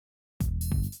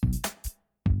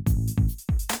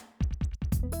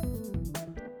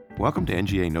Welcome to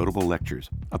NGA Notable Lectures,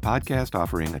 a podcast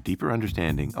offering a deeper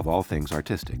understanding of all things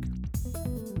artistic.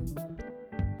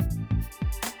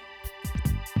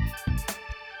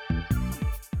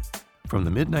 From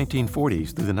the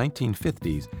mid-1940s through the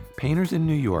 1950s, painters in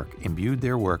New York imbued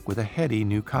their work with a heady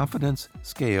new confidence,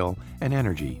 scale, and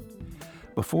energy.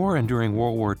 Before and during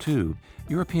World War II,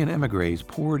 European émigrés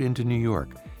poured into New York,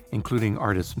 including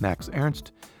artists Max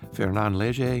Ernst, Fernand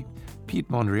Léger, Piet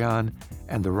Mondrian,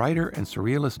 and the writer and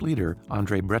surrealist leader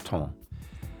André Breton.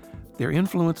 Their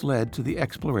influence led to the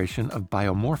exploration of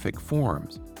biomorphic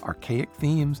forms, archaic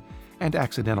themes, and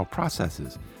accidental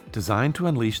processes designed to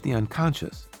unleash the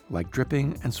unconscious, like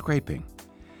dripping and scraping.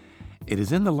 It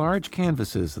is in the large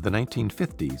canvases of the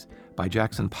 1950s by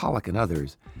Jackson Pollock and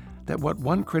others that what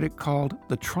one critic called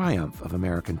the triumph of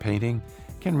American painting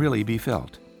can really be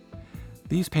felt.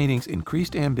 These paintings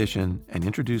increased ambition and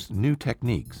introduced new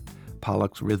techniques,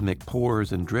 Pollock's rhythmic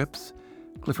pours and drips,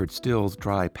 Clifford Still's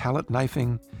dry palette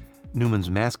knifing, Newman's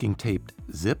masking taped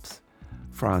zips,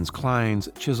 Franz Klein's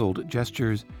chiseled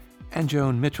gestures, and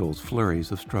Joan Mitchell's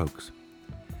flurries of strokes.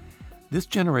 This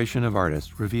generation of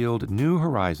artists revealed new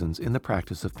horizons in the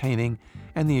practice of painting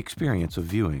and the experience of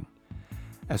viewing.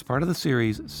 As part of the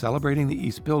series Celebrating the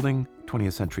East Building,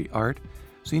 20th Century Art,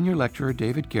 senior lecturer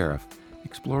David Gariff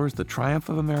explores the triumph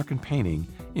of American painting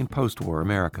in post-war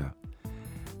America.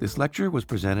 This lecture was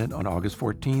presented on August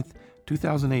 14,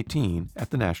 2018 at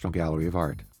the National Gallery of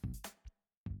Art.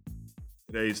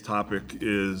 Today's topic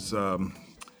is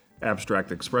abstract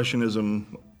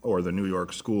expressionism, or the New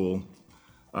York School.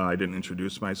 I didn't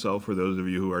introduce myself. For those of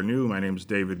you who are new, my name is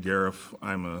David Gariff.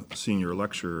 I'm a senior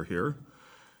lecturer here,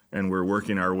 and we're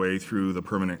working our way through the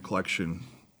permanent collection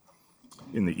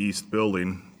in the East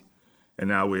Building. And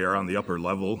now we are on the upper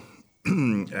level,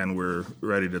 and we're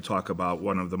ready to talk about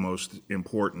one of the most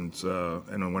important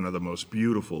and one of the most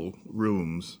beautiful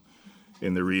rooms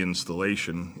in the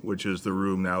reinstallation, which is the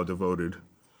room now devoted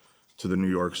to the New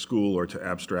York School or to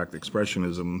abstract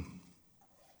expressionism.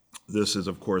 This is,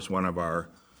 of course, one of our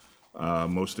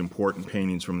most important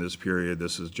paintings from this period.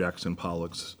 This is Jackson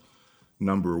Pollock's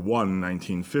number 1,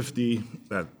 1950,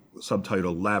 that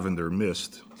subtitle Lavender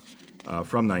Mist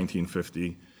from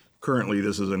 1950. Currently,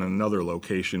 this is in another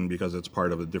location because it's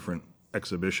part of a different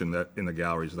exhibition that in the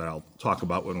galleries that I'll talk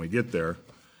about when we get there.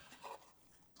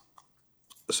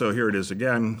 So here it is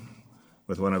again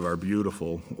with one of our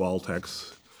beautiful wall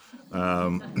texts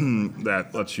that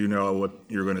lets you know what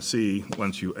you're going to see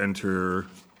once you enter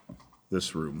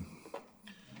this room.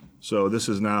 So this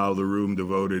is now the room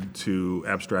devoted to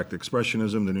abstract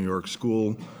expressionism, the New York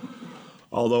School.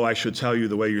 Although I should tell you,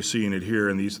 the way you're seeing it here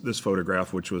in this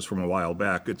photograph, which was from a while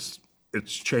back, it's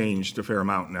changed a fair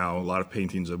amount now. A lot of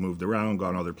paintings have moved around,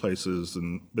 gone other places,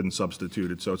 and been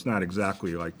substituted. So it's not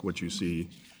exactly like what you see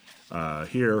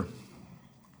here.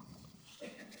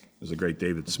 There's a great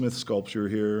David Smith sculpture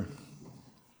here.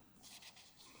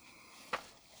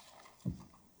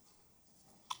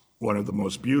 One of the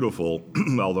most beautiful,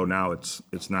 although now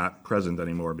it's not present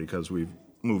anymore because we've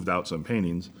moved out some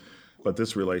paintings. But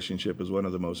this relationship is one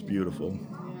of the most beautiful.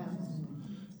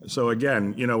 So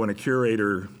again, when a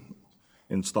curator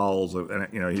installs,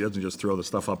 he doesn't just throw the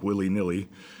stuff up willy-nilly,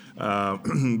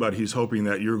 but he's hoping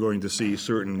that you're going to see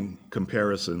certain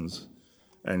comparisons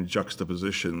and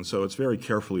juxtapositions. So it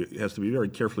has to be very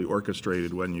carefully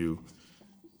orchestrated when you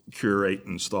curate,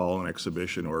 install an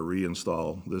exhibition, or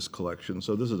reinstall this collection.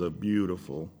 So this is a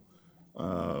beautiful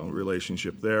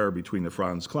relationship there between the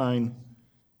Franz Klein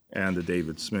and the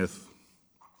David Smith.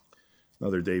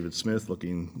 Another David Smith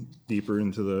looking deeper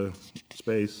into the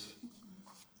space.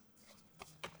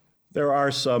 There are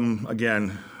some,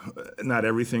 again, not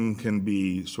everything can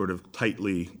be sort of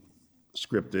tightly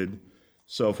scripted.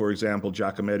 So, for example,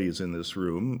 Giacometti is in this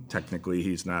room. Technically,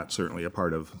 he's not certainly a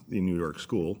part of the New York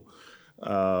School,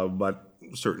 but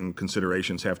certain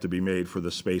considerations have to be made for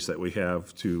the space that we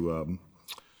have to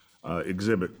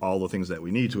exhibit all the things that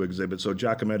we need to exhibit. So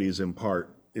Giacometti is in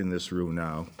part in this room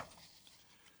now.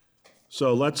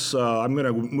 So I'm going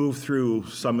to move through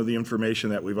some of the information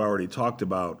that we've already talked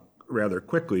about rather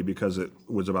quickly because it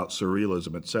was about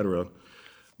surrealism, et cetera.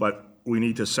 But we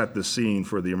need to set the scene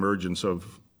for the emergence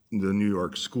of the New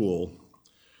York School.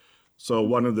 So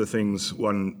one of the things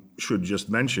one should just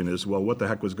mention is, well, what the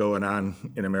heck was going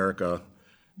on in America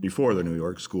before the New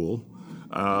York School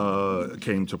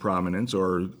came to prominence,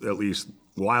 or at least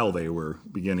while they were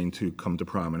beginning to come to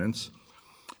prominence.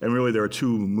 And really, there are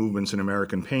two movements in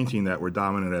American painting that were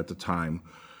dominant at the time.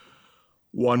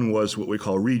 One was what we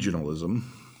call regionalism.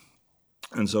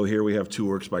 And so here we have two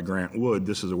works by Grant Wood.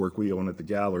 This is a work we own at the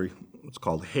gallery. It's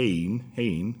called Hayne,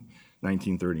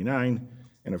 1939.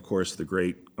 and of course the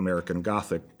great American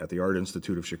Gothic at the Art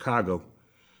Institute of Chicago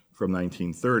from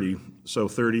 1930. So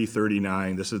 30,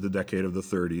 39, this is the decade of the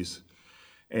 30s.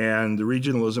 And the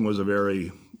regionalism was a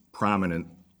very prominent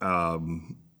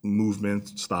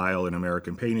movement style in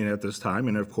American painting at this time.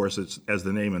 And of course, it's, as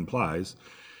the name implies,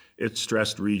 it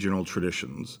stressed regional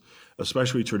traditions,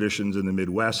 especially traditions in the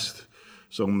Midwest.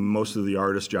 So most of the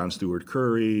artists, John Stewart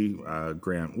Curry,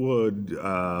 Grant Wood,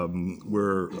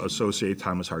 were associated,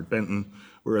 Thomas Hart Benton,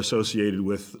 were associated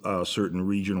with a certain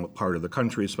regional part of the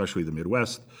country, especially the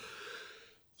Midwest.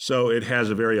 So it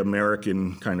has a very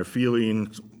American kind of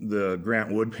feeling. The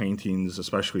Grant Wood paintings,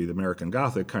 especially the American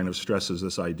Gothic, kind of stresses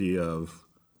this idea of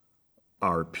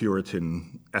our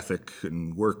Puritan ethic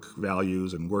and work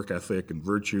values and work ethic and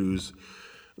virtues.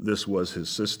 This was his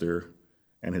sister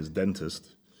and his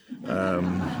dentist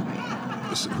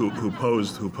who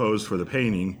posed for the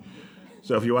painting.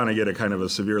 So if you want to get a kind of a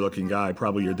severe-looking guy,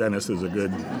 probably your dentist is a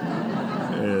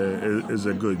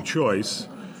good choice.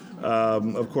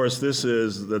 Of course, this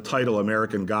is the title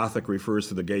American Gothic refers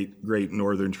to the great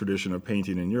northern tradition of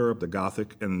painting in Europe, the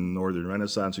Gothic and Northern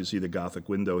Renaissance. You see the Gothic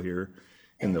window here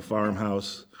in the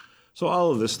farmhouse. So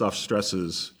all of this stuff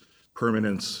stresses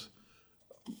permanence,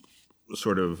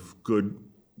 sort of good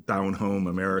down-home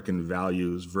American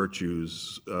values,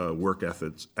 virtues, work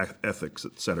ethics,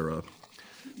 etc.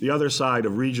 The other side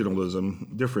of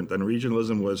regionalism, different than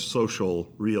regionalism, was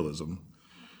social realism.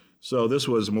 So this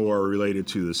was more related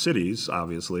to the cities,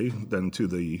 obviously, than to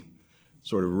the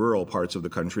sort of rural parts of the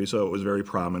country. So it was very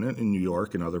prominent in New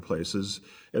York and other places.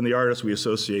 And the artist we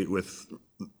associate with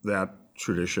that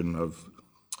tradition of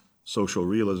social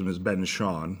realism is Ben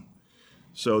Shahn.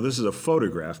 So this is a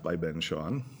photograph by Ben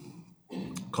Shahn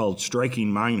called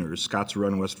Striking Miners, Scotts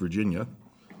Run, West Virginia,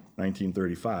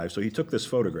 1935. So he took this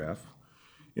photograph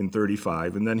in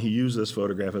 35, and then he used this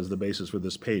photograph as the basis for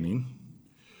this painting,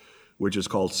 which is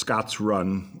called Scotts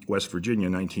Run, West Virginia,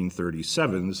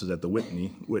 1937. This is at the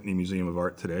Whitney Museum of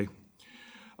Art today.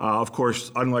 Of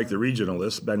course, unlike the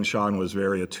regionalists, Ben Shahn was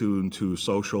very attuned to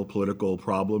social, political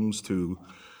problems, to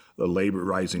the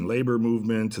rising labor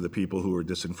movement, to the people who were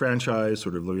disenfranchised,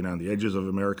 sort of living on the edges of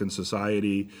American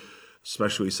society,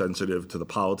 especially sensitive to the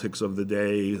politics of the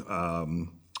day,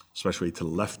 especially to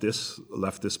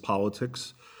leftist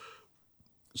politics.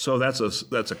 So that's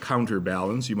a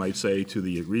counterbalance, you might say, to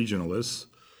the regionalists.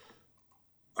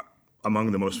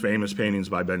 Among the most famous paintings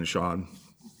by Ben Shahn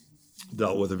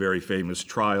dealt with a very famous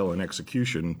trial and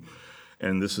execution,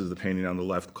 and this is the painting on the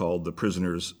left called The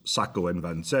Prisoners Sacco and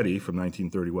Vanzetti from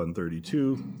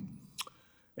 1931-32,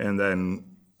 and then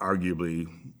arguably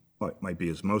what might be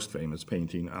his most famous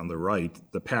painting on the right,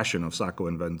 The Passion of Sacco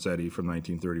and Vanzetti from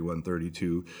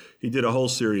 1931-32. He did a whole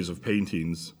series of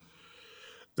paintings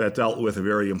that dealt with a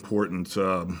very important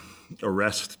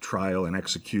arrest, trial, and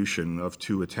execution of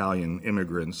two Italian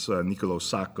immigrants, Niccolo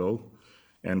Sacco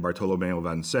and Bartolomeo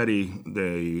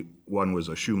Vanzetti. One was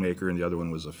a shoemaker and the other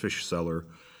one was a fish seller.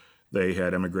 They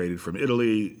had emigrated from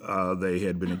Italy. They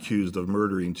had been accused of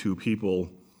murdering two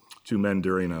men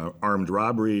during an armed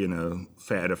robbery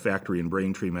at a factory in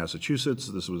Braintree, Massachusetts.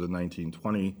 This was in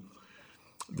 1920.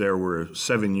 There were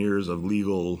 7 years of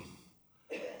legal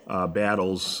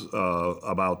battles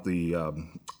about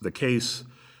the case.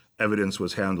 Evidence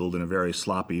was handled in a very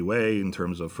sloppy way in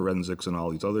terms of forensics and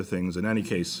all these other things. In any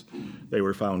case, they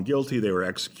were found guilty. They were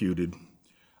executed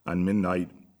on midnight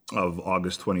of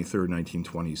August 23rd,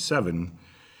 1927.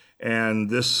 And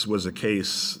this was a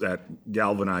case that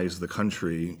galvanized the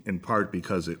country, in part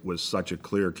because it was such a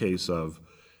clear case of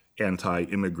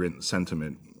anti-immigrant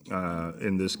sentiment.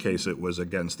 In this case, it was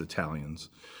against Italians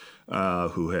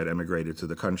who had emigrated to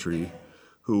the country,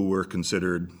 who were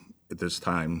considered at this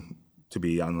time to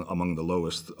be among the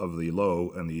lowest of the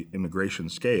low on the immigration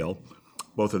scale.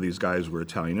 Both of these guys were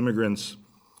Italian immigrants.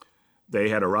 They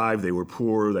had arrived, they were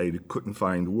poor, they couldn't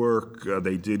find work.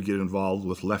 They did get involved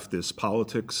with leftist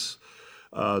politics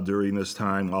during this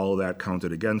time. All of that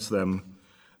counted against them.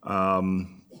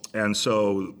 And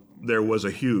so there was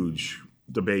a huge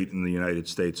debate in the United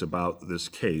States about this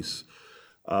case.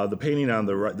 The painting on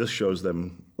the right, this shows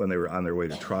them when they were on their way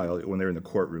to trial, when they were in the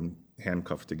courtroom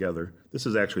handcuffed together. This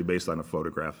is actually based on a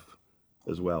photograph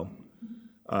as well.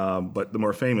 But the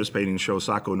more famous paintings show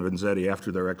Sacco and Vanzetti after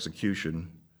their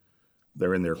execution.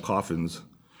 They're in their coffins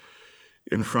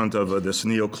in front of this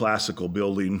neoclassical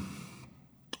building,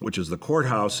 which is the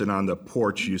courthouse, and on the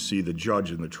porch you see the judge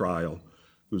in the trial,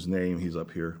 whose name, he's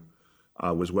up here,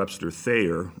 was Webster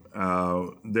Thayer.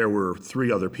 There were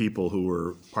three other people who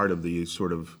were part of the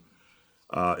sort of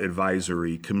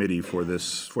advisory committee for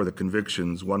the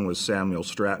convictions. One was Samuel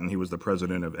Stratton. He was the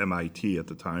president of MIT at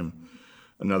the time.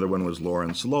 Another one was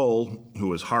Lawrence Lowell, who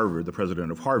was the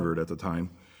president of Harvard at the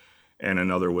time. And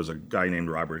another was a guy named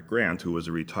Robert Grant, who was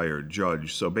a retired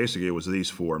judge. So basically it was these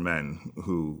four men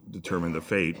who determined the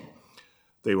fate.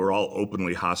 They were all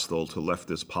openly hostile to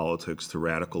leftist politics, to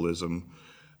radicalism,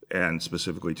 and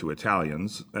specifically to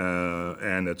Italians.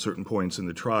 And at certain points in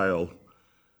the trial,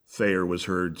 Thayer was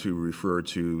heard to refer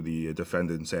to the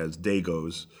defendants as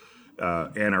Dagos,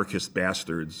 anarchist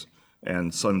bastards,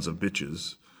 and sons of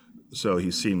bitches. So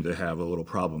he seemed to have a little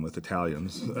problem with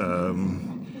Italians.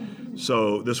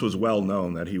 So this was well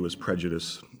known that he was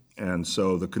prejudiced. And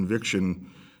so the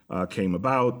conviction came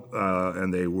about,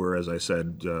 and they were, as I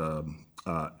said,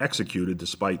 executed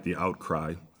despite the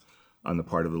outcry on the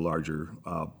part of the larger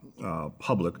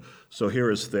public. So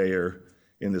here is Thayer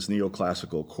in this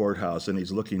neoclassical courthouse, and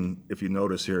he's looking, if you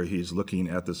notice here, he's looking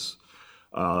at this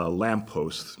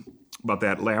lamppost. But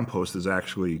that lamppost is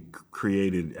actually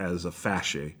created as a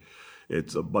fasce.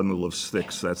 It's a bundle of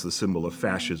sticks. That's the symbol of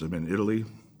fascism in Italy,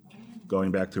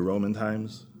 going back to Roman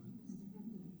times.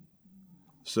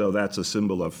 So that's a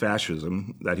symbol of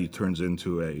fascism that he turns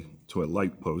into a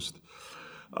light post.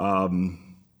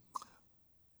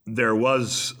 There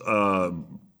was,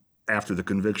 after the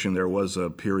conviction, there was a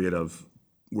period of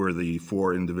where the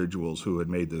four individuals who had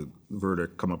made the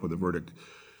verdict, come up with the verdict,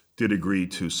 did agree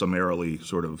to summarily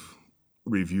sort of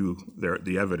review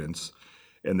the evidence.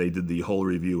 And they did the whole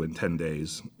review in 10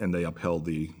 days, and they upheld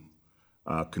the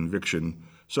conviction.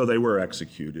 So they were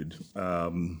executed.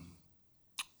 In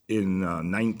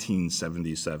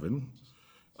 1977,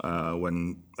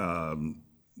 when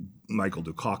Michael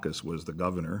Dukakis was the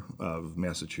governor of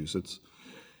Massachusetts,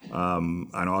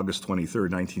 on August 23rd,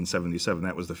 1977,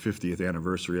 that was the 50th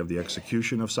anniversary of the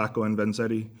execution of Sacco and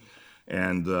Vanzetti.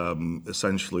 And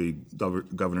essentially,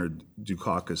 Governor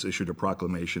Dukakis issued a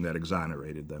proclamation that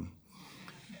exonerated them.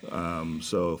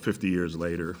 So 50 years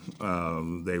later,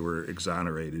 they were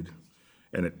exonerated,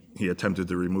 and he attempted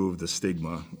to remove the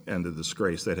stigma and the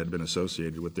disgrace that had been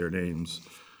associated with their names.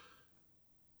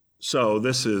 So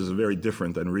this is very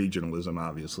different than regionalism,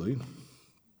 obviously.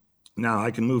 Now, I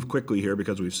can move quickly here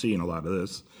because we've seen a lot of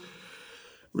this.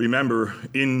 Remember,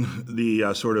 in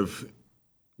the sort of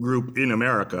group in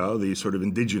America, the sort of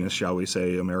indigenous, shall we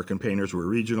say, American painters were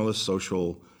regionalists,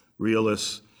 social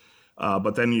realists.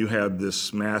 But then you had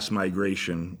this mass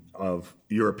migration of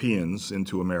Europeans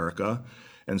into America.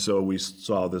 And so we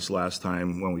saw this last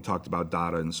time when we talked about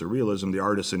Dada and Surrealism, the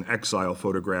Artist in Exile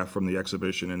photograph from the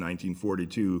exhibition in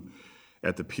 1942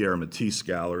 at the Pierre Matisse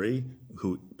Gallery.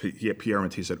 Pierre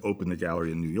Matisse had opened the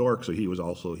gallery in New York, so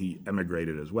he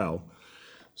emigrated as well.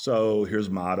 So here's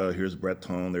Mata, here's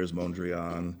Breton, there's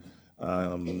Mondrian,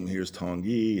 here's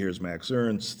Tanguy, here's Max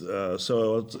Ernst,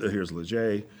 here's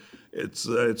Leger.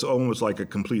 It's almost like a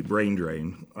complete brain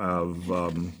drain of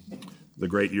the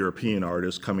great European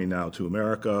artists coming now to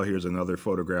America. Here's another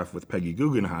photograph with Peggy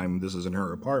Guggenheim. This is in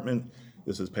her apartment.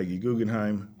 This is Peggy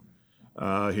Guggenheim.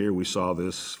 Here we saw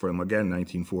this from, again,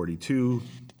 1942.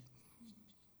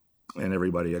 And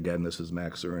everybody, again, this is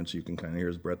Max Ernst. You can kind of,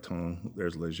 here's Breton,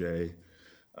 there's Leger.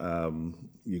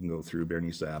 You can go through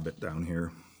Bernice Abbott down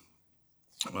here.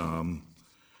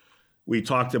 We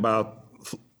talked about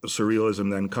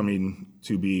Surrealism then coming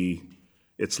to be,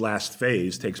 its last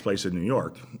phase takes place in New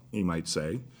York, you might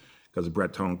say, because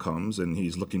Breton comes and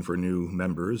he's looking for new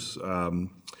members. And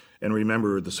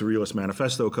remember, the Surrealist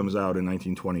Manifesto comes out in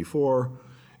 1924,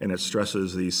 and it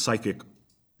stresses the psychic,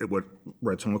 what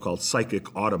Breton called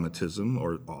psychic automatism,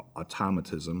 or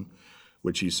automatism,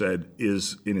 which he said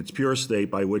is in its pure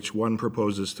state by which one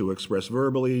proposes to express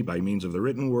verbally, by means of the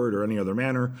written word or any other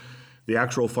manner, the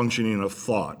actual functioning of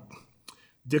thought,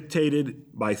 dictated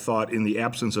by thought in the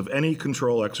absence of any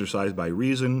control exercised by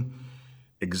reason,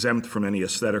 exempt from any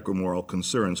aesthetic or moral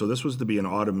concern. So this was to be an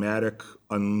automatic,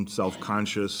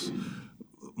 unself-conscious,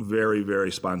 very,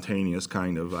 very spontaneous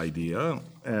kind of idea.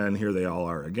 And here they all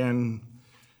are again.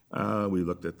 We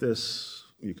looked at this.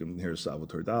 Here's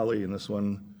Salvatore Dali in this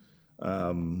one.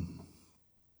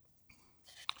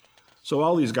 So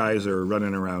all these guys are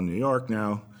running around New York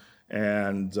now.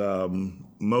 And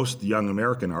most young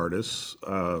American artists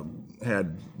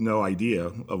had no idea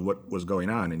of what was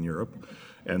going on in Europe.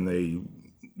 And they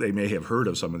may have heard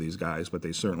of some of these guys, but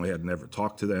they certainly had never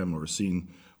talked to them or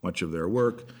seen much of their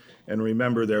work. And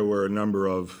remember, there were a number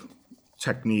of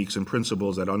techniques and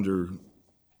principles that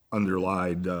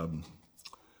underlied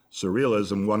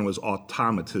Surrealism. One was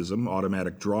automatism,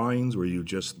 automatic drawings, where you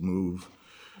just move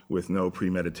with no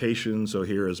premeditation. So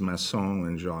here is Masson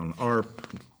and Jean Arp.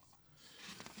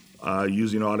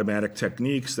 Using automatic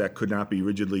techniques that could not be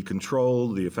rigidly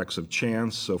controlled, the effects of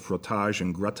chance, so frottage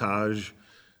and grattage.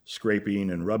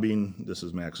 scraping and rubbing. This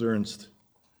is Max Ernst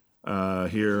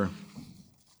here.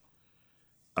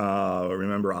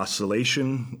 Remember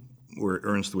oscillation, where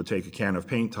Ernst would take a can of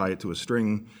paint, tie it to a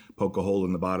string, poke a hole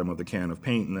in the bottom of the can of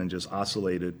paint, and then just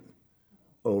oscillate it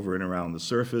over and around the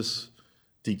surface.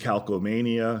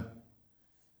 Decalcomania,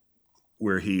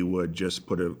 where he would just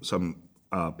put some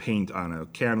paint on a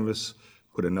canvas,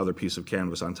 put another piece of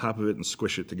canvas on top of it and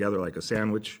squish it together like a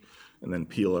sandwich, and then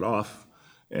peel it off,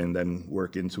 and then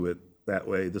work into it that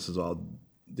way. This is all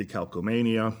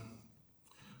decalcomania.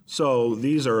 So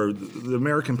these are, the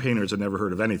American painters had never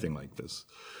heard of anything like this.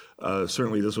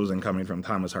 Certainly this wasn't coming from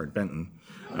Thomas Hart Benton.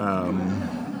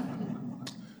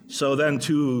 So then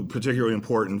two particularly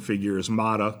important figures,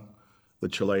 Mata, the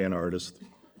Chilean artist,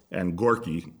 and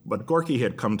Gorky. But Gorky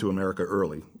had come to America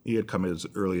early. He had come as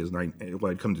early as,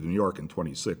 he'd come to New York in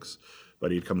 26,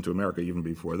 but he'd come to America even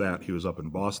before that. He was up in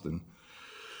Boston.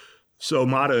 So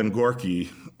Mata and Gorky,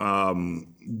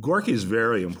 Gorky is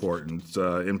very important,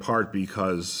 in part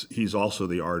because he's also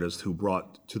the artist who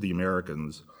brought to the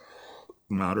Americans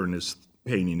modernist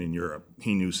painting in Europe.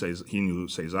 He knew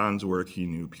Cézanne's work, he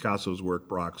knew Picasso's work,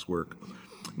 Braque's work,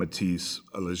 Matisse,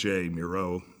 Leger,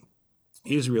 Miro.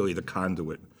 He's really the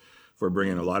conduit for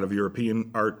bringing a lot of European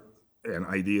art and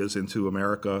ideas into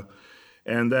America.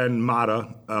 And then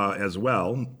Mata as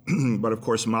well. But of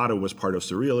course, Mata was part of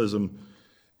Surrealism.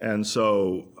 And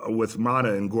so with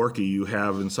Mata and Gorky, you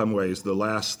have in some ways the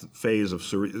last phase of,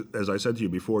 as I said to you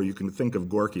before, you can think of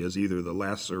Gorky as either the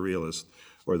last Surrealist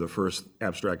or the first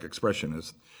abstract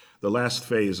expressionist. The last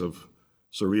phase of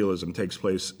Surrealism takes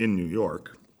place in New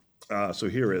York. So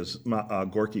here is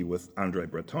Gorky with André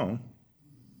Breton.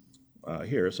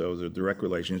 Here, so there's a direct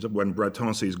relationship. When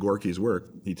Breton sees Gorky's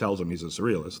work, he tells him he's a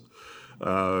Surrealist.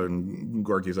 And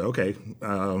Gorky says, okay.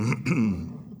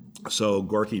 So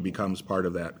Gorky becomes part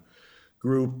of that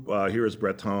group. Here is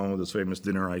Breton, this famous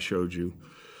dinner I showed you,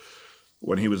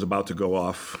 when he was about to go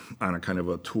off on a kind of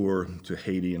a tour to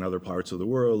Haiti and other parts of the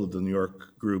world. The New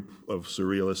York group of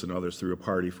Surrealists and others threw a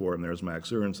party for him. There's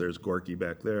Max Ernst, there's Gorky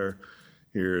back there.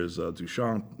 Here's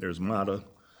Duchamp, there's Mata.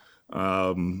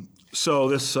 So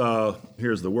this,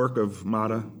 here's the work of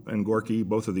Mata and Gorky.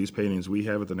 Both of these paintings we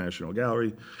have at the National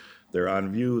Gallery. They're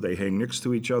on view, they hang next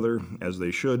to each other, as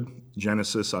they should.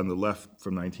 Genesis on the left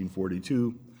from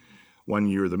 1942, 1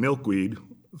 Year the Milkweed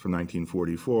from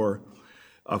 1944.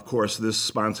 Of course, this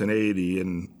spontaneity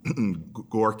in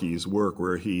Gorky's work,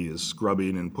 where he is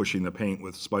scrubbing and pushing the paint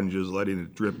with sponges, letting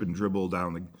it drip and dribble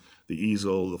down the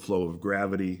easel, the flow of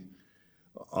gravity.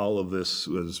 All of this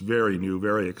was very new,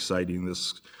 very exciting,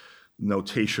 this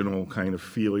notational kind of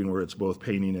feeling where it's both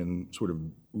painting and sort of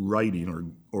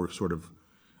writing or sort of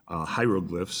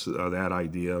hieroglyphs, that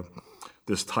idea.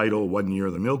 This title, 1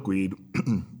 Year the Milkweed,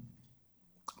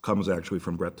 comes actually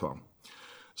from Breton.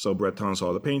 So Breton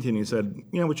saw the painting, he said,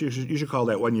 you know what, you should call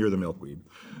that 1 Year the Milkweed.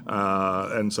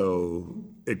 And so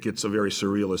it gets a very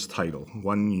surrealist title,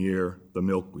 1 Year the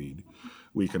Milkweed.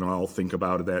 We can all think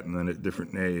about that and then at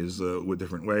different ways, with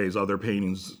different ways. Other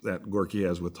paintings that Gorky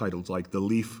has with titles like The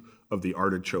Leaf of the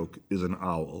Artichoke is an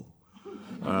Owl.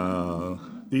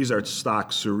 These are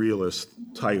stock surrealist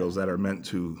titles that are meant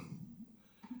to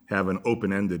have an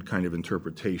open-ended kind of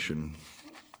interpretation.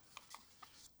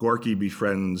 Gorky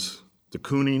befriends de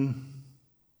Kooning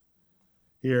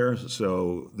here,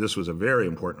 so this was a very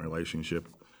important relationship.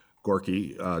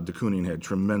 Gorky, de Kooning had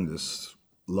tremendous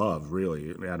love,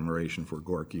 really, admiration for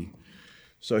Gorky.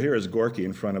 So here is Gorky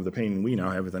in front of the painting we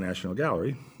now have at the National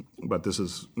Gallery, but this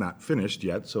is not finished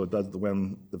yet, so it does,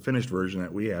 when the finished version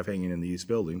that we have hanging in the East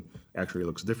Building actually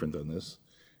looks different than this.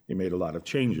 He made a lot of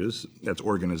changes. That's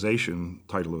Organization,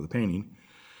 title of the painting.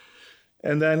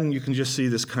 And then you can just see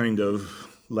this kind of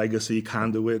legacy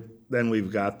conduit. Then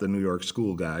we've got the New York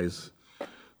school guys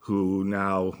who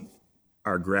now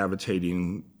are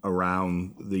gravitating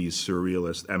around these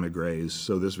surrealist emigres.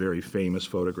 So this very famous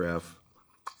photograph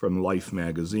from Life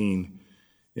magazine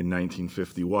in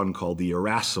 1951 called The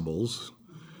Irascibles,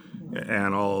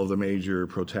 and all of the major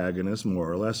protagonists, more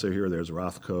or less, are here. There's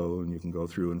Rothko, and you can go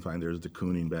through and find there's de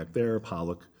Kooning back there,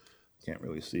 Pollock, can't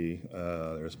really see,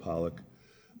 there's Pollock,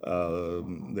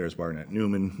 there's Barnett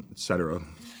Newman, etc.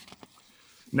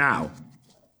 Now,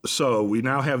 so we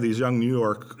now have these young New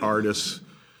York artists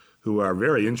who are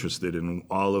very interested in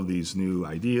all of these new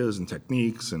ideas and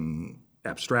techniques and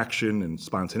abstraction and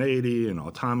spontaneity and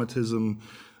automatism,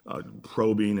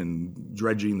 probing and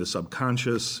dredging the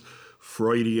subconscious,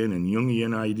 Freudian and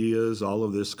Jungian ideas, all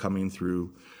of this coming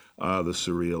through the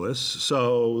Surrealists.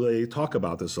 So they talk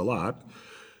about this a lot.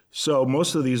 So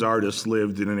most of these artists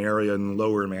lived in an area in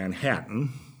lower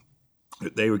Manhattan.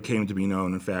 They came to be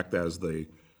known, in fact, as the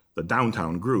the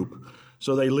downtown group.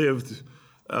 So they lived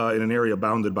in an area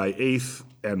bounded by 8th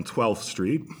and 12th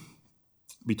Street,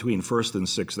 between 1st and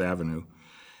 6th Avenue.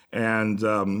 And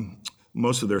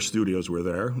most of their studios were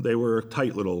there. They were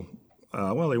tight little,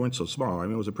 well, they weren't so small. I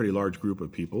mean, it was a pretty large group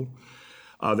of people.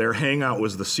 Their hangout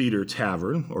was the Cedar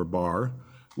Tavern, or bar,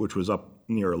 which was up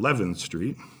near 11th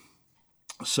Street.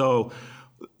 So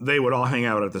they would all hang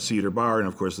out at the Cedar Bar, and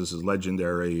of course this is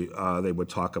legendary. They would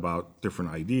talk about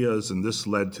different ideas, and this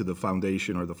led to the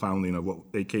foundation or the founding of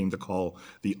what they came to call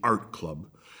the Art Club.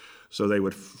 So they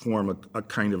would form a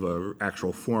kind of a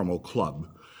actual formal club,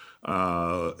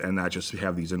 and not just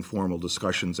have these informal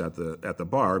discussions at the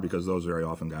bar, because those very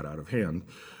often got out of hand,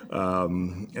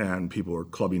 and people were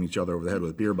clubbing each other over the head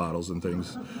with beer bottles and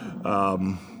things.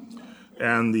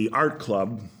 And the Art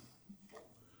Club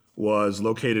was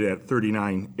located at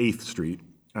 39 8th Street,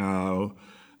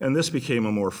 and this became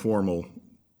a more formal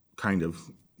kind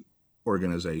of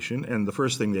organization. And the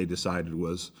first thing they decided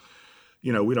was,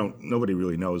 you know, nobody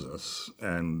really knows us,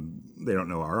 and they don't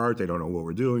know our art, they don't know what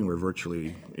we're doing, we're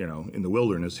virtually, you know, in the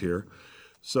wilderness here.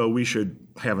 So we should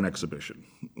have an exhibition.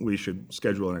 We should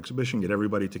schedule an exhibition, get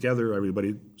everybody together,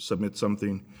 everybody submit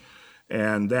something,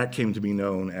 and that came to be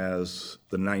known as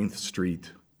the 9th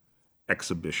Street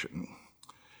Exhibition.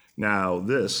 Now,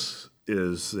 this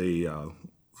is a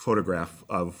photograph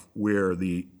of where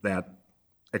that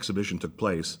exhibition took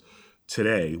place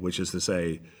today, which is to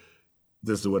say,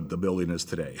 this is what the building is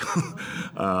today.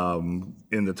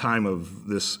 In the time of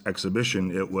this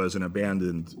exhibition, it was an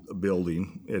abandoned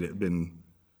building. It had been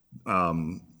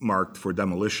marked for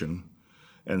demolition.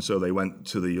 And so they went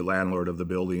to the landlord of the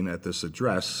building at this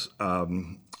address,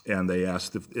 and they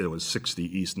asked if it was 60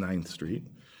 East 9th Street.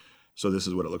 So this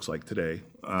is what it looks like today.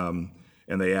 And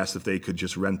they asked if they could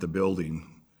just rent the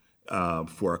building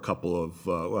for a couple of,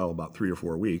 well, about 3 or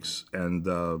 4 weeks. And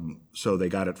so they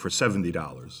got it for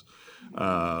 $70.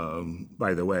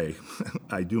 By the way,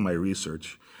 I do my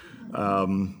research.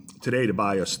 Today, to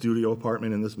buy a studio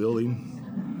apartment in this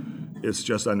building, it's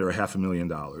just under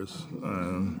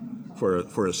 $500,000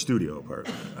 for a studio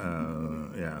apartment.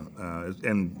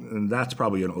 And that's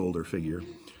probably an older figure.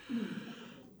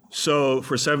 So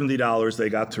for $70, they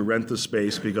got to rent the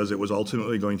space because it was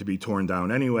ultimately going to be torn down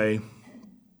anyway.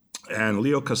 And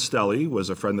Leo Castelli was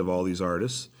a friend of all these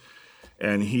artists,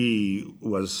 and he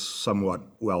was somewhat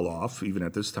well off even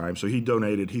at this time. So he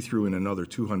threw in another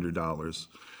 $200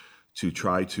 to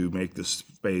try to make the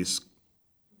space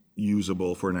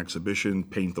usable for an exhibition,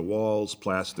 paint the walls,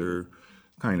 plaster,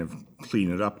 kind of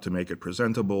clean it up to make it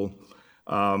presentable.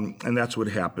 And that's what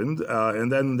happened.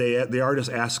 And then the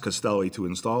artist asked Castelli to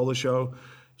install the show,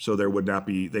 so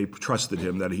they trusted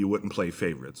him that he wouldn't play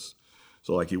favorites.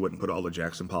 So like he wouldn't put all the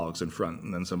Jackson Pollocks in front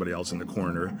and then somebody else in the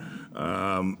corner.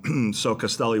 So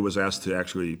Castelli was asked to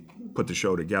actually put the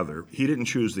show together. He didn't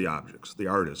choose the objects, the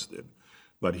artist did,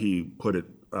 but he put it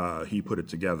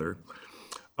together.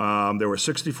 There were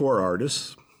 64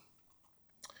 artists.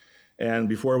 And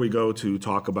before we go to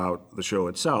talk about the show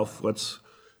itself, let's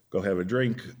go have a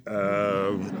drink.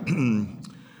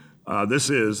 This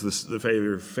is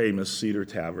the famous Cedar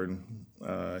Tavern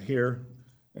here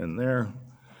and there,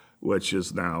 which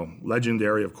is now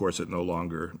legendary. Of course, it no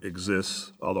longer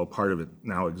exists, although part of it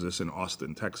now exists in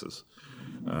Austin, Texas.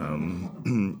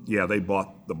 Yeah, they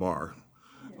bought the bar.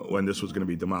 When this was going to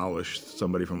be demolished,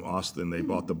 somebody from Austin, they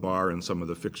bought the bar and some of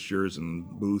the fixtures and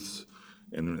booths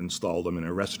and installed them in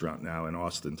a restaurant now in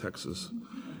Austin, Texas.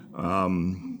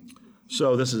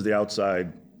 So this is the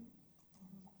outside.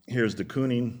 Here's de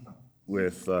Kooning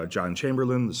with John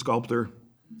Chamberlain, the sculptor.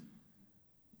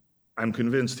 I'm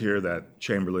convinced here that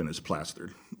Chamberlain is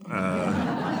plastered. I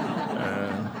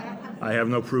have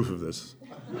no proof of this,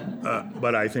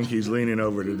 but I think he's leaning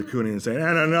over to de Kooning and saying,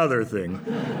 and another thing.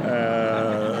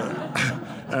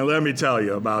 And let me tell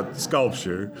you about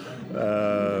sculpture.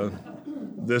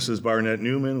 This is Barnett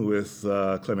Newman with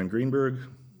Clement Greenberg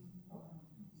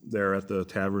there at the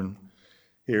tavern.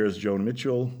 Here's Joan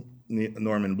Mitchell,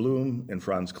 Norman Bloom, and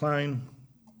Franz Klein.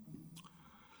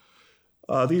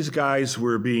 These guys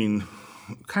were being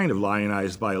kind of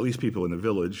lionized by at least people in the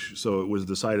village, so it was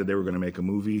decided they were going to make a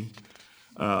movie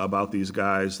about these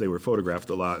guys. They were photographed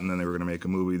a lot, and then they were going to make a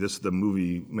movie. The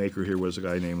movie maker here was a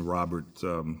guy named Robert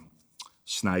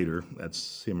Snyder.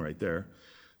 That's him right there.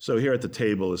 So here at the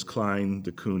table is Klein,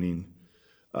 de Kooning.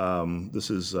 This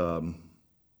is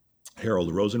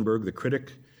Harold Rosenberg, the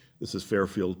critic. This is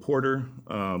Fairfield Porter.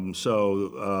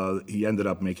 So he ended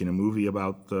up making a movie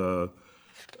about the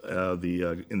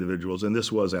individuals, and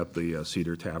this was at the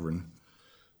Cedar Tavern.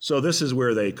 So this is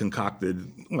where they concocted,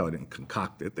 well, they didn't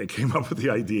concoct it, they came up with the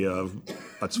idea of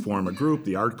let's form a group,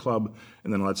 the art club,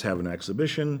 and then let's have an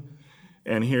exhibition.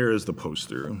 And here is the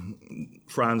poster.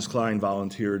 Franz Klein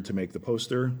volunteered to make the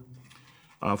poster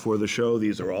for the show.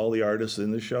 These are all the artists in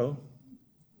the show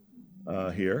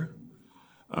here.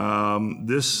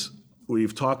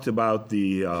 We've talked about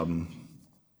the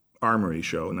Armory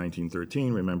show in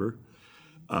 1913, remember?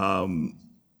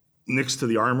 Next to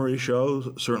the Armory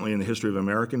show, certainly in the history of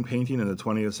American painting in the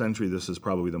 20th century, this is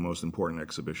probably the most important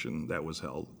exhibition that was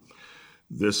held.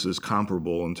 This is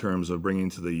comparable in terms of bringing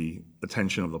to the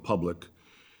attention of the public,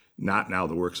 not now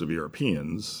the works of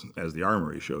Europeans, as the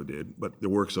Armory show did, but the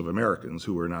works of Americans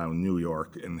who were now in New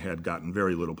York and had gotten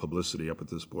very little publicity up at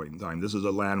this point in time. This is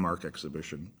a landmark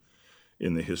exhibition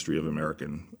in the history of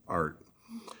American art.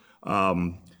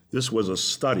 This was a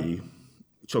study.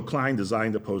 So Klein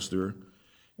designed the poster.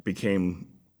 It became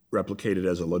replicated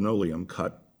as a linoleum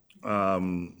cut.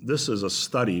 This is a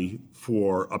study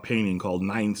for a painting called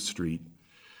 9th Street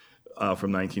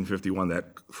from 1951 that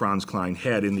Franz Klein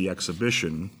had in the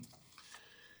exhibition.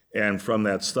 And from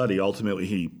that study, ultimately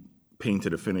he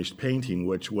painted a finished painting,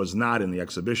 which was not in the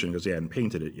exhibition because he hadn't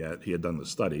painted it yet. He had done the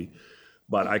study.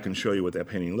 But I can show you what that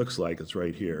painting looks like. It's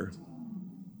right here.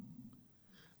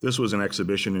 This was an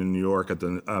exhibition in New York at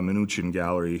the Mnuchin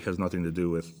Gallery. It has nothing to do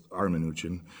with our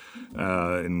Mnuchin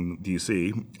in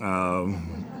D.C.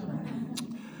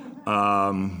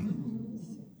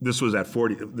 This was at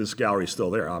this gallery is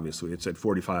still there, obviously. It's at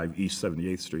 45 East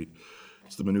 78th Street.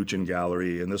 It's the Mnuchin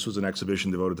Gallery, and this was an exhibition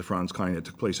devoted to Franz Klein that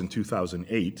took place in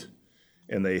 2008,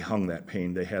 and they hung that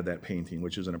painting. They had that painting,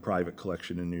 which is in a private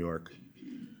collection in New York.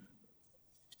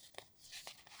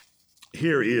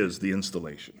 Here is the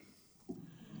installation.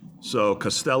 So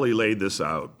Castelli laid this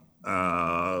out.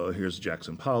 Here's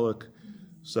Jackson Pollock.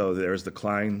 So there's the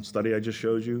Klein study I just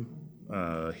showed you.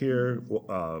 Here,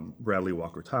 Bradley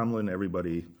Walker Tomlin,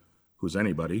 everybody who's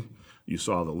anybody. You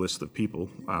saw the list of people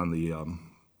on the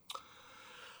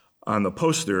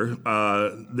poster.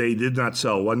 They did not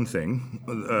sell one thing.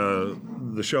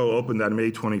 The show opened on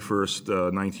May 21st,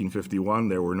 1951.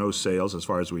 There were no sales as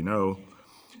far as we know.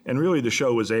 And really the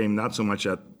show was aimed not so much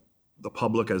at the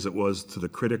public as it was to the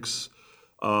critics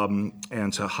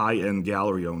and to high-end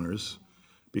gallery owners,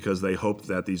 because they hoped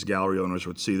that these gallery owners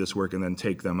would see this work and then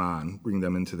take them on, bring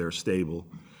them into their stable.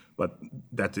 But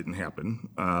that didn't happen.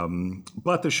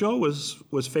 But the show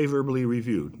was favorably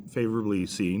reviewed, favorably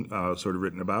seen, sort of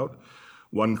written about.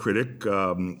 One critic,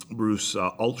 Bruce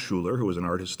Altshuler, who was an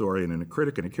art historian and a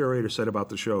critic and a curator, said about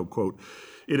the show, quote,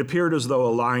 "It appeared as though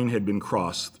a line had been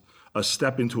crossed, a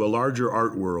step into a larger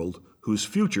art world whose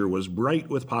future was bright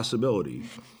with possibility."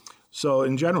 So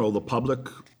in general, the public,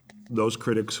 those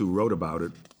critics who wrote about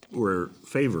it, were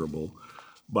favorable,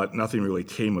 but nothing really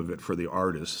came of it for the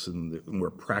artists in the more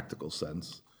practical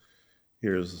sense.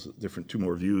 Here's two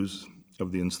more views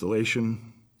of the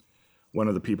installation. One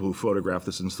of the people who photographed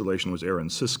this installation was Aaron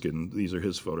Siskin. These are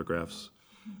his photographs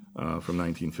from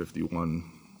 1951.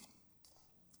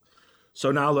 So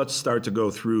now let's start to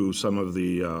go through some of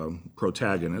the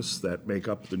protagonists that make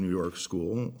up the New York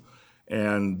School.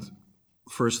 And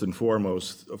first and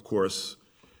foremost, of course,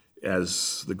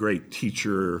 as the great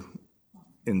teacher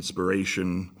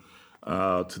inspiration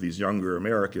to these younger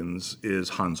Americans is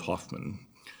Hans Hofmann.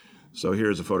 So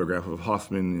here's a photograph of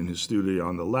Hofmann in his studio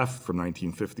on the left from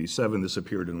 1957. This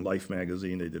appeared in Life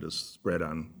magazine. They did a spread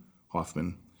on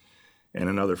Hofmann. And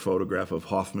another photograph of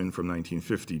Hofmann from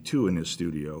 1952 in his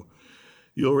studio.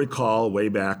 You'll recall way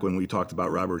back when we talked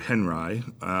about Robert Henry,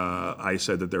 I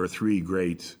said that there are three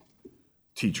great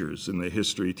teachers in the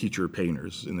history, teacher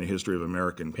painters in the history of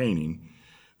American painting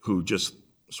who just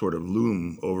sort of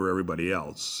loom over everybody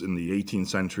else. In the 18th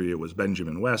century, it was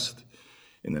Benjamin West.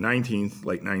 In the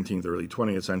late 19th, early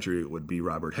 20th century, it would be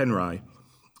Robert Henry.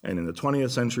 And in the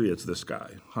 20th century, it's this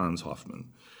guy, Hans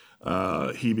Hofmann.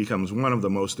 He becomes one of the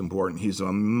most important. He's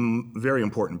a very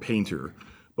important painter,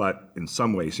 but in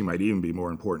some ways, he might even be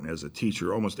more important as a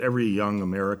teacher. Almost every young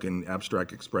American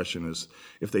abstract expressionist,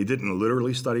 if they didn't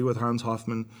literally study with Hans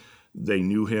Hofmann, they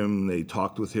knew him, they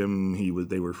talked with him,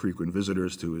 they were frequent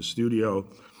visitors to his studio.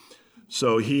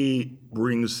 So he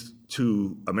brings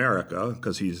to America,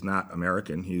 because he's not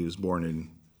American, he was born in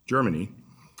Germany,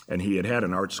 and he had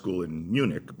an art school in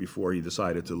Munich before he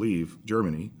decided to leave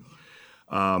Germany.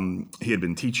 He had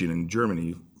been teaching in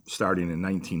Germany starting in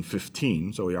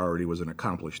 1915, so he already was an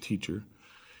accomplished teacher.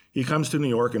 He comes to New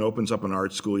York and opens up an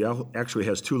art school. He actually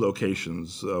has two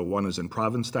locations. One is in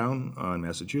Provincetown in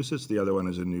Massachusetts. The other one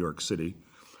is in New York City.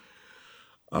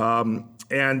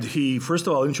 And he, first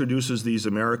of all, introduces these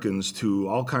Americans to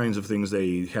all kinds of things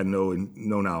they had no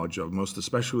knowledge of, most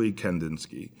especially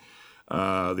Kandinsky.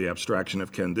 The abstraction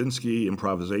of Kandinsky,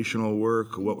 improvisational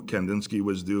work, what Kandinsky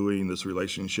was doing, this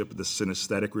relationship, this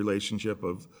synesthetic relationship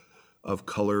of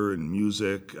color and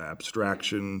music,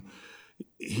 abstraction.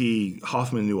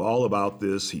 Hoffman knew all about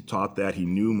this. He taught that. He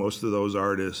knew most of those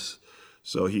artists.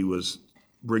 So he was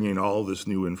bringing all this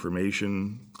new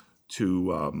information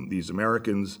to these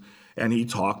Americans. And he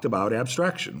talked about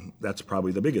abstraction. That's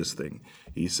probably the biggest thing.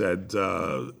 He said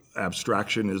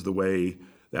abstraction is the way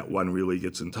that one really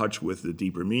gets in touch with the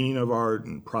deeper meaning of art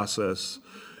and process,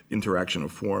 interaction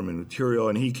of form and material.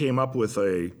 And he came up with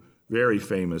a very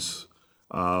famous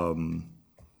sort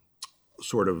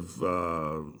of,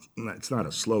 it's not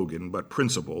a slogan, but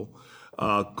principle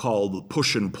called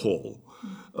push and pull.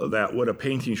 That what a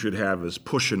painting should have is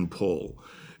push and pull.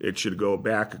 It should go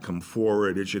back and come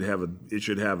forward. It should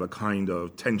have a kind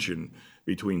of tension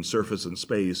between surface and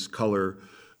space, color,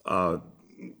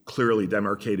 clearly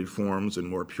demarcated forms, and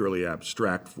more purely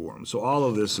abstract forms. So all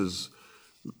of this is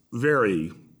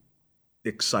very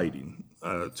exciting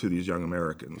to these young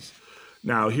Americans.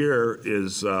 Now here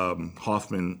is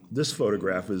Hoffman. This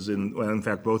photograph is in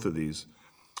fact, both of these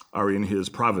are in his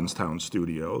Provincetown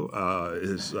studio,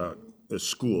 his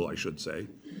school, I should say.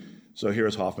 So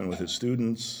here's Hoffman with his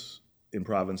students in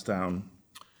Provincetown.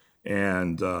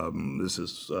 And this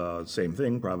is same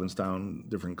thing, Provincetown,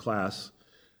 different class.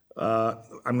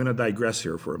 I'm going to digress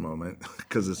here for a moment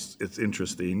because it's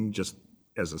interesting, just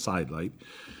as a sidelight.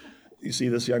 You see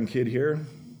this young kid here?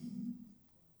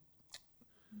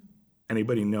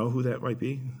 Anybody know who that might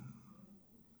be?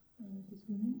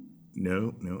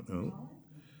 No.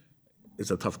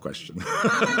 It's a tough question.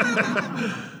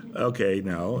 Okay,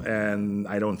 no, and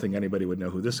I don't think anybody would know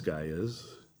who this guy is.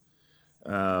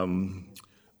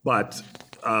 But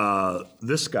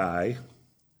this guy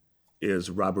is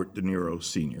Robert De Niro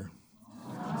Sr.,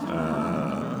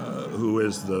 who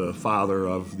is the father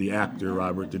of the actor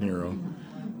Robert De Niro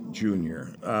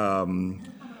Jr.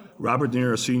 Robert De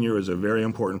Niro Sr. is a very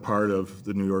important part of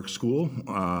the New York school.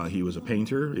 He was a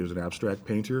painter. He was an abstract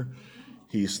painter.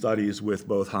 He studies with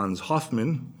both Hans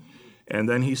Hofmann, and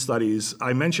then he studies,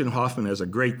 I mentioned Hofmann as a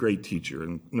great, great teacher,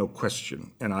 and no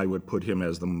question, and I would put him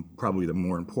as probably the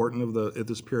more important at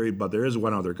this period, but there is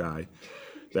one other guy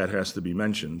that has to be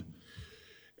mentioned,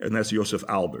 and that's Josef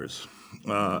Albers.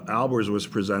 Albers was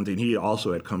presenting, he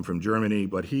also had come from Germany,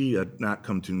 but he had not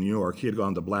come to New York. He had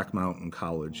gone to Black Mountain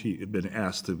College. He had been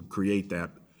asked to create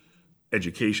that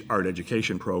art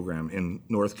education program in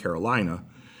North Carolina.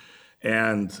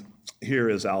 And here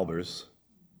is Albers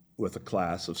with a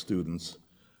class of students.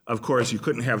 Of course, you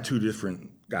couldn't have two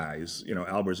different guys. You know,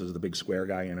 Albers is the big square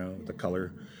guy, you know, the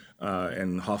color,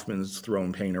 and Hoffman's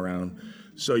throwing paint around.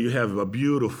 So you have a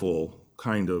beautiful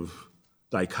kind of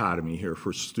dichotomy here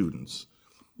for students.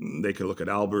 They could look at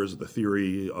Albers, the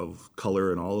theory of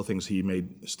color and all the things he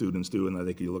made students do, and then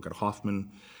they could look at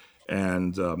Hoffman.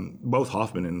 And both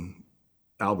Hoffman and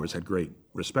Albers had great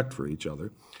respect for each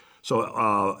other. So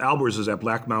Albers is at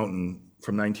Black Mountain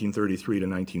from 1933 to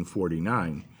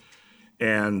 1949.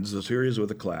 And so here he is with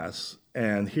a class,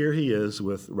 and here he is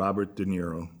with Robert De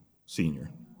Niro Sr.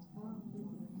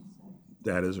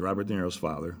 That is Robert De Niro's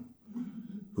father,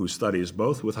 who studies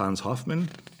both with Hans Hofmann,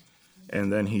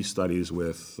 and then he studies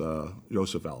with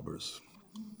Josef Albers.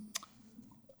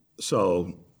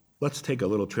 So let's take a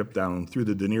little trip down through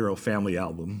the De Niro family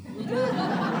album.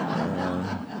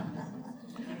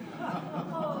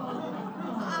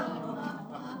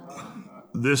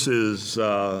 This is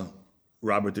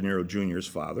Robert De Niro Jr.'s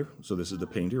father. So this is the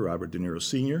painter, Robert De Niro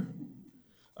Sr.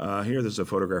 Here, this is a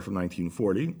photograph from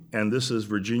 1940. And this is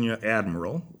Virginia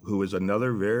Admiral, who is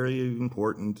another very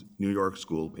important New York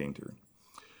school painter.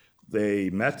 They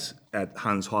met at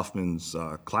Hans Hofmann's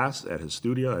class, at his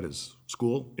studio, at his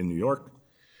school in New York.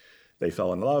 They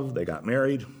fell in love, they got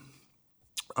married in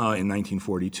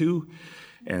 1942,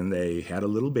 and they had a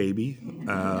little baby.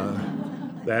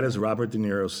 That is Robert De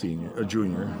Niro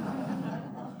Jr.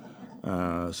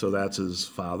 So that's his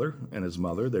father and his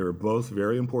mother. They were both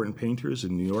very important painters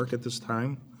in New York at this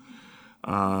time.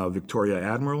 Victoria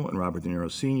Admiral and Robert De Niro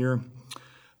Sr.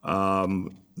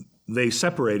 They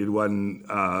separated when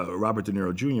Robert De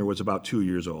Niro Jr. was about 2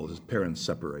 years old. His parents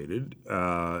separated,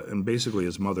 and basically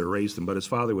his mother raised him, but his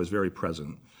father was very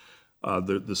present.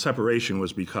 The separation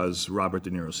was because Robert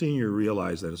De Niro Sr.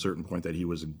 realized at a certain point that he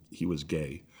was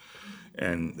gay.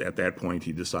 And at that point,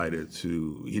 he decided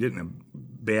he didn't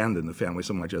abandon the family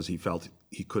so much as he felt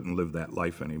he couldn't live that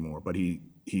life anymore. But he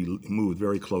moved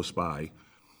very close by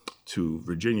to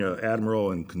Virginia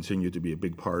Admiral and continued to be a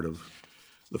big part of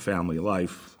the family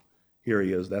life. Here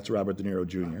he is. That's Robert De Niro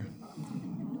Jr.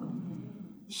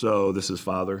 So this is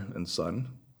father and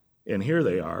son. And here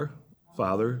they are,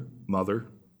 father, mother,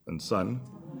 and son,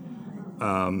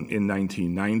 in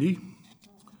 1990.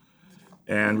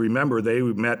 And remember, they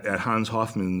met at Hans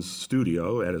Hofmann's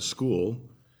studio at his school.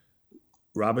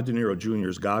 Robert De Niro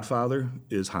Jr.'s godfather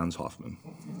is Hans Hofmann.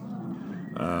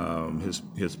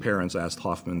 His parents asked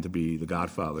Hofmann to be the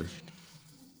godfather.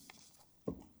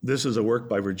 This is a work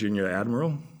by Virginia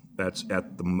Admiral that's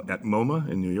at MoMA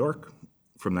in New York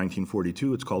from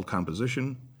 1942. It's called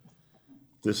Composition.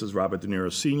 This is Robert De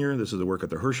Niro Sr. This is a work at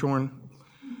the Hirshhorn,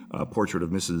 Portrait of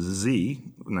Mrs. Z,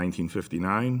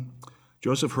 1959.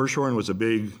 Joseph Hirshhorn was a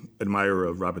big admirer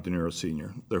of Robert De Niro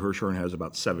Sr. The Hirshhorn has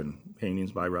about 7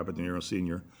 paintings by Robert De Niro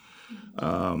Sr.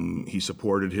 He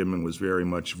supported him and was very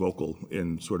much vocal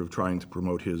in sort of trying to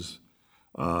promote his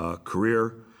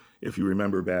career. If you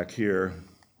remember back here,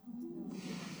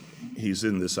 he's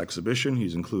in this exhibition.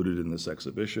 He's included in this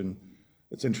exhibition.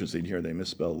 It's interesting here, they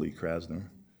misspelled Lee Krasner.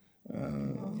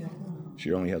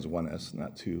 She only has 1 S,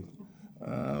 not 2.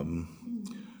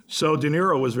 So De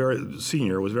Niro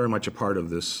Senior was very much a part of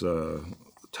this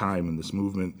time and this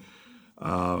movement,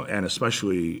 and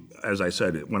especially, as I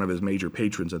said, one of his major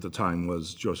patrons at the time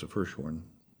was Joseph Hirshhorn.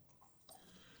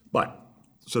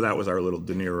 So that was our little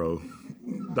De Niro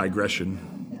digression.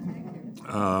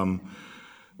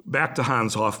 Back to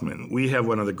Hans Hofmann. We have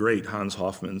one of the great Hans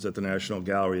Hofmanns at the National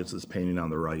Gallery. It's this painting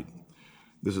on the right.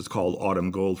 This is called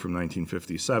Autumn Gold from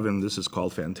 1957. This is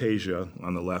called Fantasia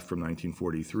on the left from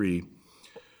 1943.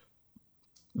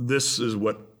 This is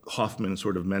what Hofmann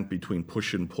sort of meant between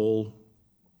push and pull,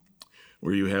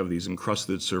 where you have these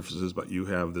encrusted surfaces, but you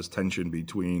have this tension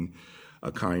between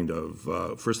a kind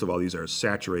of, first of all, these are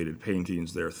saturated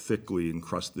paintings. They're thickly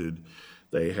encrusted.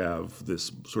 They have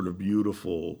this sort of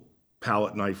beautiful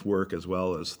palette knife work as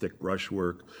well as thick brush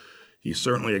work. He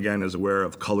certainly, again, is aware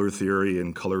of color theory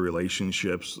and color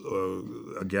relationships.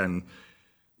 Again,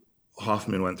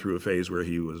 Hofmann went through a phase where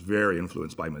he was very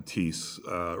influenced by Matisse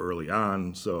early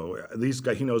on. So these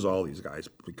guys, he knows all these guys,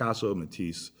 Picasso,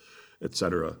 Matisse,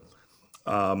 etc.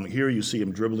 Here you see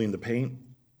him dribbling the paint.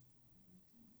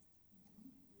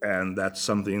 And that's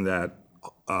something that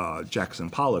Jackson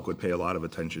Pollock would pay a lot of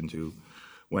attention to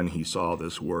when he saw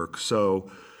this work.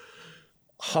 So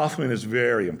Hofmann is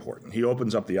very important. He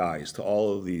opens up the eyes to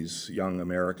all of these young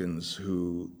Americans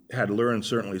who had learned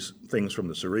certainly things from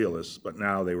the Surrealists, but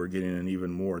now they were getting an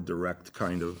even more direct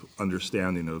kind of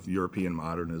understanding of European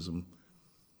modernism,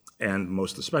 and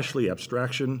most especially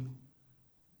abstraction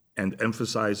and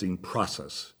emphasizing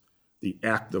process, the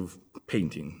act of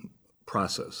painting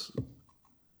process.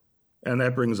 And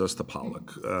that brings us to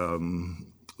Pollock.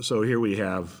 So here we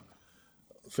have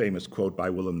famous quote by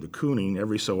Willem de Kooning: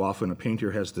 every so often a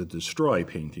painter has to destroy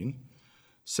painting.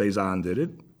 Cézanne did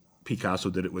it, Picasso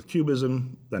did it with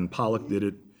Cubism, then Pollock did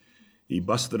it. He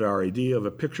busted our idea of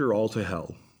a picture all to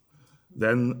hell.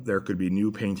 Then there could be new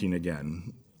painting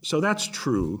again. So that's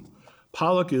true.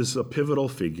 Pollock is a pivotal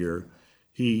figure.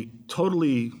 He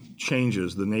totally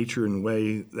changes the nature and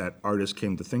way that artists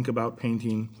came to think about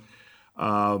painting.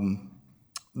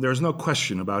 There's no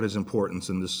question about his importance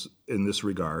in this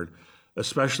regard,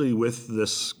 especially with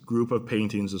this group of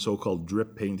paintings, the so-called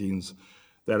drip paintings,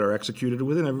 that are executed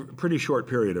within a pretty short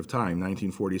period of time,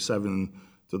 1947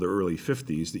 to the early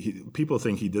 50s. People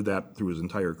think he did that through his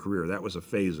entire career. That was a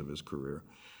phase of his career.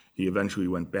 He eventually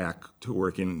went back to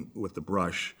working with the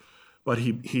brush. But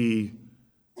he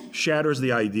shatters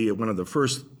the idea. One of the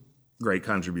first great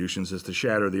contributions is to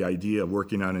shatter the idea of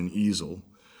working on an easel.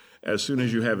 As soon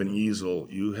as you have an easel,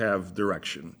 you have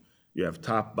direction. You have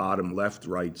top, bottom, left,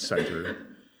 right, center,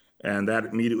 and that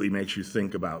immediately makes you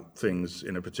think about things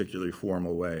in a particularly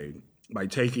formal way. By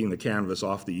taking the canvas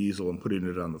off the easel and putting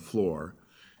it on the floor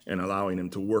and allowing him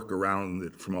to work around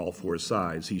it from all 4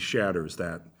 sides, he shatters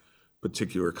that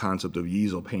particular concept of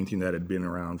easel painting that had been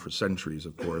around for centuries,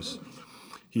 of course.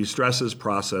 He stresses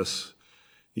process.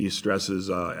 He stresses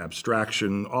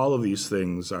abstraction. All of these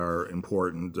things are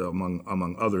important,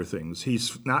 among other things.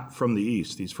 He's not from the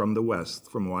East. He's from the West,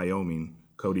 from Wyoming,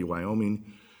 Cody,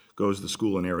 Wyoming. Goes to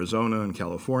school in Arizona and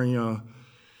California.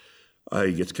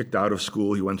 He gets kicked out of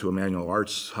school. He went to Emmanuel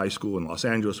Arts High School in Los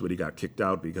Angeles, but he got kicked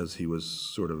out because he was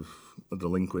sort of a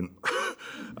delinquent.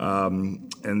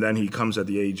 And then he comes at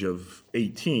the age of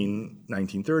 18,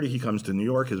 1930. He comes to New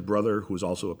York. His brother, who was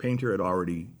also a painter, had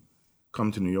already come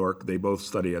to New York. They both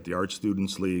study at the Art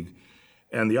Students League.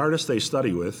 And the artist they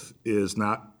study with is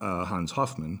not Hans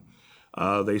Hofmann.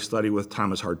 They study with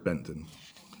Thomas Hart Benton,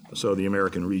 so the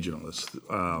American regionalist.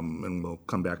 And we'll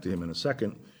come back to him in a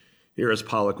second. Here is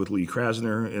Pollock with Lee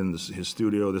Krasner in his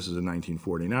studio. This is in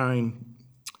 1949.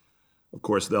 Of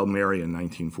course, they'll marry in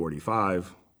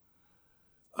 1945.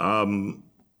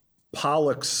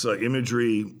 Pollock's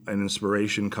imagery and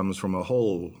inspiration comes from a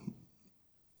whole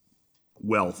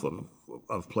wealth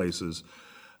of places.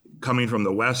 Coming from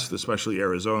the West, especially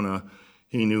Arizona,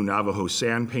 he knew Navajo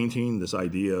sand painting, this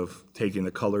idea of taking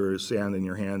the color sand in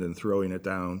your hand and throwing it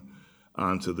down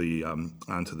onto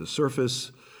the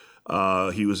surface.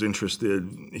 He was in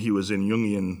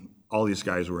Jungian, all these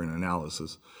guys were in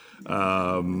analysis.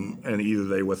 And either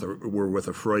they were with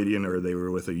a Freudian or they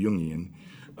were with a Jungian.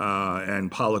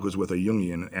 And Pollock was with a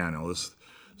Jungian analyst.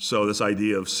 So this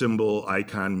idea of symbol,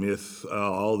 icon, myth,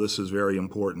 all this is very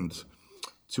important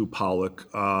to Pollock.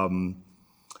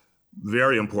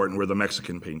 Very important were the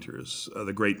Mexican painters,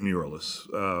 the great muralists,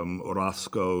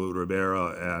 Orozco,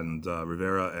 Rivera, and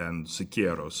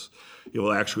Siqueiros. He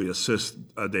will actually assist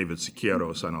David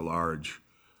Siqueiros on a large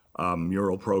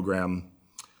mural program.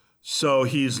 So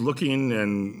he's looking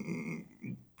and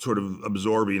sort of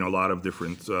absorbing a lot of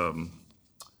different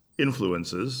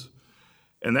influences.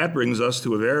 And that brings us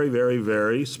to a very, very,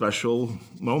 very special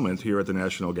moment here at the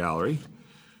National Gallery,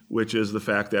 which is the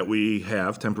fact that we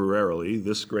have temporarily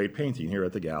this great painting here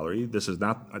at the gallery. This is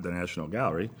not at the National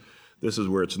Gallery. This is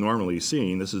where it's normally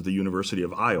seen. This is the University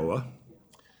of Iowa.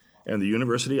 And the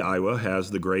University of Iowa has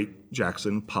the great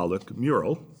Jackson Pollock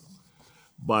mural,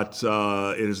 but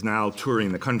it is now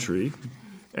touring the country,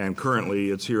 and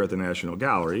currently it's here at the National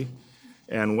Gallery.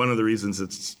 And one of the reasons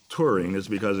it's touring is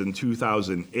because in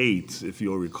 2008, if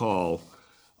you'll recall,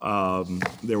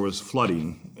 there was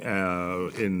flooding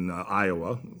in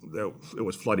Iowa. It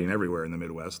was flooding everywhere in the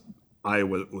Midwest.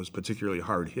 Iowa was particularly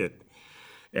hard hit.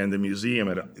 And the museum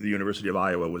at the University of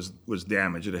Iowa was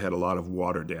damaged. It had a lot of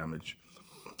water damage.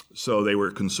 So they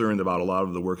were concerned about a lot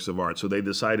of the works of art. So they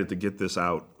decided to get this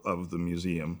out of the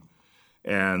museum.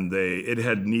 And it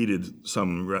had needed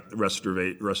some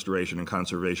restoration and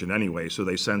conservation anyway, so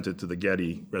they sent it to the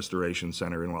Getty Restoration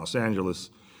Center in Los Angeles,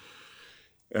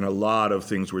 and a lot of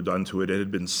things were done to it. It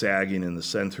had been sagging in the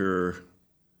center,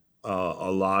 a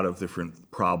lot of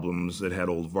different problems. It had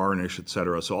old varnish, et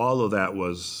cetera. So all of that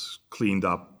was cleaned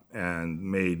up and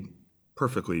made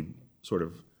perfectly sort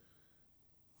of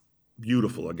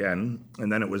beautiful again,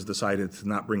 and then it was decided to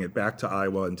not bring it back to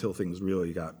Iowa until things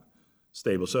really got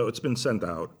stable. So it's been sent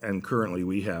out, and currently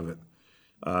we have it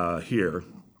here.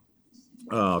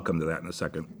 I'll come to that in a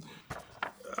second.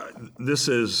 This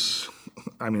is,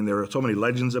 I mean, there are so many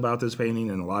legends about this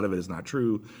painting, and a lot of it is not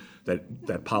true,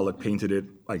 that Pollock painted it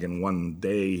like in one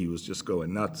day. He was just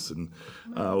going nuts. And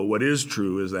what is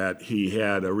true is that he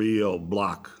had a real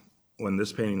block when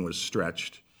this painting was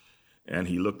stretched, and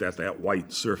he looked at that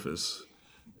white surface.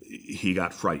 He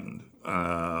got frightened.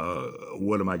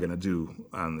 What am I going to do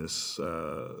on this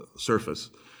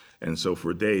surface? And so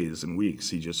for days and weeks,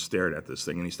 he just stared at this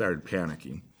thing, and he started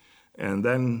panicking. And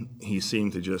then he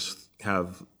seemed to just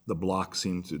have the block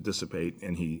seem to dissipate,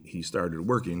 and he started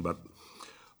working. But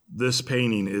this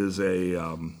painting is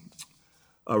a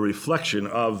reflection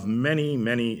of many,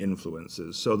 many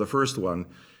influences. So the first one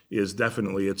is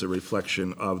definitely, it's a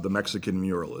reflection of the Mexican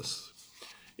muralists.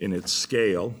 In its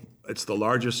scale, it's the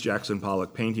largest Jackson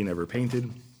Pollock painting ever painted.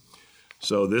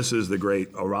 So this is the great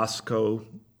Orozco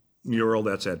mural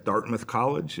that's at Dartmouth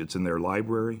College. It's in their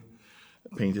library,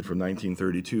 painted from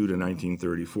 1932 to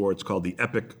 1934. It's called The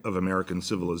Epic of American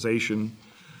Civilization.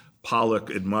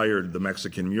 Pollock admired the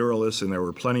Mexican muralists, and there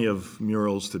were plenty of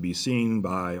murals to be seen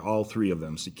by all three of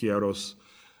them, Siqueiros,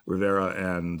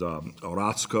 Rivera, and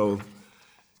Orozco.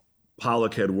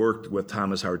 Pollock had worked with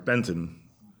Thomas Hart Benton,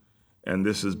 and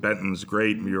this is Benton's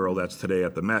great mural that's today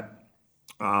at the Met.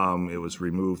 It was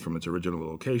removed from its original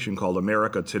location, called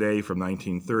America Today, from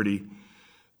 1930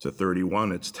 to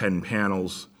 31. It's 10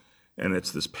 panels, and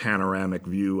it's this panoramic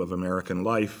view of American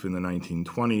life in the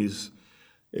 1920s.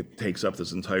 It takes up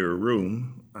this entire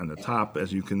room. On the top,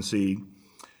 as you can see,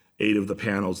 8 of the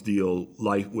panels deal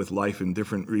with life in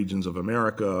different regions of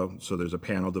America. So there's a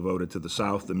panel devoted to the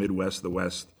South, the Midwest, the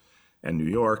West, and New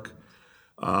York.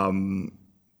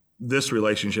 This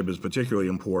relationship is particularly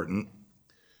important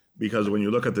because when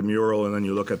you look at the mural and then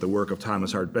you look at the work of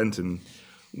Thomas Hart Benton,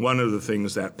 one of the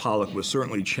things that Pollock was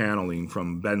certainly channeling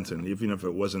from Benton, even if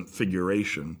it wasn't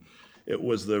figuration, it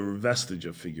was the vestige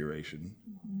of figuration,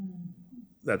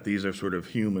 that these are sort of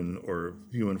human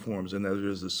forms, and that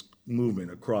there's this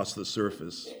movement across the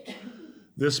surface.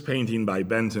 This painting by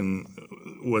Benton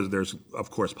of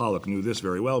course, Pollock knew this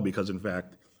very well because, in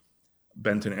fact,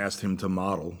 Benton asked him to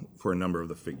model for a number of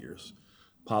the figures.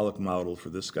 Pollock modeled for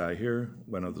this guy here,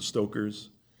 one of the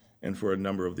Stokers, and for a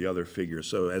number of the other figures.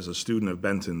 So as a student of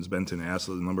Benton's, Benton asked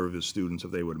a number of his students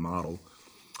if they would model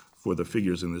for the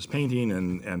figures in this painting,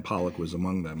 and Pollock was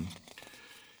among them.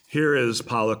 Here is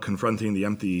Pollock confronting the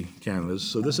empty canvas.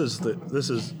 So this is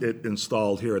it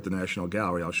installed here at the National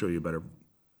Gallery. I'll show you a better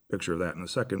picture of that in a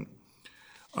second.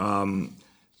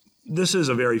 This is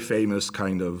a very famous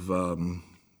kind of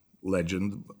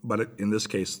legend, but in this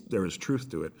case, there is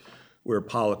truth to it, where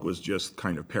Pollock was just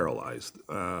kind of paralyzed.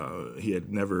 He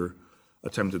had never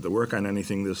attempted to work on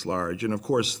anything this large. And of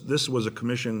course, this was a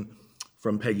commission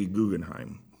from Peggy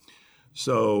Guggenheim.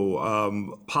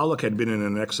 So Pollock had been in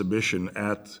an exhibition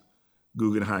at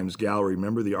Guggenheim's gallery.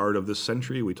 Remember the Art of this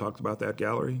Century? We talked about that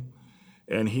gallery.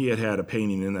 And he had a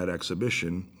painting in that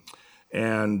exhibition.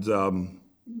 And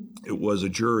it was a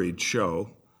juried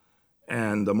show.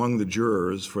 And among the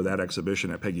jurors for that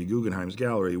exhibition at Peggy Guggenheim's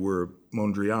gallery were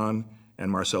Mondrian and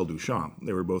Marcel Duchamp.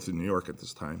 They were both in New York at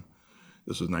this time.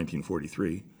 This was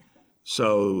 1943.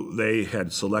 So they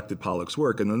had selected Pollock's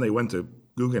work, and then they went to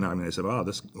Guggenheim and they said, "Oh,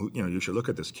 this, you should look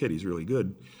at this kid. He's really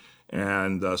good."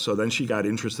 And so then she got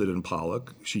interested in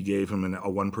Pollock. She gave him a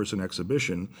one-person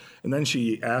exhibition, and then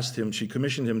she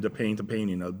commissioned him to paint a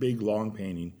painting, a big, long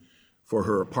painting, for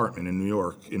her apartment in New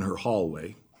York, in her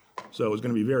hallway. So it was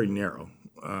going to be very narrow,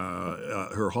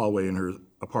 her hallway in her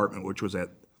apartment, which was at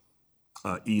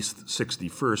East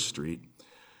 61st Street.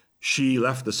 She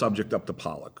left the subject up to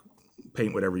Pollock.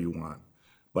 Paint whatever you want,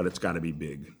 but it's got to be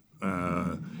big,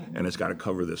 and it's got to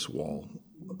cover this wall.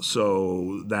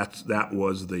 So that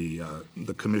was the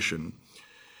commission.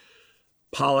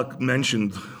 Pollock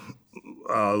mentioned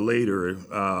later,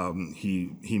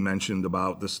 he mentioned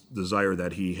about this desire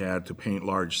that he had to paint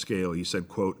large scale. He said,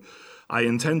 quote, "I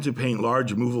intend to paint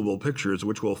large movable pictures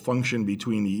which will function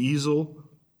between the easel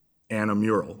and a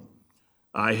mural.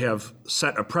 I have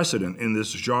set a precedent in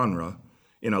this genre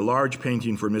in a large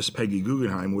painting for Miss Peggy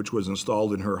Guggenheim, which was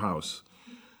installed in her house.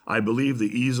 I believe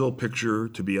the easel picture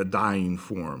to be a dying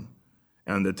form,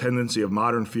 and the tendency of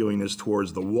modern feeling is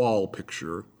towards the wall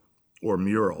picture or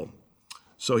mural."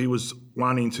 So he was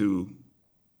wanting to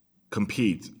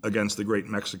compete against the great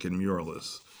Mexican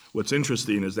muralists. What's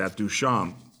interesting is that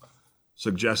Duchamp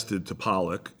suggested to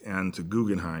Pollock and to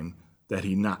Guggenheim that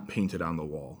he not paint it on the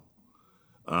wall,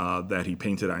 that he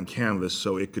painted on canvas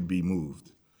so it could be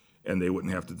moved and they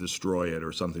wouldn't have to destroy it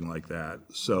or something like that.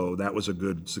 So that was a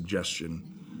good suggestion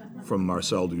from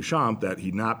Marcel Duchamp, that he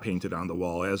not paint it on the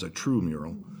wall as a true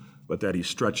mural, but that he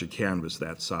stretch a canvas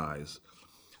that size.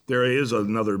 There is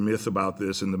another myth about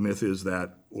this, and the myth is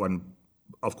that when,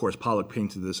 of course, Pollock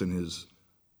painted this in his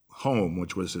home,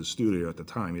 which was his studio at the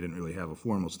time. He didn't really have a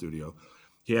formal studio.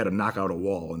 He had to knock out a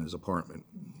wall in his apartment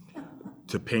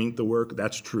to paint the work.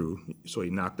 That's true. So he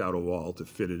knocked out a wall to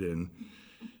fit it in.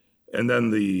 And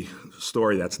then the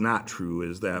story that's not true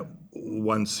is that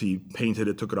once he painted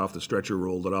it, took it off the stretcher,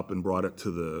 rolled it up, and brought it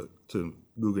to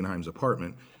Guggenheim's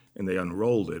apartment, and they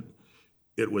unrolled it,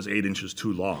 it was 8 inches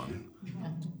too long.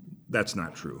 That's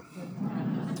not true.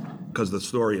 Because the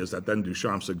story is that then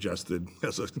Duchamp suggested,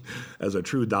 as a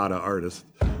true Dada artist,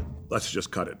 let's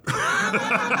just cut it.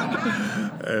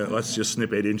 Let's just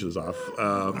snip 8 inches off.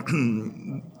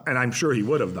 And I'm sure he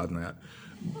would have done that.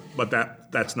 But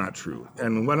that's not true.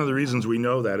 And one of the reasons we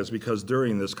know that is because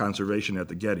during this conservation at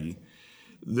the Getty,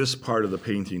 this part of the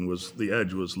painting the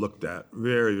edge was looked at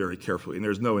very, very carefully. And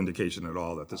there's no indication at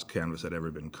all that this canvas had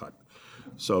ever been cut.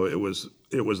 So it was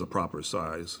the proper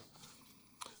size.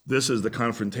 This is the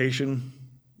confrontation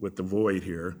with the void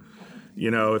here.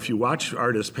 If you watch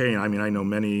artists paint, I know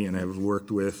many and have worked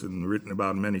with and written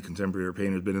about many contemporary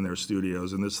painters, been in their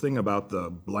studios, and this thing about the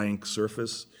blank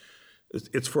surface,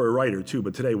 it's for a writer too,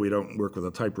 but today we don't work with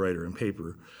a typewriter and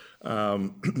paper.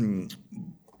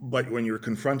 But when you're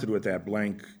confronted with that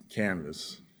blank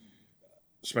canvas,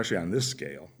 especially on this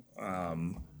scale,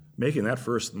 making that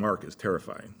first mark is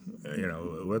terrifying.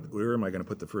 Where am I going to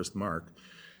put the first mark?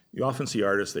 You often see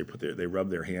artists, they rub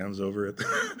their hands over it,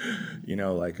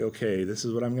 like, okay, this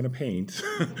is what I'm going to paint,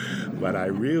 but I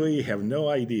really have no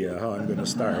idea how I'm going to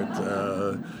start.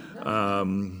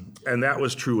 And that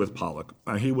was true with Pollock.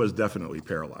 He was definitely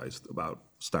paralyzed about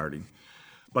starting.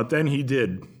 But then he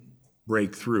did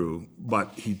break through,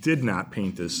 but he did not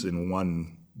paint this in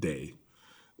one day,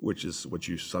 which is what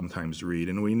you sometimes read.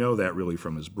 And we know that really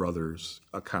from his brother's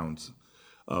accounts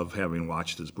of having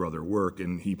watched his brother work,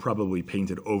 and he probably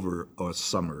painted over a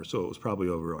summer, so it was probably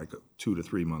over like a 2 to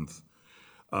 3 month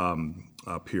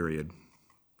period.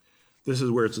 This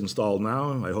is where it's installed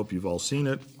now. I hope you've all seen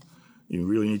it. You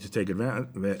really need to take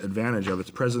advantage of its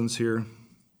presence here.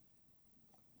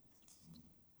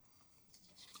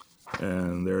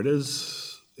 And there it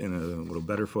is in a little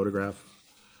better photograph.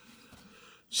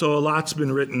 So a lot's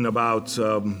been written about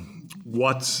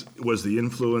what was the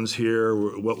influence here,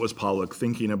 what was Pollock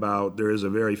thinking about. There is a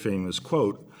very famous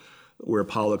quote where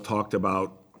Pollock talked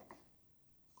about,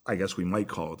 I guess we might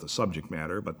call it the subject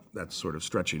matter, but that's sort of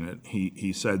stretching it.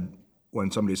 He said,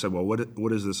 when somebody said, well,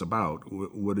 what is this about?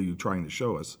 What are you trying to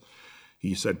show us?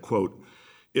 He said, quote,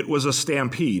 "It was a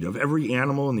stampede of every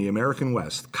animal in the American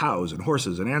West, cows and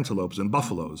horses and antelopes and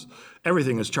buffaloes.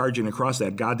 Everything is charging across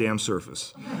that goddamn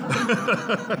surface."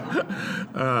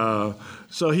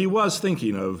 So he was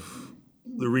thinking of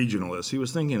the regionalists. He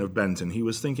was thinking of Benton. He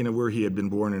was thinking of where he had been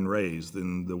born and raised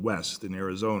in the West, in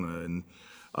Arizona,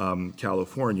 and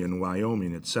California and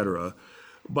Wyoming, et cetera.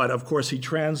 But of course, he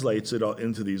translates it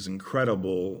into these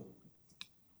incredible,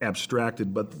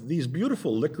 abstracted, but these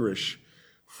beautiful licorice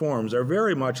forms are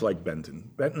very much like Benton.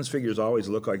 Benton's figures always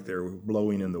look like they're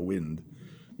blowing in the wind.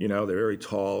 You know, they're very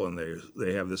tall and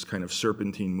they have this kind of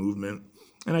serpentine movement.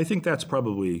 And I think that's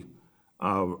probably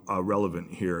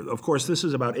relevant here. Of course, this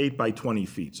is about 8 by 20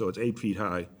 feet, so it's 8 feet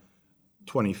high,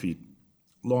 20 feet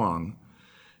long.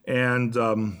 And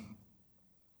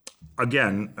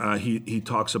again, he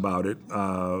talks about it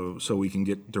so we can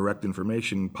get direct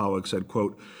information. Pollock said,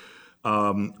 quote,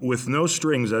 "With no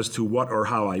strings as to what or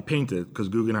how I paint it," because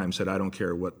Guggenheim said, "I don't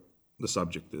care what the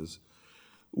subject is.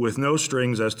 With no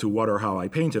strings as to what or how I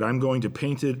paint it, I'm going to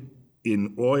paint it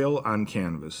in oil on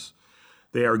canvas.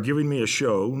 They are giving me a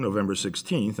show November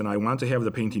 16th, and I want to have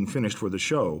the painting finished for the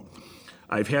show.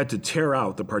 I've had to tear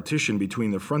out the partition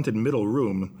between the front and middle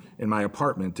room in my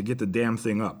apartment to get the damn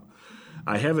thing up.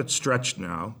 I have it stretched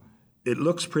now. It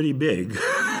looks pretty big,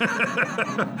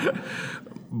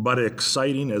 but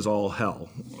exciting as all hell."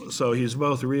 So he's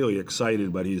both really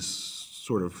excited, but he's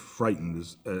sort of frightened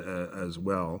as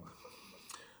well.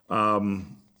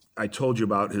 I told you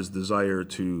about his desire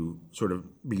to sort of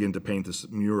begin to paint this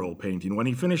mural painting. When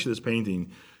he finished this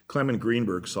painting, Clement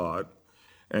Greenberg saw it,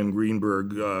 and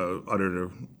Greenberg uttered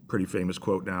a pretty famous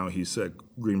quote now.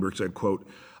 Greenberg said, quote,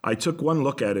 "I took one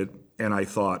look at it and I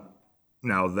thought,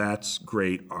 now that's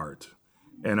great art.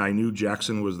 And I knew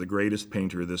Jackson was the greatest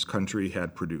painter this country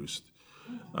had produced."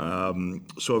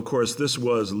 So of course this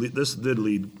did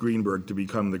lead Greenberg to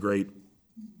become the great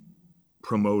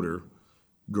promoter,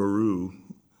 guru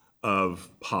of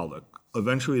Pollock.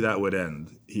 Eventually that would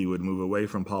end. He would move away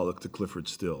from Pollock to Clyfford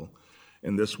Still.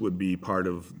 And this would be part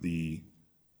of the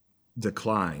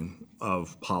decline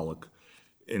of Pollock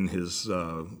in his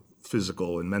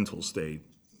physical and mental state.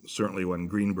 Certainly when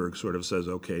Greenberg sort of says,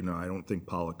 okay, no, I don't think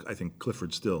Pollock, I think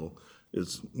Clyfford Still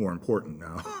is more important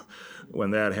now. When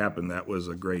that happened, that was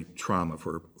a great trauma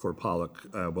for Pollock,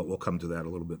 but we'll come to that a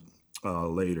little bit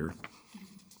later.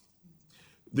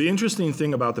 The interesting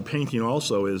thing about the painting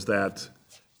also is that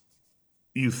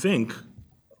you think,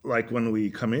 like when we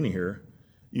come in here,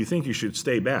 you think you should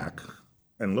stay back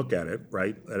and look at it,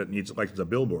 right? That it needs, like it's a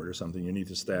billboard or something, you need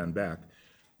to stand back.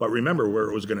 But remember where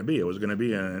it was going to be. It was going to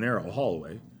be in a narrow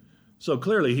hallway. So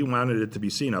clearly he wanted it to be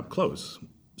seen up close.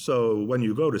 So when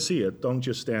you go to see it, don't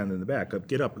just stand in the back,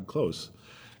 get up and close,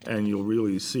 and you'll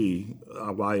really see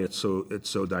why it's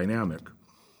so dynamic.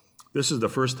 This is the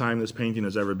first time this painting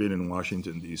has ever been in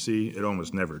Washington, D.C. It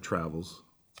almost never travels.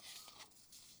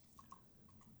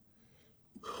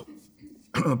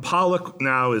 Pollock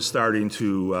now is starting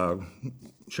to,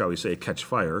 shall we say, catch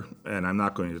fire, and I'm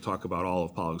not going to talk about all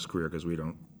of Pollock's career because we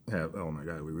don't have, oh my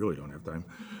God, we really don't have time.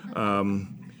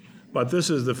 But this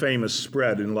is the famous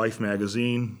spread in Life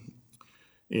magazine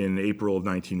in April of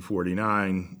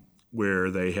 1949,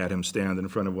 where they had him stand in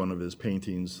front of one of his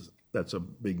paintings. That's a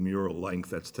big mural length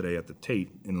that's today at the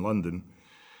Tate in London.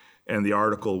 And the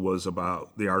article was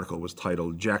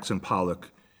titled, "Jackson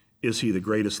Pollock, Is He the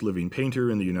Greatest Living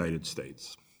Painter in the United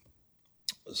States?"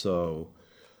 So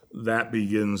that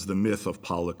begins the myth of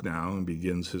Pollock now and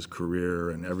begins his career,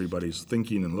 and everybody's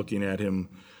thinking and looking at him.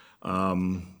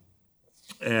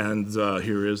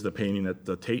 Here is the painting at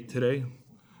the Tate today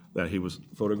that he was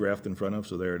photographed in front of.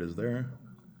 So there it is there.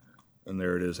 And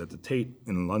there it is at the Tate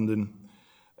in London.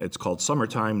 It's called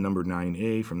Summertime, number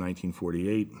 9A from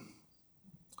 1948.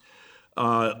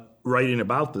 Writing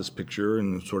about this picture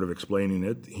and sort of explaining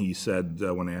it, he said,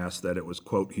 when asked that it was,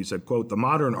 quote, he said, quote, "The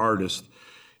modern artist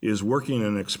is working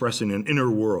and expressing an inner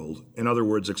world. In other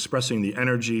words, expressing the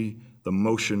energy, the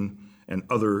motion, and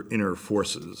other inner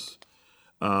forces."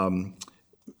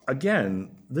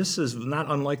 Again, this is not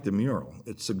unlike the mural.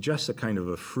 It suggests a kind of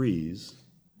a frieze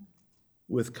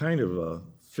with kind of a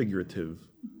figurative,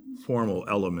 formal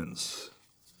elements.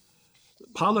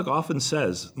 Pollock often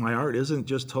says, my art isn't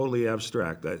just totally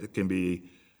abstract. It can be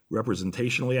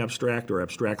representationally abstract or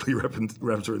abstractly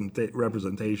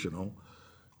representational.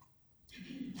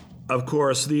 Of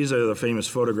course, these are the famous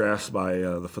photographs by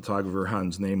the photographer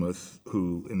Hans Nemeth,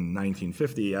 who in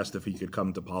 1950 asked if he could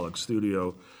come to Pollock's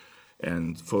studio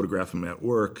and photograph him at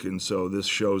work. And so this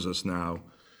shows us now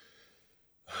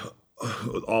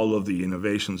all of the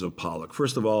innovations of Pollock.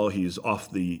 First of all, he's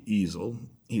off the easel.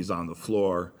 He's on the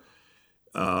floor.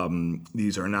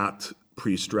 These are not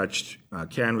pre-stretched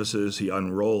canvases. He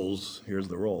unrolls. Here's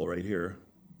the roll right here.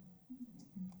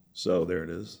 So there it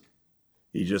is.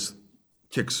 He just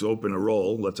kicks open a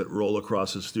roll, lets it roll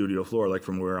across his studio floor, like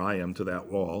from where I am to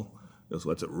that wall. Just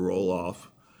lets it roll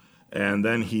off. And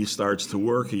then he starts to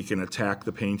work. He can attack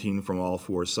the painting from all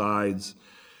four sides.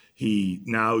 He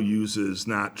now uses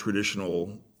not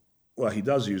traditional, well, he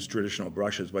does use traditional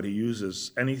brushes, but he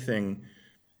uses anything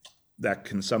that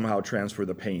can somehow transfer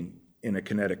the paint in a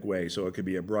kinetic way. So it could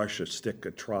be a brush, a stick,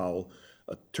 a trowel,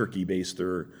 a turkey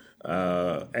baster,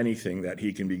 anything that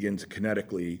he can begin to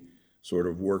kinetically sort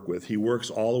of work with. He works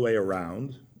all the way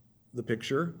around the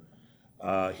picture.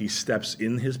 He steps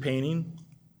in his painting.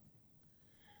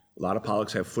 A lot of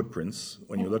Pollocks have footprints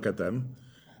when you look at them.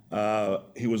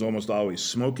 He was almost always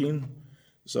smoking,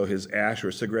 so his ash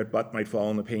or cigarette butt might fall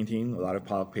in the painting. A lot of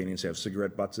Pollock paintings have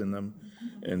cigarette butts in them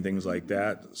and things like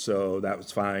that. So that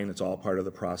was fine. It's all part of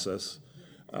the process.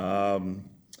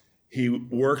 He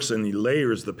works and he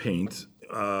layers the paint.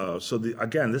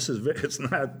 Again, it's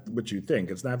not what you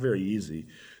think. It's not very easy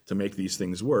to make these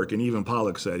things work. And even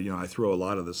Pollock said, I throw a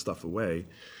lot of this stuff away.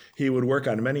 He would work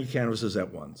on many canvases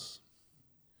at once.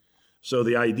 So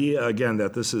the idea, again,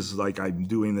 that this is like I'm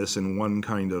doing this in one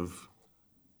kind of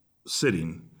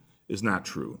sitting is not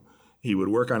true. He would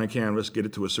work on a canvas, get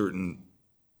it to a certain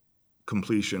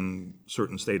completion,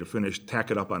 certain state of finish,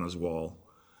 tack it up on his wall,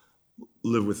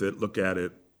 live with it, look at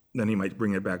it, then he might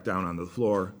bring it back down onto the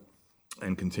floor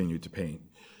and continue to paint.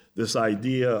 This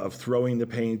idea of throwing the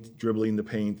paint, dribbling the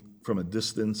paint from a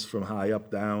distance, from high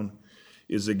up down,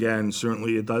 is again,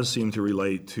 certainly it does seem to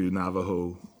relate to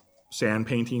Navajo sand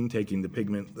painting, taking the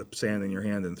pigment, the sand in your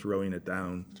hand and throwing it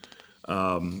down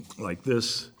like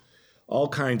this. All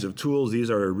kinds of tools. These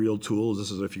are real tools.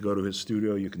 This is if you go to his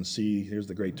studio, you can see, here's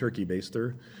the great turkey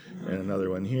baster and another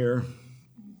one here.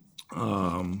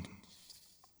 And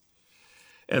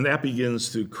that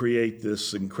begins to create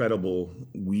this incredible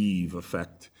weave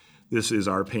effect. This is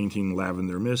our painting,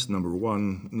 Lavender Mist, number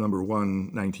one,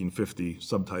 1950,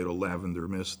 subtitle Lavender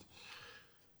Mist.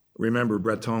 Remember,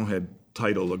 Breton had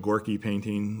titled a Gorky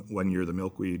painting, One Year the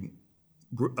Milkweed.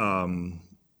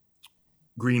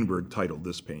 Greenberg titled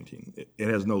this painting. It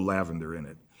has no lavender in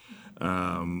it.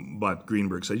 But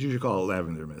Greenberg said, you should call it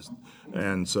Lavender Mist.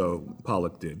 And so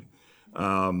Pollock did.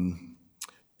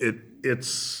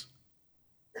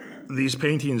 These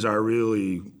paintings are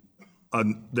really,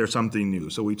 they're something new.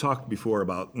 So we talked before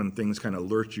about when things kind of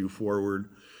lurch you forward,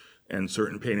 and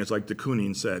certain painters, like de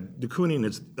Kooning said,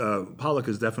 Pollock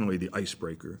is definitely the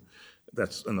icebreaker.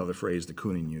 That's another phrase de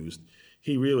Kooning used.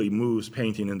 He really moves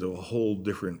painting into a whole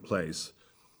different place.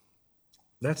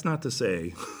 That's not to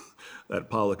say that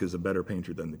Pollock is a better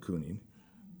painter than de Kooning.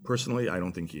 Personally, I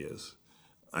don't think he is.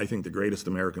 I think the greatest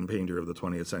American painter of the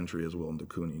 20th century is Willem de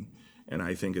Kooning. And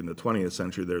I think in the 20th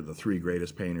century, they're the three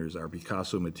greatest painters are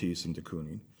Picasso, Matisse, and de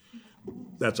Kooning.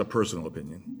 That's a personal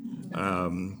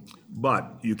opinion.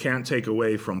 But you can't take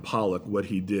away from Pollock what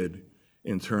he did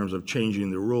in terms of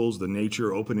changing the rules, the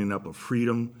nature, opening up a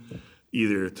freedom,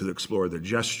 either to explore the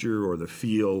gesture or the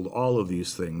field, all of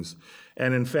these things.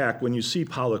 And in fact, when you see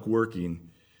Pollock working,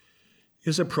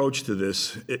 his approach to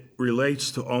this, it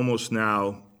relates to almost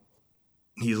now,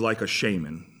 he's like a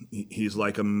shaman. He's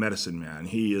like a medicine man.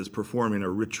 He is performing a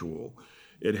ritual.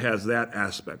 It has that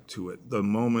aspect to it. The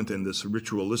moment in this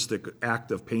ritualistic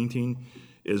act of painting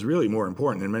is really more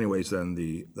important in many ways than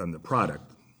the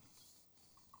product.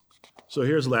 So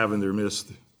here's Lavender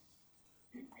Mist.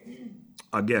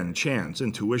 Again, chance,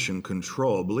 intuition,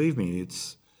 control. Believe me,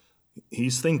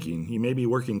 he's thinking. He may be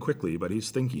working quickly, but he's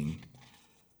thinking.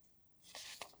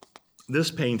 This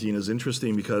painting is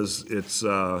interesting because it's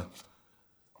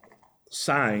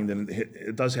signed, and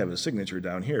it does have a signature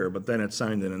down here, but then it's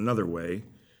signed in another way,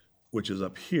 which is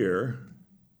up here.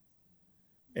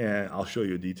 And I'll show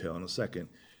you a detail in a second.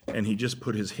 And he just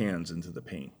put his hands into the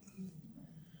paint.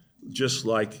 Just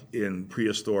like in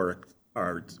prehistoric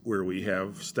art, where we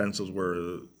have stencils where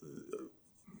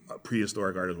a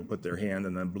prehistoric artist will put their hand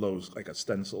and then blows like a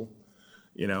stencil,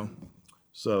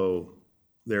 So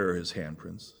there are his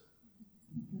handprints.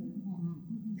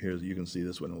 Here, you can see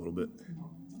this one a little bit.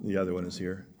 The other one is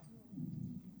here.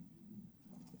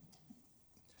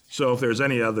 So if there's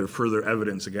any other further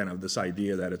evidence, again, of this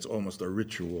idea that it's almost a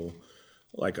ritual,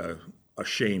 like a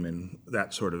shaman,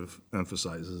 that sort of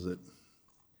emphasizes it.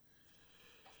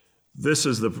 This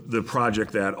is the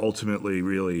project that ultimately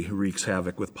really wreaks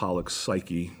havoc with Pollock's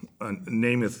psyche.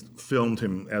 Namath filmed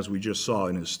him, as we just saw,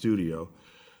 in his studio.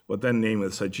 But then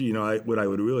Namath said, gee, what I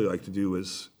would really like to do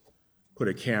is put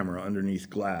a camera underneath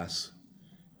glass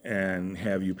and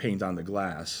have you paint on the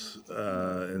glass,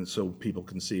 and so people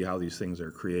can see how these things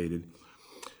are created.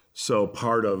 So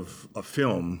part of a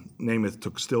film, Namath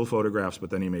took still photographs, but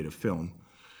then he made a film.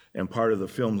 And part of the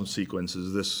film sequence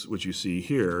is this, which you see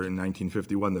here. In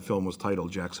 1951, the film was titled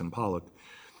Jackson Pollock,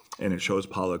 and it shows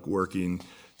Pollock working.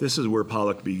 This is where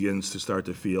Pollock begins to start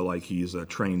to feel like he's a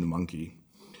trained monkey,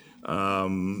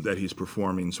 that he's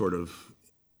performing sort of,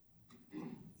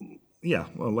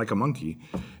 like a monkey.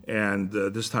 And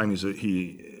this time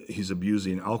he's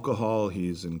abusing alcohol.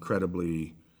 He's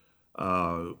incredibly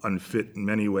unfit in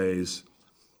many ways.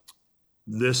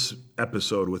 This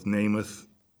episode with Namath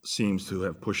seems to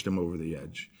have pushed him over the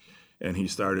edge. And he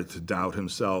started to doubt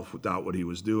himself, doubt what he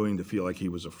was doing, to feel like he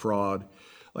was a fraud,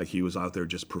 like he was out there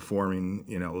just performing,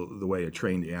 the way a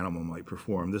trained animal might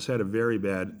perform. This had a very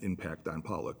bad impact on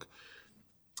Pollock,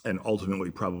 and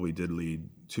ultimately probably did lead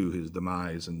to his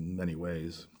demise in many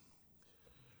ways.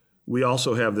 We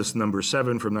also have this number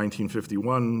 7 from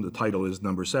 1951. The title is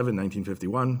Number 7,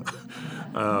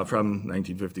 1951, from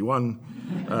 1951.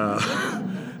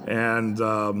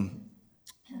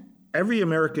 Every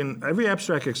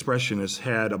abstract expressionist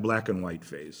had a black and white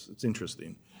phase. It's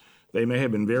interesting. They may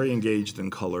have been very engaged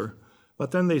in color,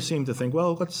 but then they seem to think,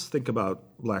 well, let's think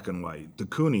about black and white. De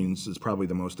Kooning's is probably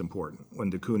the most important, when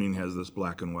de Kooning has this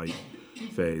black and white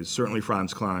phase. Certainly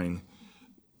Franz Klein,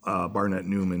 Barnett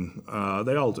Newman,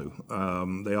 they all do.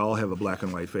 They all have a black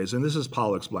and white phase, and this is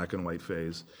Pollock's black and white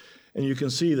phase. And you can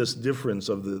see this difference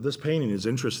of this painting is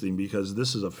interesting because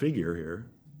this is a figure here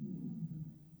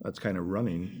that's kind of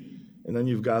running. And then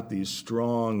you've got these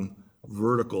strong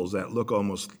verticals that look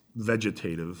almost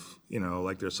vegetative,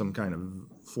 like there's some kind of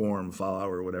form,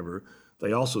 flower, or whatever.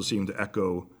 They also seem to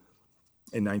echo,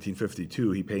 in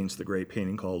 1952, he paints the great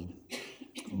painting called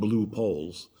Blue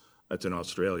Poles. That's in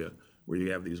Australia, where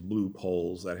you have these blue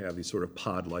poles that have these sort of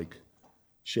pod-like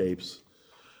shapes.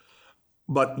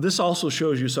 But this also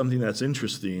shows you something that's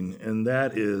interesting, and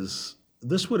that is,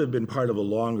 this would have been part of a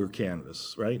longer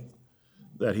canvas, right,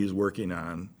 that he's working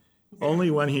on.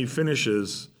 Only when he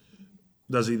finishes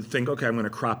does he think, okay, I'm going to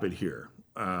crop it here.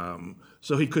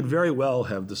 So he could very well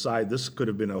have decided this could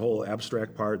have been a whole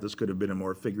abstract part, this could have been a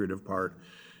more figurative part,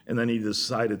 and then he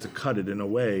decided to cut it in a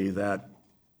way that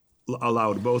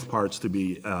allowed both parts to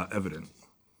be evident.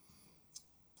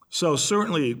 So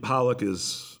certainly Pollock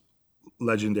is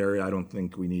legendary. I don't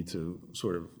think we need to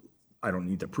I don't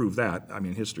need to prove that. I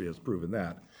mean, history has proven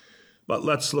that. But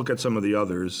let's look at some of the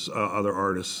other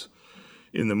artists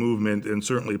in the movement, and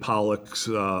certainly Pollock's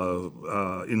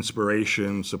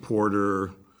inspiration,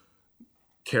 supporter,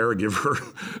 caregiver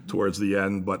towards the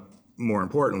end, but more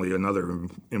importantly, another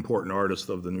important artist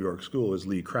of the New York School is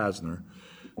Lee Krasner.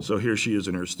 So here she is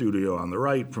in her studio on the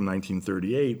right from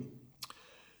 1938.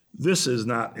 This is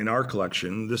not in our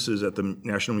collection. This is at the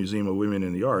National Museum of Women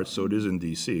in the Arts, so it is in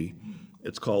D.C.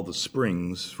 It's called The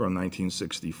Springs from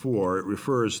 1964. It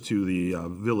refers to the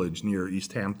village near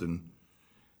East Hampton,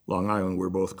 Long Island,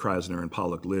 where both Krasner and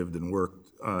Pollock lived and worked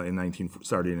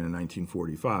starting in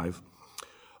 1945.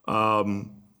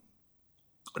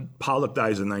 Pollock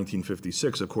dies in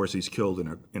 1956. Of course, he's killed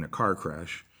in a car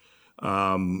crash.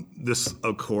 This,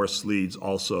 of course, leads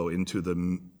also into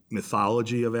the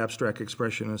mythology of abstract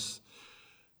expressionists.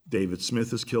 David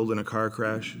Smith is killed in a car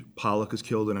crash. Pollock is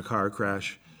killed in a car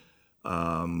crash.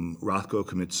 Rothko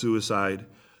commits suicide.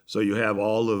 So you have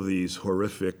all of these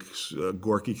horrific,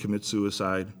 Gorky commits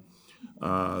suicide.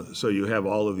 So you have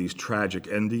all of these tragic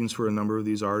endings for a number of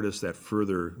these artists that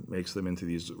further makes them into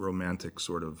these romantic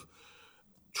sort of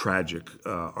tragic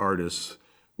artists,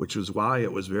 which is why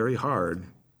it was very hard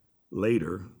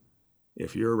later,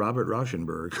 if you're Robert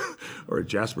Rauschenberg or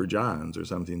Jasper Johns or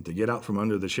something, to get out from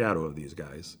under the shadow of these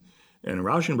guys. And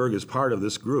Rauschenberg is part of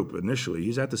this group initially.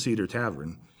 He's at the Cedar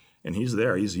Tavern, and he's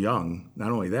there. He's young.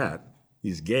 Not only that,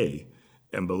 he's gay.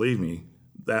 And believe me,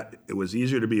 that it was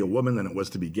easier to be a woman than it was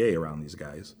to be gay around these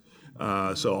guys.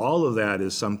 So all of that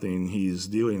is something he's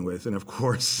dealing with. And of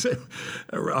course,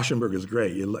 Rauschenberg is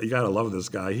great. You got to love this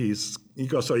guy. He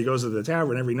goes to the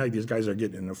tavern every night. These guys are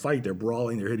getting in a fight. They're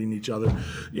brawling. They're hitting each other.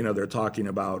 They're talking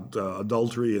about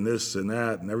adultery and this and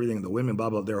that and everything. The women, blah,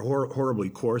 blah. They're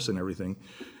horribly coarse and everything.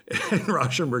 And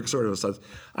Rauschenberg sort of says,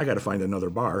 I got to find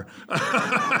another bar.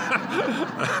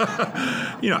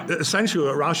 Essentially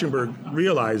what Rauschenberg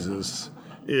realizes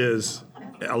is,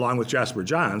 along with Jasper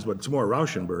Johns, but it's more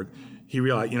Rauschenberg, he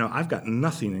realized, I've got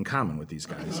nothing in common with these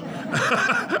guys.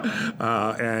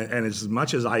 And as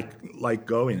much as I like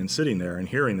going and sitting there and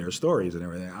hearing their stories and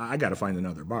everything, I got to find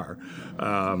another bar.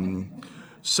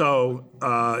 So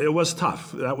it was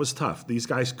tough. That was tough. These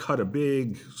guys cut a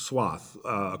big swath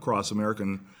across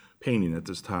American painting at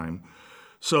this time.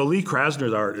 So Lee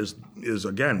Krasner's art is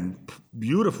again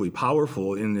beautifully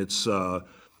powerful in its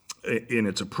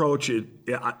approach.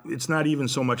 It's not even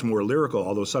so much more lyrical,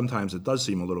 although sometimes it does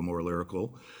seem a little more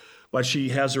lyrical. But she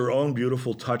has her own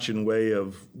beautiful touch and way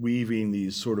of weaving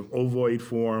these sort of ovoid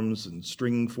forms and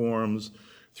string forms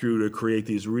through to create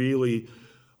these really.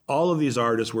 All of these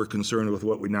artists were concerned with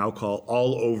what we now call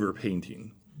all-over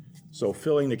painting. So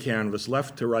filling the canvas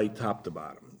left to right, top to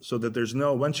bottom, so that there's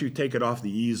once you take it off the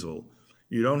easel,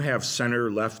 you don't have center,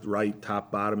 left, right,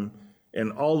 top, bottom,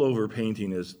 and all-over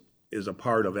painting is a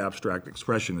part of abstract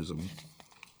expressionism.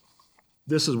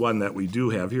 This is one that we do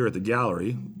have here at the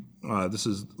gallery. This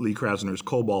is Lee Krasner's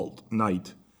Cobalt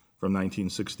Night from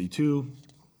 1962.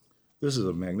 This is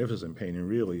a magnificent painting,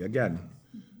 really. Again,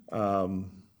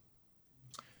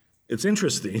 it's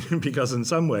interesting because in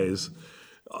some ways,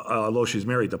 although she's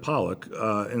married to Pollock,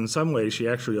 in some ways she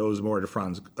actually owes more to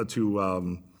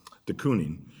de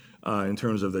Kooning in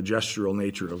terms of the gestural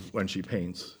nature of when she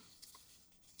paints.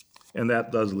 And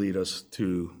that does lead us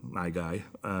to my guy.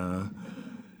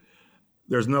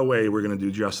 There's no way we're going to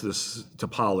do justice to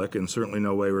Pollock, and certainly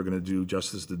no way we're going to do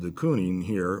justice to de Kooning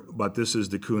here, but this is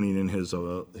de Kooning in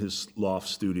his loft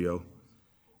studio,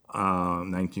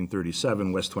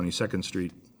 1937, West 22nd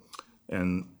Street,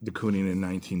 and de Kooning in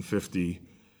 1950.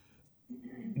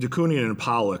 De Kooning and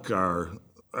Pollock are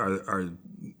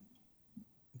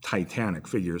titanic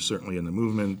figures, certainly in the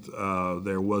movement.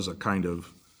 There was a kind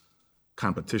of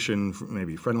competition,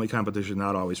 maybe friendly competition,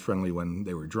 not always friendly when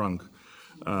they were drunk.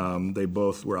 They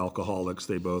both were alcoholics.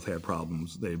 They both had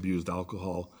problems. They abused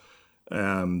alcohol.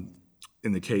 In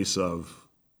the case of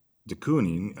de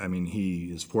Kooning, I mean,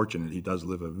 he is fortunate. He does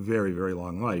live a very, very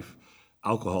long life.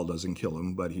 Alcohol doesn't kill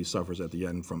him, but he suffers at the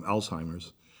end from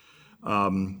Alzheimer's.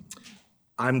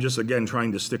 I'm just, again,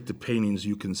 trying to stick to paintings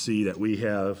you can see that we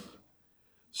have.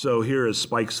 So here is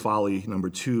Spike's Folly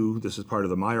 #2. This is part of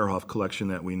the Meyerhoff collection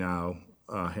that we now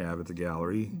have at the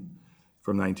gallery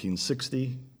from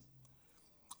 1960.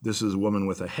 This is Woman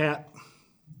with a Hat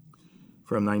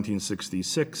from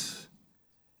 1966.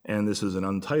 And this is an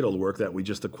untitled work that we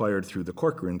just acquired through the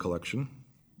Corcoran collection,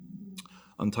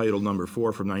 Untitled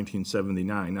 #4 from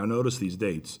 1979. Now notice these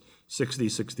dates, 60,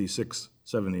 66,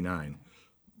 79.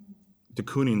 De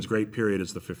Kooning's great period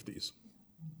is the 50s,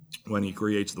 when he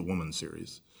creates the Woman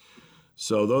series.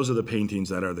 So those are the paintings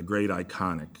that are the great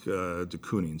iconic de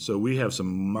Kooning. So we have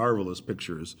some marvelous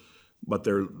pictures, but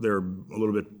they're a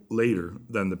little bit later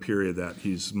than the period that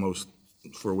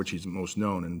for which he's most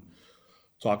known and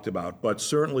talked about. But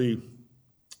certainly,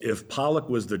 if Pollock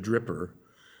was the dripper,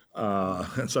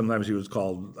 and sometimes he was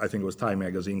called, I think it was Time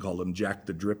Magazine called him Jack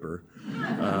the Dripper,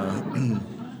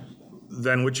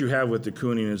 then what you have with de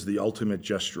Kooning is the ultimate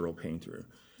gestural painter.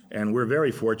 And we're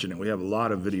very fortunate. We have a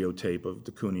lot of videotape of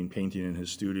de Kooning painting in his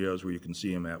studios where you can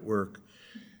see him at work.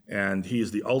 And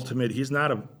he's the ultimate, he's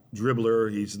not a dribbler,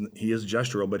 he is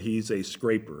gestural, but he's a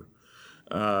scraper.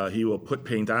 He will put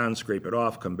paint on, scrape it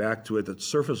off, come back to it. The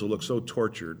surface will look so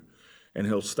tortured. And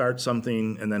he'll start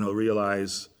something and then he'll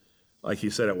realize, like he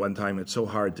said at one time, it's so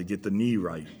hard to get the knee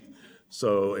right.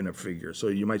 So in a figure. So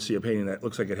you might see a painting that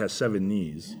looks like it has 7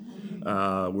 knees,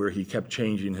 where he kept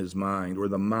changing his mind. Or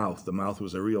the mouth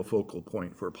was a real focal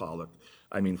point for Pollock.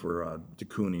 I mean for de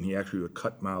Kooning. He actually would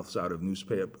cut mouths out of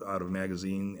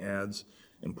magazine ads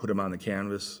and put them on the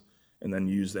canvas and then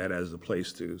use that as a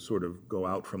place to sort of go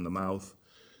out from the mouth.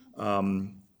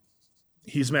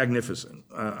 He's magnificent.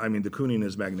 I mean, de Kooning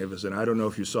is magnificent. I don't know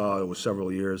if you saw, it was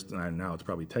several years, and now it's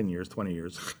probably 10 years, 20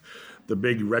 years, the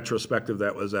big retrospective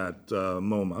that was at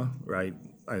MoMA, right?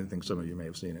 I think some of you may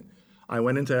have seen it. I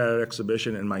went into that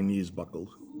exhibition and my knees buckled.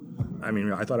 I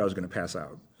mean, I thought I was going to pass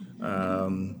out.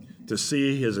 To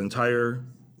see his entire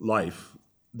life,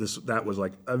 that was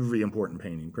like every important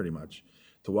painting, pretty much.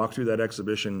 To walk through that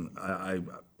exhibition,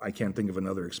 I can't think of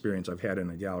another experience I've had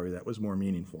in a gallery that was more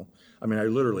meaningful. I mean, I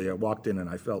walked in and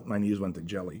I felt my knees went to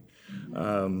jelly.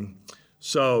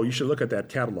 So you should look at that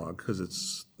catalog because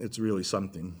it's really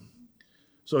something.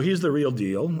 So he's the real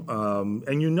deal.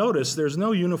 And you notice there's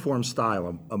no uniform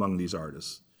style among these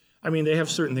artists. I mean, they have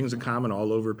certain things in common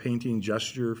all over, painting,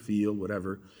 gesture, feel,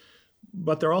 whatever.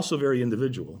 But they're also very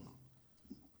individual.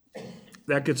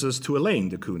 That gets us to Elaine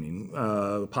de Kooning.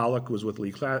 Pollock was with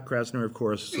Lee Krasner, of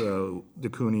course. Willem de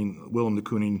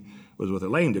Kooning was with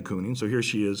Elaine de Kooning. So here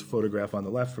she is, photograph on the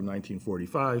left from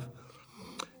 1945.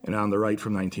 And on the right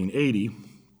from 1980,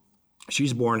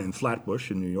 she's born in Flatbush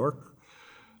in New York.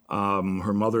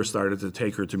 Her mother started to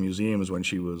take her to museums when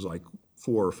she was like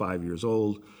 4 or 5 years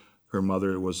old. Her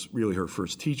mother was really her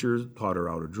first teacher, taught her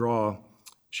how to draw.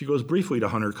 She goes briefly to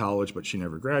Hunter College, but she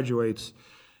never graduates.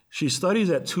 She studies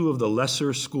at 2 of the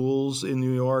lesser schools in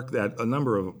New York that a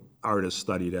number of artists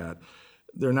studied at.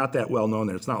 They're not that well known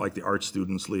there. It's not like the Art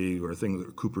Students League or things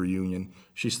like Cooper Union.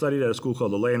 She studied at a school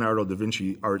called the Leonardo da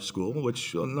Vinci Art School,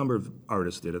 which a number of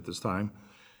artists did at this time,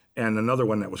 and another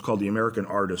one that was called the American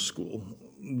Artist School.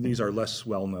 These are less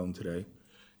well known today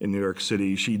in New York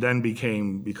City. She then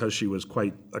became, because she was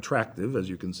quite attractive, as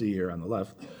you can see here on the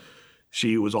left,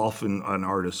 she was often an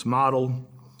artist's model.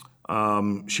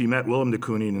 She met Willem de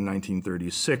Kooning in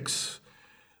 1936.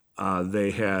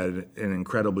 They had an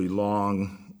incredibly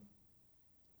long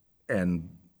and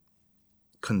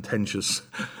contentious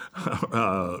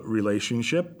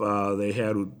relationship. They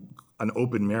had an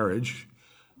open marriage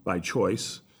by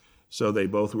choice, so they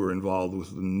both were involved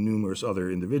with numerous other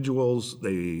individuals.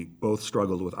 They both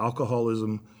struggled with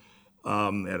alcoholism.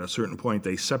 At a certain point,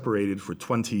 they separated for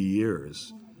 20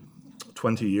 years,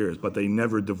 but they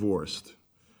never divorced.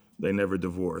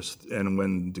 And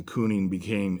when de Kooning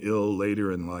became ill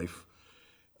later in life,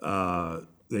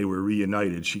 they were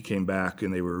reunited. She came back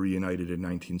and they were reunited in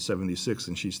 1976,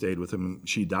 and she stayed with him.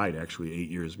 She died actually 8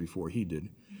 years before he did.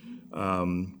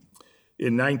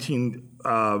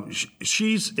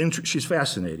 She's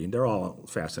fascinating. They're all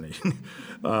fascinating.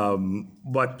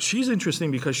 But she's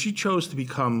interesting because she chose to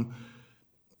become,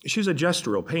 she's a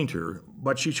gestural painter,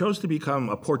 but she chose to become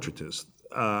a portraitist.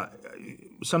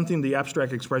 Something the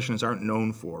abstract expressionists aren't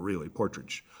known for, really,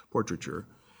 portraiture.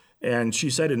 And she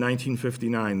said in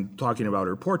 1959, talking about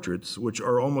her portraits, which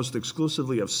are almost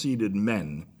exclusively of seated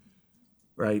men,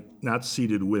 right? Not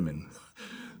seated women.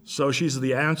 So she's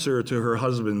the answer to her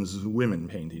husband's women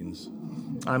paintings.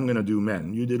 I'm going to do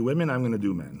men. You did women, I'm going to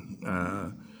do men.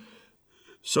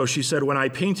 So she said, when I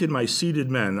painted my seated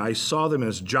men, I saw them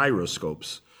as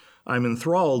gyroscopes. I'm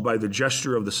enthralled by the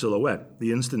gesture of the silhouette,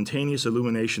 the instantaneous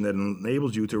illumination that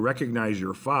enables you to recognize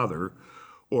your father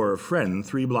or a friend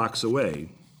 3 blocks away.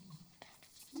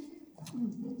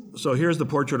 So here's the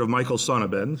portrait of Michael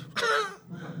Sonnabend,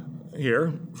 here,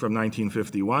 from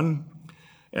 1951.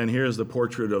 And here's the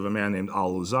portrait of a man named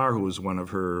Al-Azhar, who was one of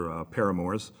her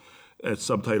paramours. It's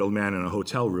subtitled Man in a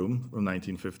Hotel Room from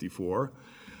 1954.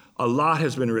 A lot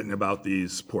has been written about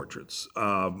these portraits,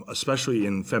 especially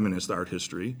in feminist art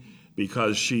history,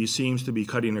 because she seems to be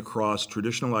cutting across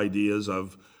traditional ideas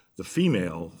of the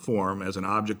female form as an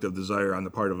object of desire on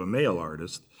the part of a male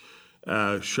artist,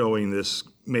 showing this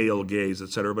male gaze,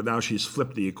 etc. But now she's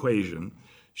flipped the equation.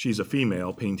 She's a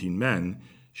female painting men.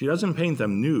 She doesn't paint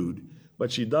them nude,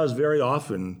 but she does very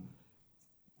often.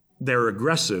 They're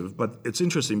aggressive, but it's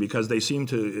interesting because they seem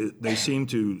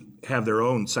to have their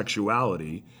own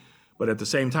sexuality, but at the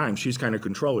same time, she's kind of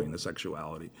controlling the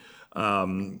sexuality.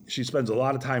 She spends a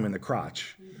lot of time in the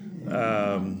crotch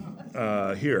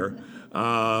here,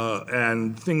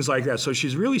 and things like that. So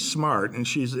she's really smart, and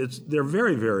they're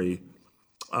very, very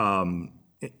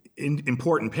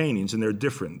important paintings, and they're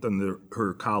different than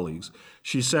her colleagues.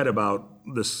 She said about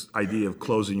this idea of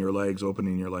closing your legs,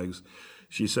 opening your legs,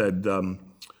 she said,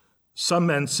 some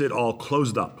men sit all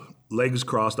closed up, legs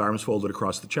crossed, arms folded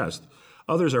across the chest.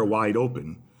 Others are wide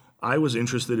open. I was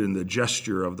interested in the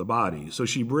gesture of the body. So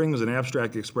she brings an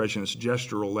abstract expressionist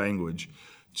gestural language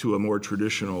to a more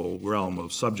traditional realm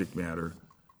of subject matter.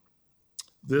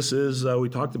 This is, we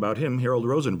talked about him, Harold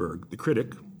Rosenberg, the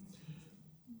critic,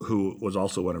 who was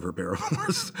also one of her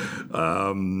paramours,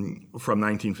 from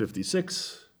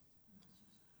 1956.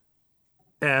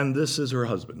 And this is her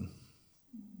husband.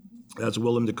 That's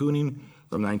Willem de Kooning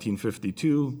from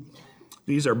 1952.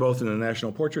 These are both in the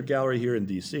National Portrait Gallery here in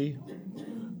DC.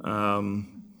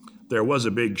 There was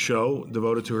a big show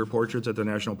devoted to her portraits at the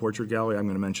National Portrait Gallery. I'm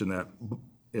going to mention that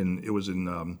it was in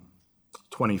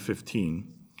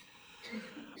 2015.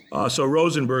 So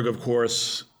Rosenberg, of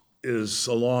course, is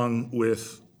along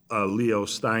with Leo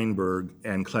Steinberg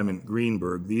and Clement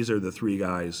Greenberg. These are the 3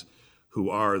 guys who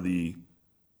are the,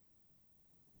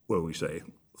 what do we say,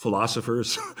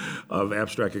 philosophers of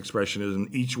abstract expressionism.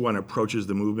 Each one approaches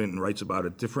the movement and writes about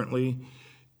it differently.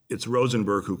 It's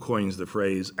Rosenberg who coins the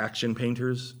phrase action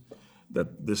painters,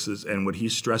 that this is, and what he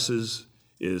stresses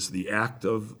is the act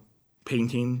of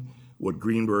painting. What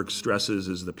Greenberg stresses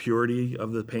is the purity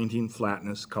of the painting,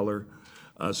 flatness, color.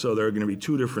 So there are going to be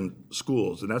 2 different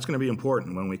schools, and that's going to be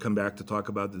important when we come back to talk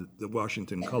about the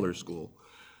Washington Color School,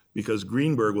 because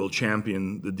Greenberg will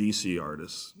champion the DC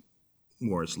artists,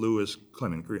 Morris Louis,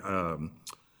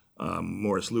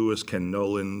 Morris Lewis, Ken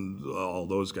Nolan, all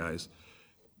those guys.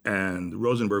 And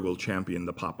Rosenberg will champion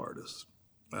the pop artists.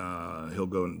 They'll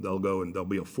go and there'll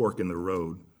be a fork in the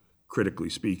road, critically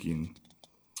speaking.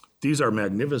 These are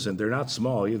magnificent. They're not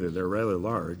small either. They're rather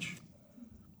large.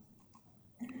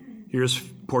 Here's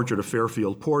portrait of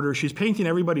Fairfield Porter. She's painting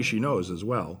everybody she knows as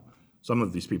well. Some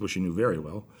of these people she knew very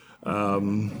well.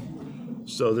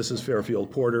 So this is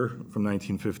Fairfield Porter from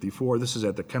 1954. This is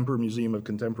at the Kemper Museum of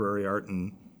Contemporary Art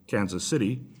in Kansas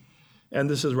City. And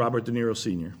this is Robert De Niro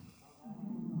Sr.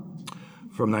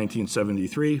 from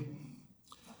 1973.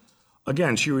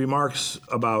 Again, she remarks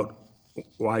about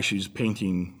why she's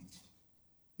painting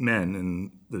men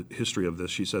and the history of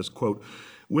this. She says, quote,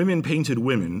 "Women painted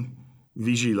women,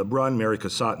 Vigée Lebrun, Mary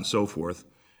Cassatt, and so forth,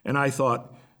 and I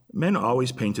thought, men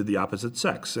always painted the opposite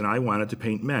sex, and I wanted to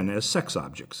paint men as sex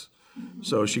objects."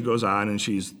 So she goes on and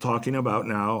she's talking about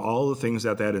now all the things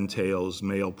that entails,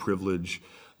 male privilege,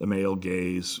 the male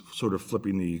gaze, sort of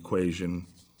flipping the equation.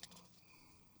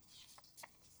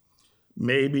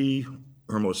 Maybe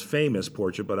her most famous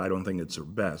portrait, but I don't think it's her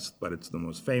best, but it's the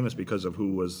most famous because of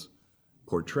who was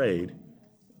portrayed,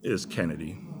 is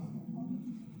Kennedy.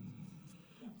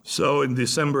 So in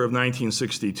December of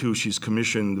 1962, she's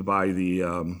commissioned by the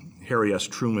Harry S.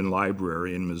 Truman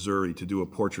Library in Missouri to do a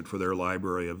portrait for their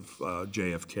library of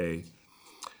JFK.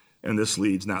 And this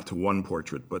leads not to one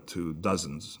portrait, but to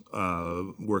dozens.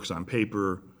 Works on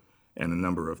paper and a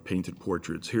number of painted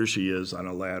portraits. Here she is on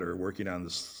a ladder working on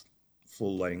this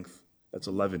full length. That's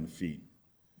 11 feet.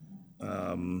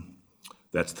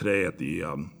 That's today at the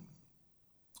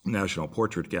National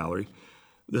Portrait Gallery.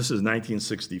 This is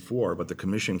 1964, but the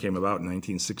commission came about in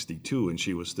 1962, and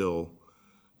she was still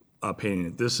painting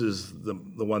it. This is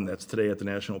the one that's today at the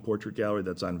National Portrait Gallery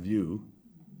that's on view.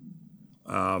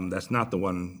 That's not the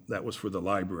one that was for the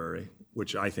library,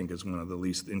 which I think is one of the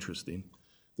least interesting.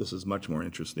 This is much more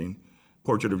interesting.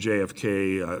 Portrait of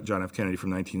JFK, John F. Kennedy from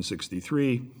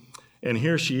 1963. And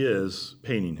here she is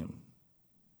painting him.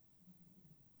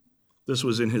 This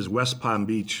was in his West Palm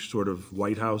Beach sort of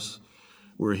White House,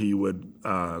 where he would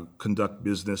conduct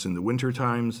business in the winter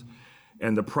times.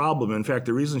 And the problem, in fact,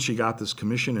 the reason she got this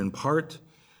commission in part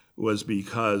was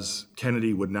because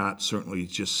Kennedy would not certainly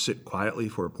just sit quietly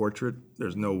for a portrait.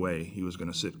 There's no way he was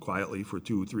going to sit quietly for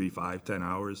 2, 3, 5, 10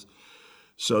 hours.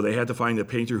 So they had to find a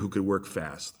painter who could work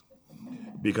fast,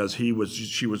 because she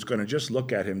was going to just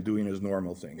look at him doing his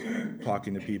normal thing,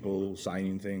 talking to people,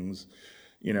 signing things,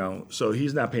 you know. So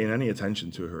he's not paying any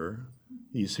attention to her.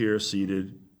 He's here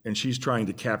seated, and she's trying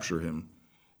to capture him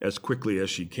as quickly as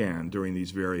she can during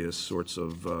these various sorts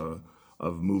of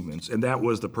movements. And that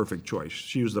was the perfect choice.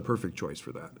 She was the perfect choice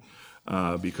for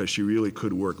that, because she really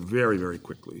could work very, very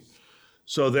quickly.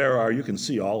 So you can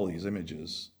see all of these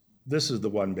images. This is the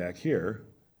one back here.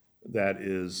 That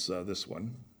is this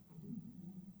one.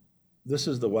 This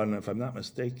is the one, if I'm not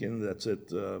mistaken, that's at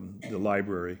the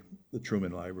library, the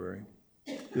Truman Library.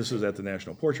 This is at the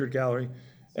National Portrait Gallery.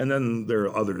 And then there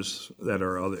are others that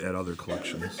are at other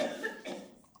collections.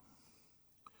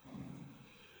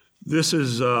 This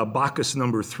is Bacchus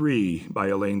No. 3 by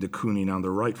Elaine de Kooning on the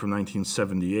right from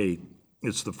 1978.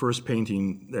 It's the first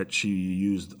painting that she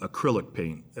used acrylic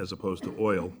paint as opposed to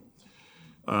oil.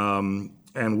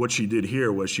 And what she did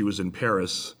here was she was in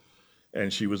Paris,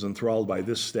 and she was enthralled by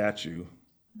this statue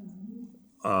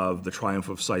of The Triumph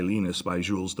of Silenus by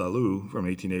Jules Dalou from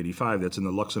 1885. That's in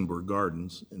the Luxembourg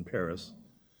Gardens in Paris.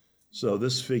 So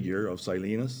this figure of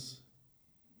Silenus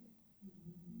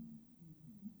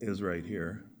is right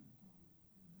here.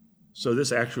 So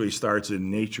this actually starts in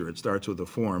nature. It starts with a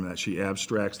form that she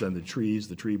abstracts, then the trees,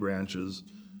 the tree branches,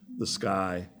 the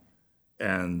sky,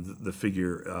 and the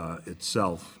figure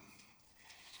itself.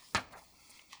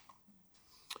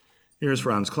 Here's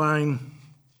Franz Klein.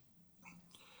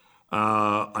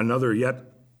 Another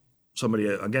somebody,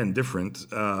 again, different.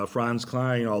 Franz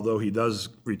Klein, although he does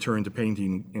return to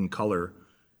painting in color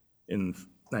in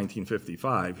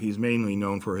 1955, he's mainly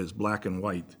known for his black and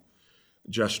white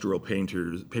gestural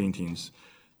paintings.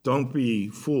 Don't be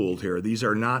fooled here. These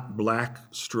are not black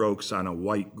strokes on a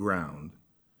white ground.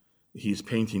 He's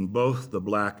painting both the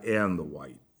black and the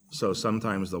white. So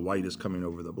sometimes the white is coming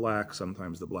over the black,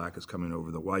 sometimes the black is coming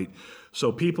over the white. So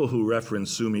people who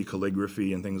reference Sumi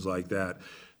calligraphy and things like that,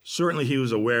 certainly he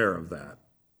was aware of that,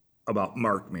 about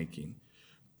mark making.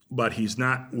 But he's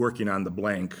not working on the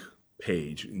blank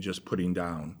page and just putting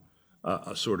down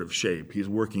a sort of shape. He's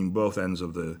working both ends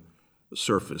of the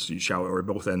surface, or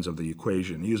both ends of the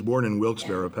equation. He was born in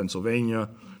Wilkes-Barre, Pennsylvania,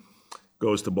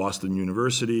 goes to Boston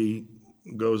University,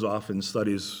 goes off and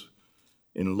studies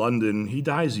in London. He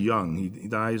dies young. He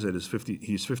dies at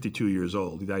he's 52 years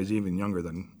old. He dies even younger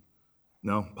than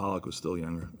No, Pollock was still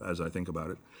younger, as I think about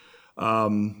it.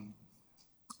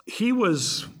 He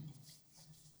was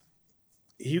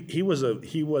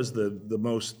the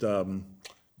most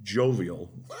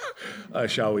jovial,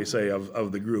 shall we say,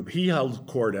 of the group. He held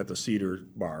court at the Cedar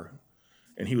Bar,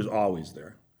 and he was always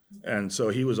there. And so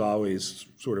he was always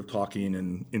sort of talking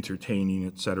and entertaining,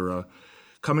 et cetera.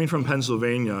 Coming from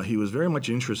Pennsylvania, he was very much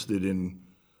interested in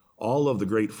all of the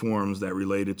great forms that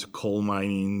related to coal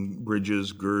mining,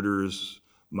 bridges, girders,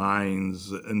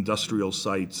 mines, industrial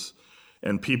sites,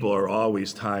 and people are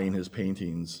always tying his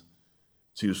paintings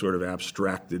to sort of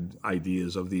abstracted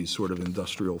ideas of these sort of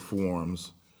industrial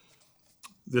forms.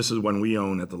 This is one we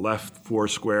own at the left,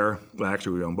 Foursquare. Well,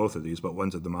 actually, we own both of these, but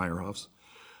one's at the Meyerhoffs.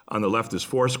 On the left is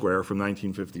Foursquare from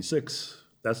 1956.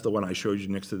 That's the one I showed you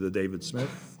next to the David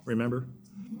Smith, remember?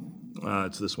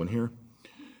 It's this one here.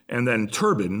 And then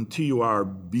Turbin,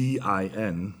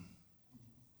 Turbin,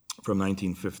 from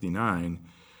 1959.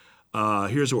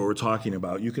 Here's what we're talking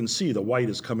about. You can see the white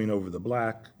is coming over the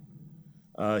black.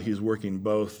 He's working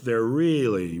both. They're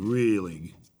really,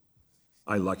 really,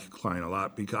 I like Klein a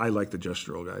lot because I like the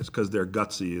gestural guys because they're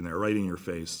gutsy and they're right in your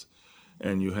face.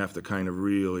 And you have to kind of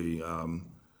really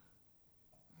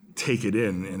take it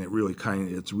in, and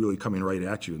it's really coming right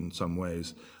at you in some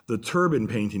ways. The Turbin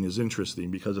painting is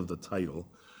interesting because of the title.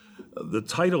 The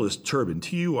title is Turbin,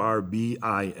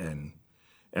 Turbin,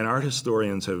 and art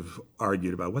historians have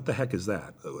argued about what the heck is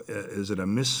that? Is it a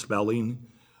misspelling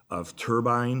of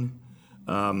turbine?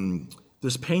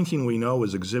 This painting we know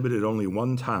was exhibited only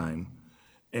one time,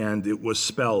 and it was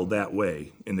spelled that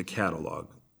way in the catalog,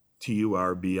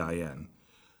 Turbin.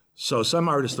 So some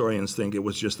art historians think it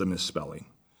was just a misspelling.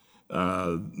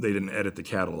 They didn't edit the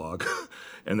catalog,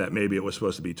 and that maybe it was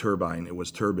supposed to be turbine, it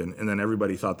was turbine, and then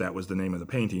everybody thought that was the name of the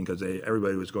painting because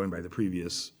everybody was going by the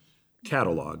previous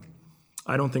catalog.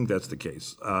 I don't think that's the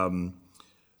case.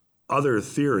 Other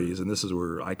theories, and this is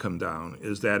where I come down,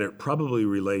 is that it probably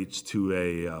relates to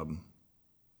a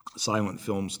silent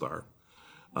film star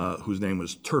whose name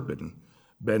was Turpin,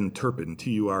 Ben Turpin,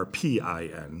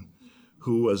 Turpin,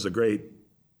 who was a great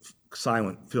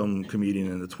silent film comedian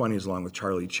in the 20s, along with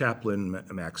Charlie Chaplin,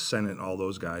 Max Sennett, all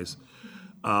those guys,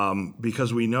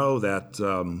 because we know that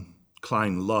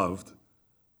Klein loved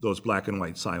those black and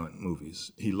white silent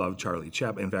movies. He loved Charlie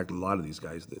Chaplin. In fact, a lot of these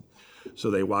guys did.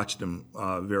 So they watched him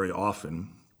very often.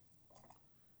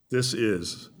 This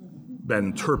is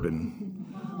Ben Turpin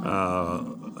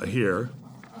here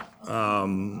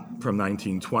from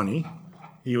 1920.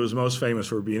 He was most famous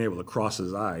for being able to cross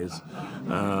his eyes,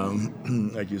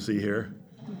 like you see here.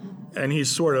 And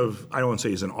he's sort of, I don't want to say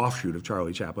he's an offshoot of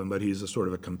Charlie Chaplin, but he's a sort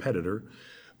of a competitor.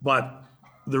 But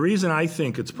the reason I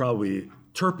think it's probably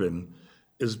Turpin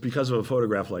is because of a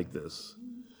photograph like this.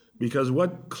 Because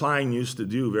what Klein used to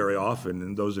do very often,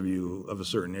 and those of you of a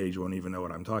certain age won't even know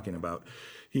what I'm talking about,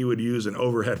 he would use an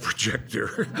overhead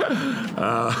projector.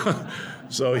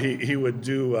 So he would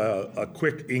do a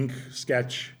quick ink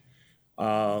sketch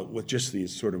with just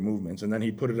these sort of movements, and then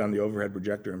he'd put it on the overhead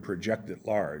projector and project it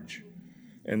large.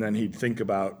 And then he'd think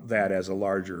about that as a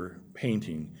larger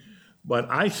painting. But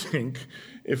I think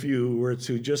if you were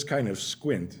to just kind of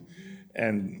squint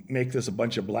and make this a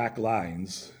bunch of black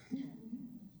lines,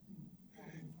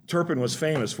 Turpin was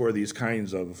famous for these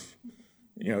kinds of,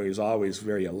 he was always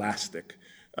very elastic.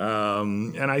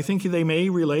 And I think they may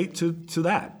relate to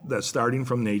that starting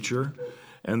from nature,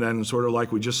 and then sort of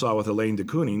like we just saw with Elaine de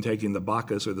Kooning, taking the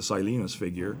Bacchus or the Silenus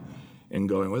figure and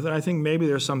going with it. I think maybe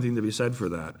there's something to be said for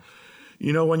that.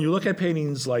 When you look at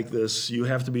paintings like this, you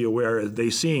have to be aware,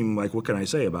 they seem like, what can I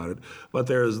say about it? But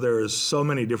there's so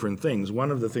many different things.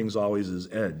 One of the things always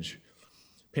is edge.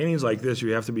 Paintings like this,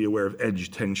 you have to be aware of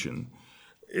edge tension.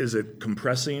 Is it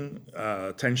compressing,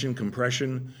 tension,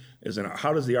 compression?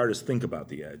 How does the artist think about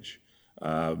the edge?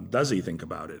 Does he think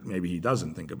about it? Maybe he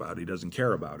doesn't think about it. He doesn't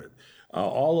care about it.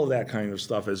 All of that kind of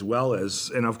stuff, as well as,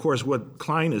 and of course, what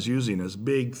Klein is using is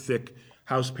big, thick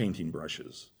house painting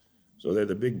brushes. So they're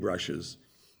the big brushes.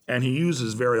 And he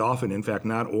uses very often, in fact,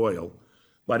 not oil,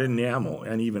 but enamel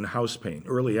and even house paint.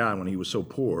 Early on, when he was so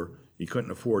poor, he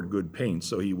couldn't afford good paint,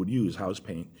 so he would use house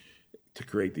paint to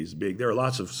create these big. There are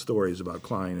lots of stories about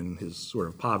Klein and his sort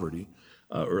of poverty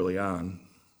early on.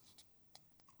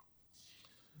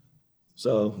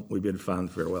 So we bid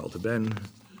fond farewell to Ben.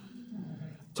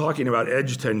 Talking about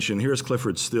edge tension, here's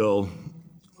Clyfford Still.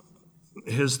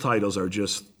 His titles are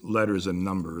just letters and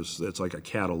numbers. It's like a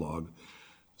catalog.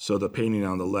 So the painting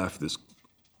on the left is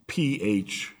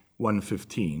PH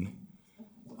 115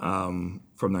 from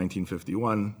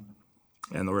 1951,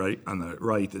 and on the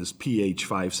right is PH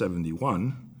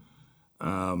 571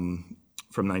 from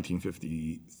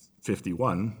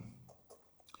 1951.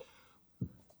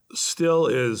 Still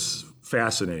is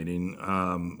fascinating.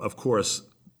 Of course,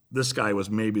 this guy was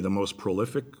maybe the most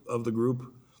prolific of the group,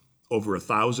 over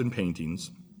 1,000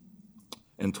 paintings,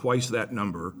 and twice that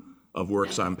number of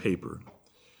works on paper.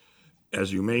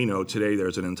 As you may know, today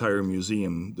there's an entire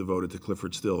museum devoted to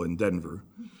Clyfford Still in Denver.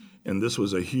 And this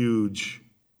was a huge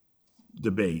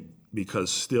debate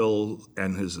because Still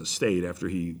and his estate, after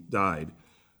he died,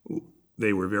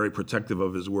 they were very protective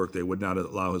of his work. They would not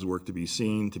allow his work to be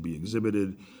seen, to be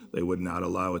exhibited. They would not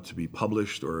allow it to be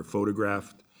published or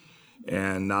photographed.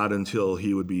 And not until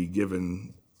he would be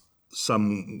given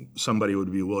somebody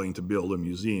would be willing to build a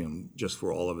museum just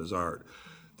for all of his art.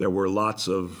 There were lots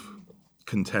of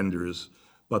contenders,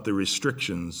 but the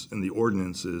restrictions and the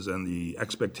ordinances and the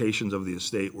expectations of the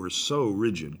estate were so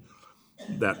rigid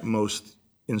that most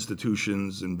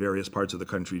institutions in various parts of the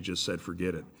country just said,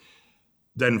 forget it.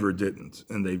 Denver didn't,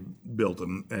 and they built a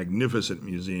magnificent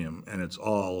museum, and it's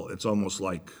almost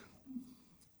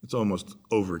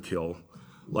overkill,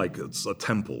 like it's a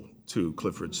temple to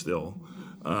Clyfford Still.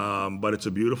 But it's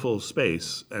a beautiful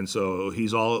space, and so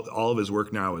all of his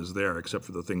work now is there, except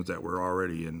for the things that were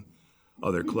already in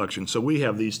other collections. So we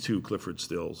have these two Clyfford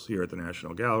Stills here at the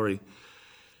National Gallery.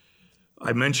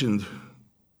 I mentioned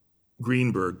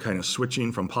Greenberg kind of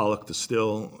switching from Pollock to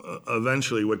Still.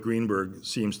 Eventually, what Greenberg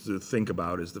seems to think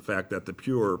about is the fact that the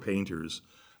pure painters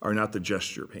are not the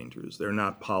gesture painters. They're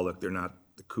not Pollock, they're not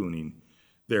de Kooning.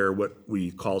 They're what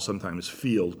we call sometimes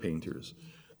field painters,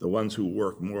 the ones who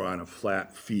work more on a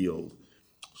flat field.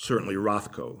 Certainly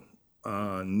Rothko,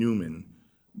 Newman,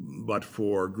 but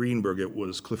for Greenberg it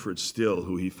was Clyfford Still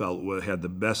who he felt had the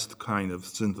best kind of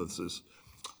synthesis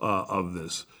of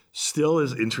this. Still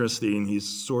is interesting. He's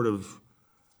sort of,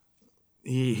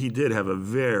 he did have a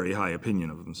very high opinion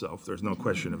of himself. There's no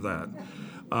question of that.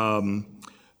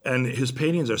 And his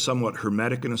paintings are somewhat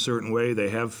hermetic in a certain way. They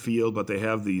have field, but they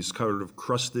have these kind of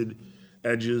crusted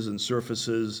edges and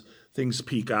surfaces. Things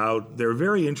peek out. They're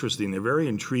very interesting. They're very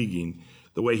intriguing,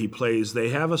 the way he plays. They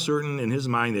have in his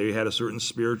mind, they had a certain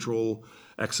spiritual,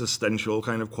 existential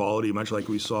kind of quality, much like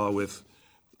we saw with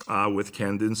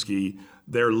Kandinsky.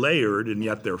 They're layered, and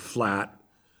yet they're flat.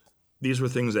 These were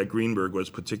things that Greenberg was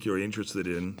particularly interested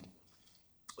in.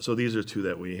 So these are two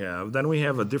that we have. Then we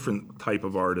have a different type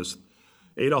of artist,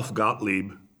 Adolf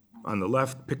Gottlieb on the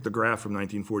left, Pictograph from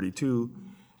 1942,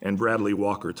 and Bradley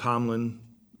Walker Tomlin,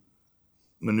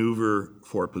 Maneuver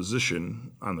for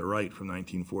Position on the right from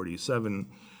 1947.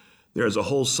 There's a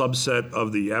whole subset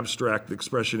of the abstract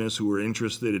expressionists who were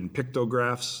interested in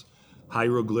pictographs,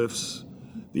 hieroglyphs,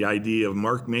 the idea of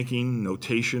mark making,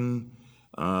 notation,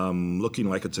 looking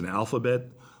like it's an alphabet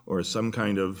or some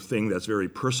kind of thing that's very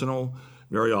personal,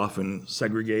 very often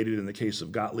segregated in the case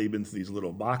of Gottlieb into these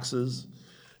little boxes.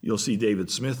 You'll see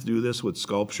David Smith do this with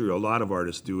sculpture. A lot of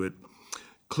artists do it.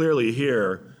 Clearly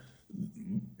here,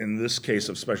 in this case,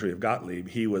 especially of Gottlieb,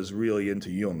 he was really into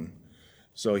Jung.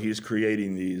 So he's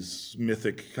creating these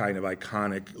mythic kind of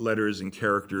iconic letters and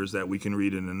characters that we can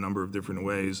read in a number of different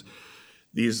ways.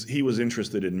 He was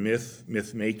interested in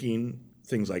myth making,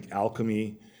 things like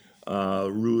alchemy,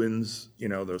 ruins,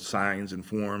 the signs and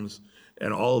forms,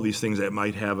 and all of these things that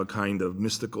might have a kind of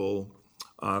mystical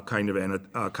kind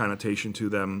of connotation to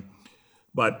them.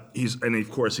 But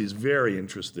of course, he's very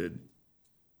interested,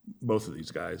 both of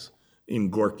these guys,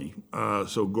 in Gorky.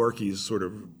 So Gorky's sort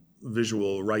of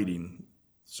visual writing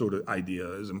sort of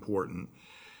idea is important.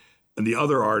 And the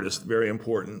other artist, very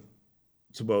important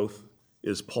to both,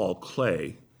 is Paul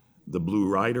Klee, the Blue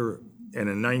Rider. And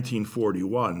in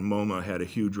 1941, MoMA had a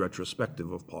huge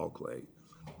retrospective of Paul Klee.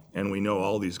 And we know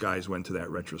all these guys went to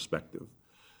that retrospective.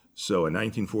 So in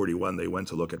 1941, they went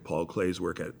to look at Paul Klee's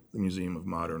work at the Museum of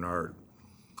Modern Art.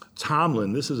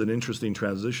 Tomlin, this is an interesting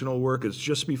transitional work. It's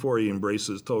just before he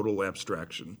embraces total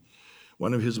abstraction.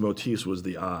 One of his motifs was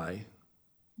the eye.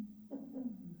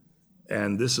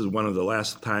 And this is one of the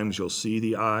last times you'll see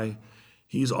the eye.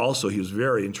 He was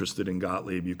very interested in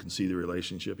Gottlieb. You can see the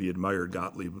relationship. He admired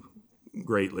Gottlieb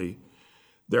greatly.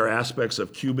 There are aspects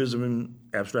of Cubism,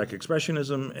 abstract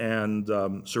expressionism, and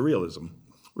surrealism,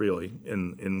 really,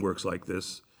 in works like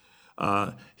this.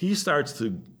 He starts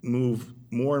to move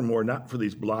more and more, not for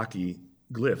these blocky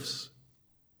glyphs,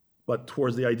 but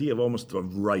towards the idea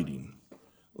of writing,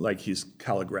 like he's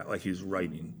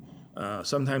writing.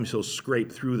 Sometimes he'll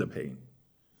scrape through the paint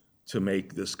to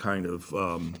make this kind of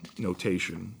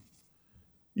notation.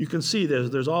 You can see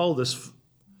there's all this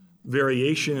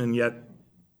variation, and yet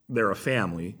they're a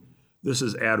family. This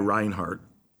is Ad Reinhardt,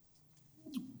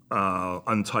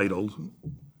 untitled,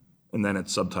 and then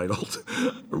it's subtitled,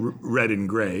 Red and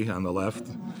Gray on the left.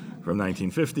 from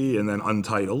 1950, and then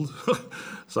Untitled,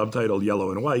 subtitled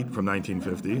Yellow and White from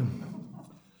 1950.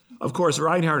 Of course,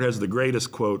 Reinhardt has the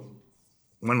greatest quote,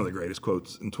 one of the greatest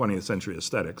quotes in 20th century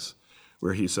aesthetics,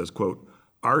 where he says, quote,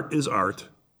 "Art is art,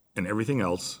 and everything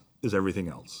else is everything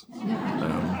else."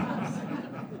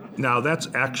 Now, that's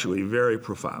actually very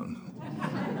profound.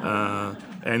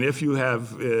 And if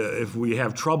we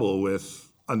have trouble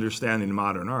with understanding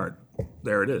modern art,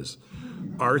 there it is.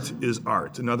 Art is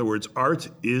art. In other words, art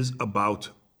is about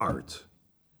art.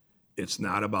 It's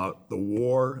not about the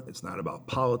war. It's not about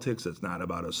politics. It's not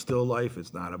about a still life.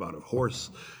 It's not about a horse.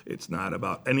 It's not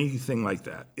about anything like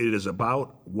that. It is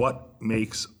about what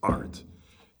makes art.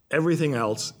 Everything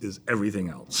else is everything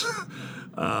else.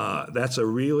 That's a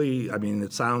really, I mean,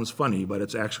 it sounds funny, but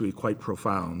it's actually quite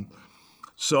profound.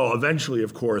 So eventually,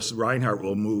 of course, Reinhardt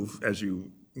will move, as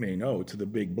you may know, to the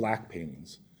big black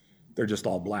paintings. They're just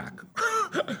all black.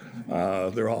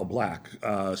 They're all black.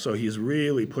 So he's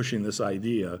really pushing this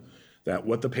idea that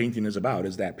what the painting is about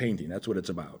is that painting. That's what it's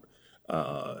about.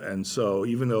 And so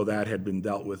even though that had been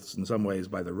dealt with in some ways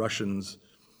by the Russians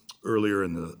earlier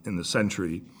in the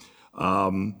century,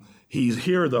 he's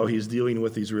here, though, he's dealing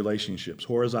with these relationships,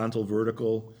 horizontal,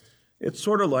 vertical. It's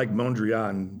sort of like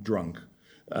Mondrian drunk,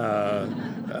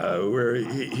 where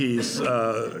he's,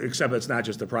 except it's not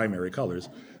just the primary colors,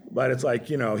 but it's like,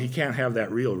 you know, he can't have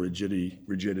that real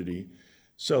rigidity.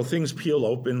 So things peel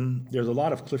open. There's a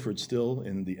lot of Clifford Still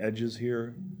in the edges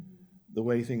here. The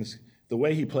way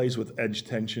he plays with edge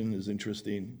tension is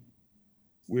interesting.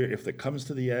 If it comes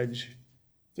to the edge,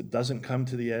 if it doesn't come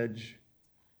to the edge.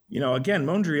 You know, again,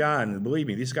 Mondrian, believe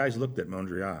me, these guys looked at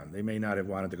Mondrian. They may not have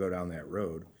wanted to go down that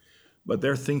road, but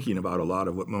they're thinking about a lot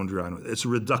of what Mondrian, it's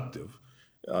reductive.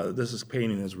 This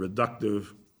painting is reductive.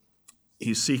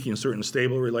 He's seeking certain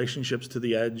stable relationships to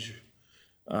the edge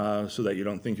so that you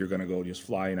don't think you're going to go just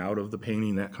flying out of the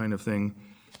painting, that kind of thing.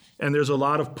 And there's a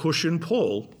lot of push and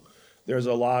pull. There's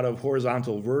a lot of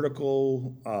horizontal,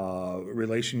 vertical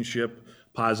relationship,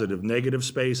 positive, negative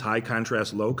space, high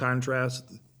contrast, low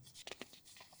contrast.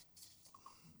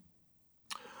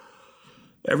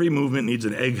 Every movement needs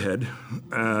an egghead.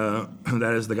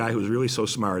 That is the guy who's really so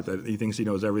smart that he thinks he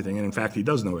knows everything, and in fact, he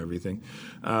does know everything.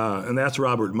 And that's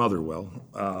Robert Motherwell,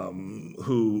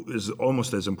 who is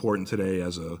almost as important today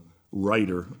as a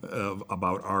writer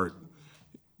about art,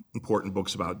 important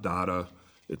books about Dada,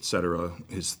 etc.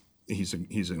 He's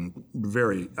a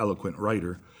very eloquent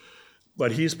writer.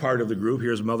 But he's part of the group.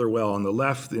 Here's Motherwell on the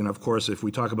left, and of course, if we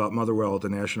talk about Motherwell at the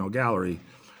National Gallery,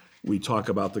 we talk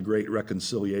about the Great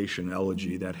Reconciliation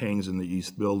elegy that hangs in the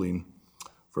East Building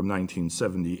from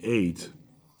 1978.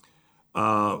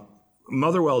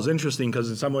 Motherwell is interesting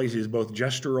because in some ways he's both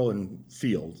gestural and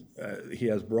field. He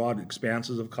has broad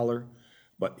expanses of color,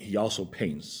 but he also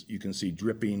paints. You can see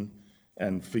dripping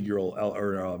and figural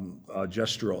or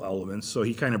gestural elements. So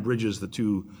he kind of bridges the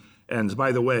two ends.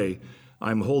 By the way,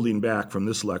 I'm holding back from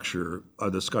this lecture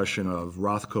a discussion of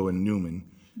Rothko and Newman,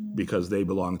 because they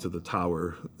belong to the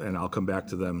Tower, and I'll come back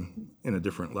to them in a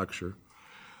different lecture.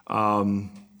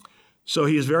 So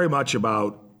he is very much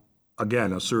about,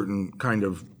 again, a certain kind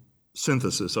of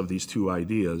synthesis of these two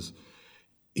ideas.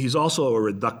 He's also a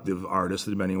reductive artist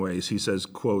in many ways. He says,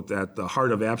 quote, at the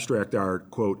heart of abstract art,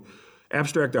 quote,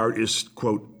 abstract art is,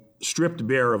 quote, stripped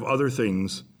bare of other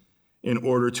things in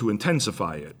order to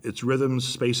intensify it, its rhythms,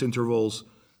 space intervals,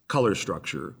 color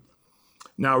structure.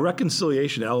 Now,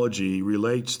 Reconciliation Elegy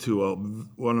relates to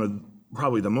one of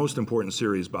probably the most important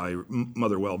series by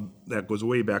Motherwell that goes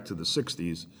way back to the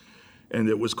 60s, and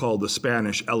it was called the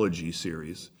Spanish Elegy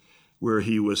series, where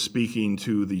he was speaking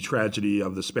to the tragedy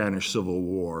of the Spanish Civil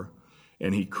War,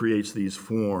 and he creates these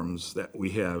forms that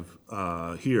we have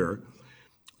here.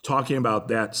 Talking about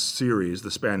that series,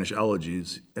 the Spanish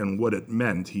Elegies, and what it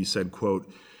meant, he said,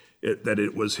 quote, that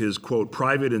it was his, quote,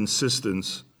 private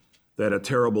insistence that a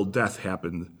terrible death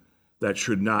happened that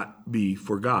should not be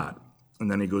forgot.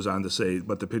 And then he goes on to say,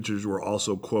 but the pictures were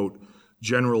also, quote,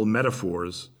 general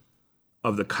metaphors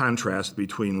of the contrast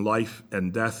between life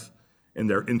and death and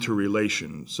their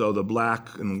interrelation. So the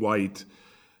black and white,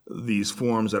 these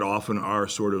forms that often are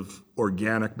sort of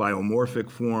organic biomorphic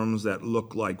forms that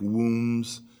look like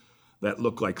wombs, that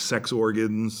look like sex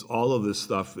organs, all of this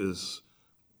stuff is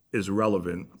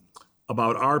relevant.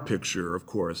 About our picture, of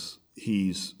course,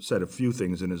 he's said a few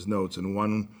things in his notes, and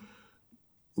one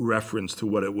reference to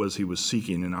what it was he was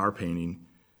seeking in our painting,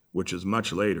 which is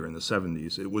much later in the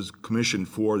 70s. It was commissioned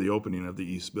for the opening of the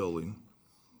East Building.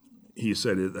 He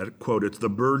said that, quote, it's the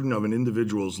burden of an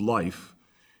individual's life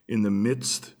in the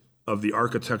midst of the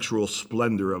architectural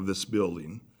splendor of this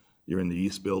building. You're in the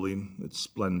East Building, it's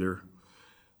splendor.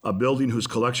 a building whose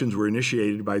collections were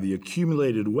initiated by the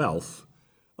accumulated wealth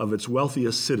of its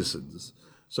wealthiest citizens.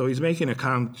 So he's making a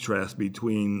contrast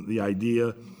between the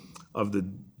idea of the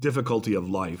difficulty of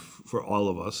life for all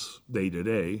of us day to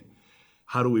day.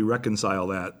 How do we reconcile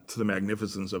that to the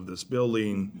magnificence of this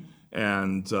building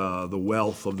and the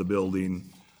wealth of the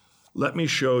building? Let me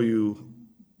show you,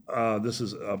 this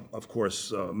is, of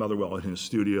course, Motherwell in his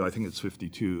studio. I think it's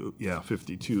 52,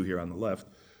 52 here on the left.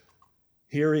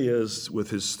 Here he is with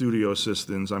his studio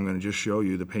assistants. I'm going to just show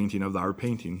you the painting of our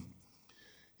painting.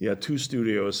 He had 2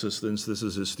 studio assistants. This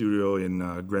is his studio in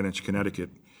Greenwich, Connecticut.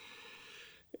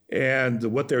 And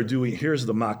what they're doing, here's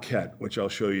the maquette, which I'll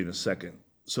show you in a second.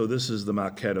 So this is the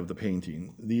maquette of the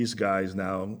painting. These guys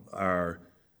now are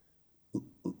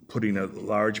putting a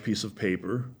large piece of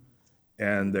paper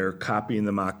and they're copying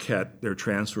the maquette. They're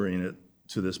transferring it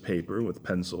to this paper with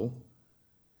pencil.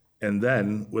 And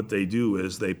then what they do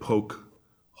is they poke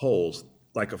holes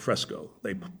like a fresco.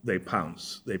 They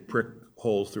pounce. They prick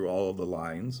holes through all of the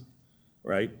lines,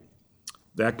 right?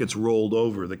 That gets rolled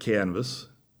over the canvas.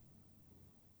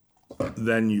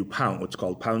 Then you pounce, what's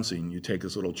called pouncing. You take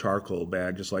this little charcoal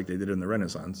bag, just like they did in the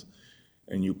Renaissance,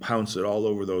 and you pounce it all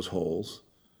over those holes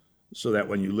so that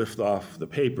when you lift off the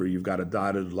paper, you've got a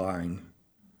dotted line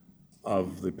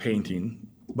of the painting.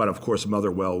 But of course,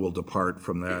 Motherwell will depart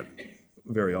from that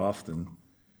very often.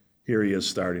 Here he is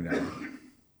starting out.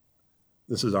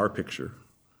 This is our picture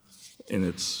in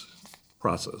its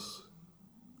process.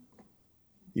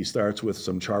 He starts with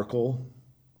some charcoal.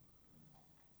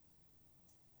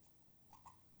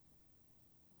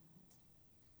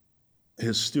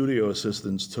 His studio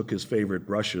assistants took his favorite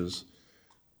brushes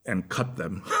and cut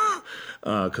them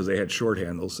because they had short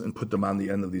handles and put them on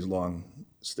the end of these long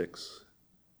sticks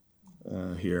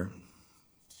here.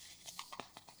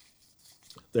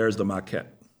 There's the maquette.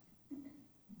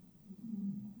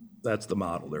 That's the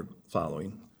model they're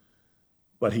following.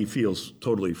 But he feels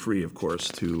totally free, of course,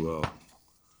 to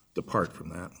depart from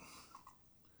that.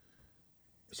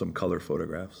 Some color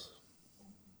photographs.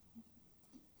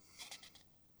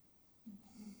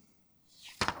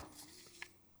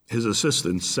 His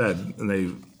assistants said, and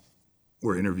they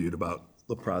were interviewed about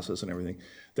the process and everything,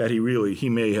 that he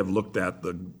may have looked at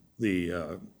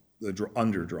the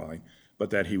underdrawing, but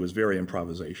that he was very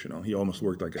improvisational. He almost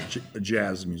worked like a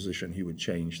jazz musician. He would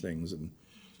change things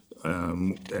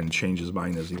and change his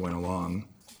mind as he went along.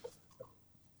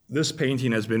 This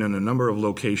painting has been in a number of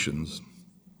locations.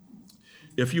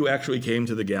 If you actually came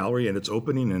to the gallery at its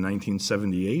opening in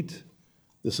 1978,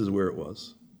 this is where it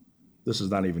was. This is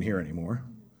not even here anymore.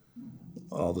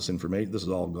 All this information, this is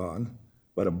all gone.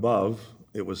 But above,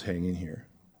 it was hanging here.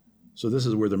 So this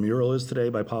is where the mural is today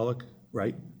by Pollock,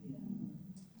 right?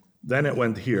 Then it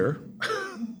went here,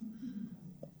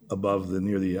 above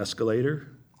near the escalator.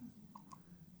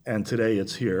 And today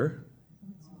it's here,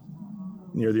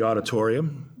 near the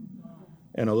auditorium.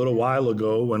 And a little while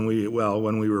ago, when we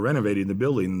were renovating the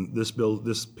building,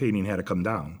 this painting had to come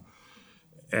down.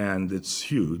 And it's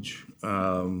huge.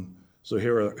 So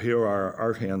here are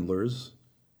art handlers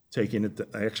taking it,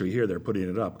 actually here they're putting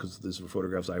it up because these were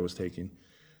photographs I was taking.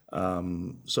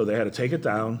 So they had to take it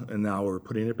down, and now we're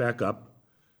putting it back up.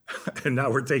 And now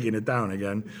we're taking it down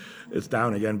again. It's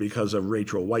down again because of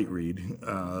Rachel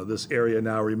Whiteread. This area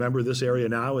now, remember, this area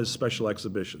now is special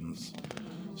exhibitions.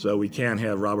 So we can't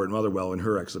have Robert Motherwell in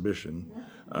her exhibition.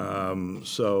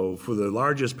 So for the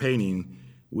largest painting,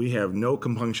 we have no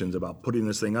compunctions about putting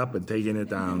this thing up and taking it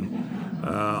down.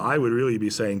 I would really be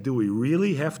saying, do we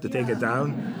really have to take it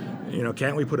down? You know,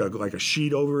 can't we put like a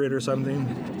sheet over it or something?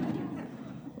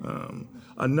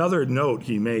 Another note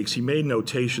he makes, he made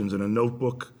notations in a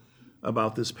notebook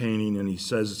about this painting, and he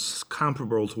says it's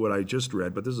comparable to what I just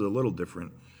read, but this is a little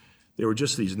different. They were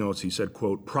just these notes. He said,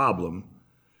 quote, problem,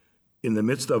 in the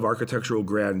midst of architectural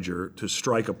grandeur, to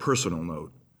strike a personal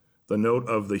note, the note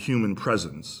of the human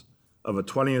presence, of a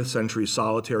 20th century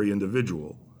solitary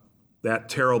individual, that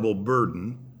terrible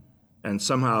burden, and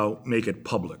somehow make it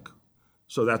public.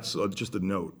 So that's just a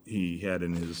note he had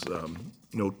in his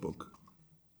notebook.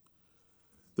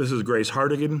 This is Grace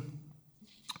Hartigan.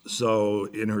 So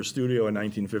in her studio in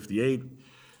 1958,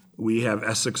 we have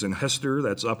Essex and Hester,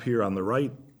 that's up here on the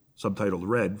right, subtitled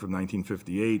Red from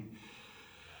 1958.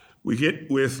 We get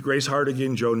with Grace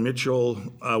Hartigan, Joan Mitchell,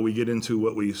 we get into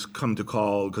what we come to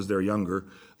call, because they're younger,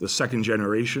 the second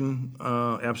generation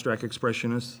abstract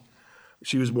expressionists.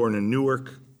 She was born in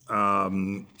Newark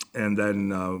and then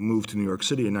moved to New York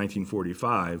City in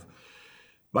 1945.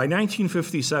 By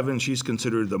 1957, she's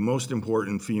considered the most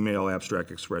important female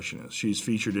abstract expressionist. She's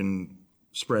featured in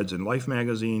spreads in Life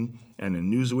magazine and in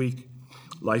Newsweek.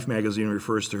 Life magazine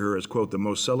refers to her as, quote, the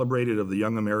most celebrated of the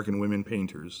young American women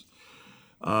painters.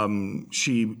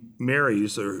 She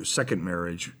marries, her second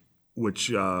marriage, which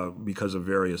because of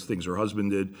various things her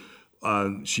husband did,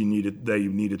 they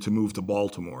needed to move to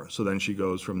Baltimore. So then she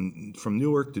goes from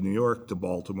Newark to New York to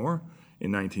Baltimore.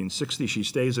 In 1960, she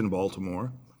stays in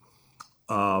Baltimore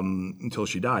until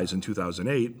she dies in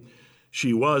 2008.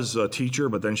 She was a teacher,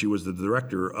 but then she was the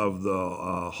director of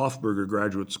the Hofberger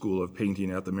Graduate School of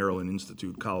Painting at the Maryland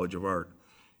Institute College of Art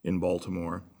in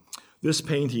Baltimore. This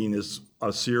painting is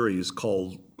a series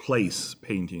called Place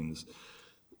Paintings.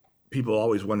 People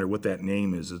always wonder what that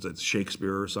name is. Is it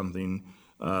Shakespeare or something?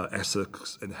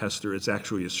 Essex and Hester. It's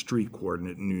actually a street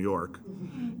coordinate in New York.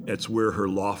 It's where her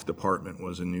loft apartment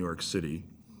was in New York City.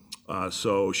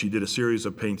 So she did a series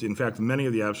of paintings. In fact, many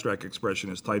of the abstract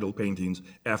expressionists titled paintings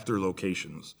after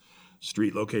locations.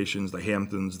 Street locations, the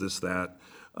Hamptons, this, that,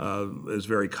 is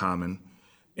very common.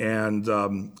 And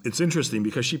it's interesting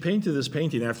because she painted this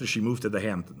painting after she moved to the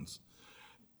Hamptons.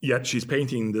 Yet she's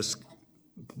painting this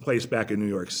place back in New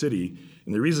York City.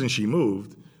 And the reason she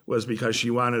moved was because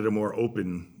she wanted a more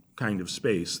open kind of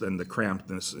space than the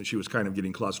crampedness. She was kind of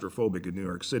getting claustrophobic in New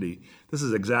York City. This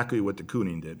is exactly what de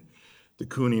Kooning did. De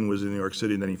Kooning was in New York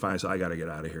City, and then he finally said, I got to get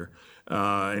out of here.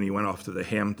 And he went off to the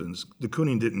Hamptons. De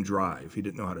Kooning didn't drive. He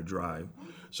didn't know how to drive.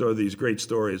 So these great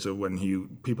stories of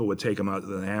when people would take him out to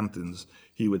the Hamptons,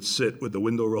 he would sit with the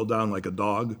window rolled down like a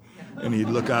dog, and he'd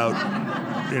look out,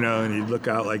 and he'd look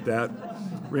out like that.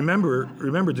 Remember,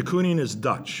 de Kooning is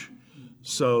Dutch.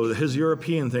 So his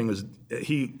European thing was,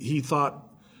 he thought,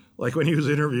 like when he was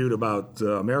interviewed about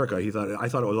America, I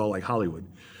thought it was all like Hollywood.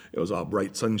 It was all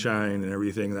bright sunshine and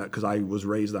everything, because I was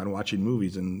raised on watching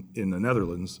movies in the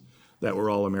Netherlands that were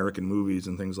all American movies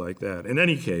and things like that. In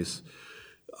any case,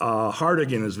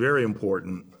 Hartigan is very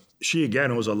important. She,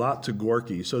 again, owes a lot to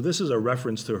Gorky. So this is a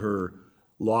reference to her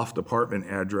loft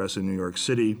apartment address in New York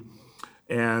City.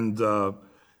 And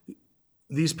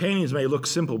these paintings may look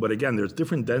simple, but again, there's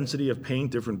different density of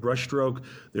paint, different brushstroke.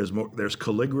 There's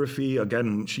calligraphy.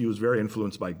 Again, she was very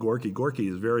influenced by Gorky. Gorky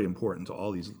is very important to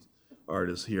all these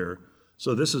artists here.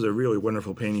 So this is a really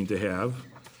wonderful painting to have.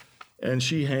 And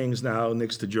she hangs now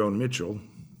next to Joan Mitchell.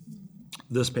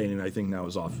 This painting, I think, now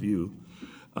is off view.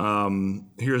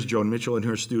 Here's Joan Mitchell in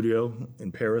her studio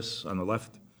in Paris on the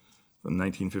left from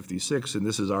 1956. And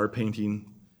this is our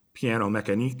painting, Piano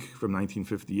Mécanique, from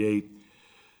 1958.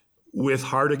 With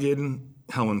Hartigan,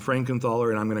 Helen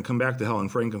Frankenthaler, and I'm going to come back to Helen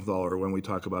Frankenthaler when we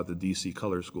talk about the DC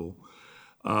Color School,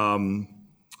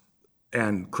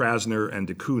 and Krasner and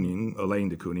de Kooning, Elaine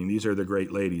de Kooning. These are the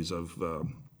great ladies of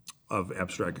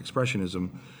abstract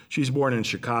expressionism. She's born in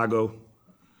Chicago,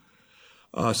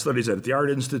 studies at the Art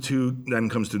Institute, then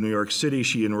comes to New York City.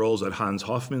 She enrolls at Hans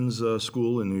Hofmann's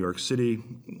school in New York City.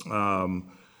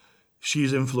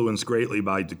 She's influenced greatly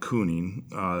by de Kooning,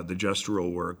 the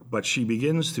gestural work, but she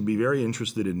begins to be very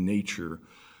interested in nature.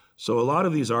 So a lot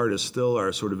of these artists still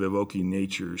are sort of evoking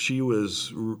nature. She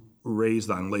was raised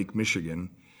on Lake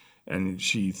Michigan, and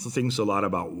she thinks a lot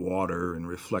about water and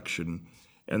reflection,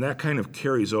 and that kind of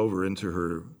carries over into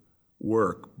her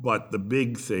work. But the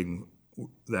big thing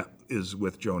that is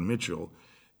with Joan Mitchell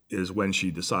is when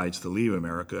she decides to leave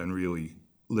America and really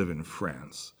live in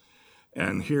France.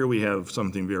 And here we have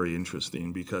something very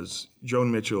interesting, because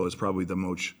Joan Mitchell is probably the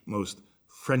most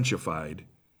Frenchified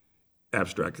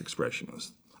abstract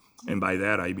expressionist. And by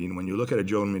that I mean, when you look at a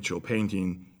Joan Mitchell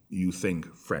painting, you think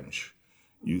French.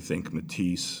 You think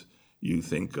Matisse, you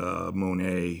think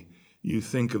Monet, you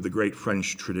think of the great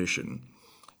French tradition.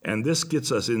 And this gets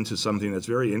us into something that's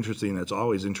very interesting, that's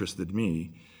always interested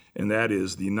me, and that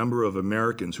is the number of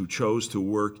Americans who chose to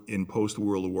work in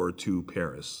post-World War II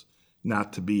Paris,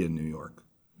 not to be in New York,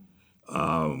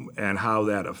 and how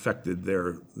that affected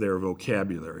their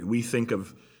vocabulary. We think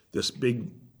of this big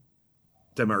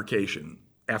demarcation.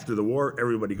 After the war,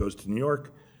 everybody goes to New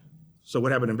York. So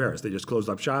what happened in Paris? They just closed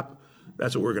up shop?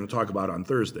 That's what we're going to talk about on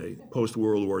Thursday,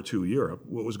 post-World War II Europe,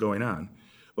 what was going on.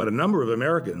 But a number of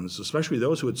Americans, especially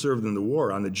those who had served in the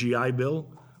war on the GI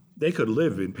Bill, they could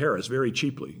live in Paris very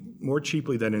cheaply, more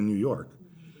cheaply than in New York.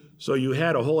 So you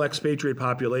had a whole expatriate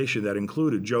population that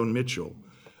included Joan Mitchell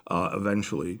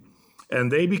eventually,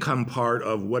 and they become part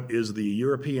of what is the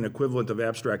European equivalent of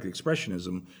abstract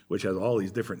expressionism, which has all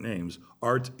these different names: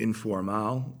 art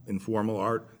informal, informal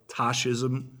art,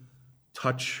 tachism,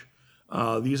 touch.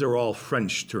 These are all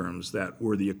French terms that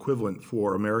were the equivalent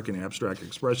for American abstract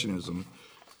expressionism.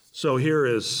 So here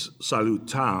is Salute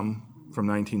Tom from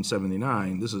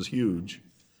 1979. This is huge.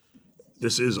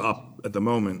 This is up at the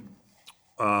moment.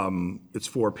 It's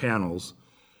 4 panels.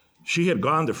 She had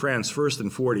gone to France first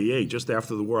in 48, just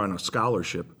after the war, on a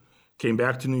scholarship came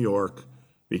back to New York,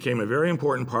 became a very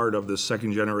important part of this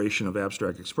second generation of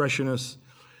abstract expressionists.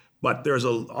 But there's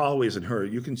always in her,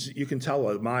 you can tell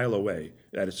a mile away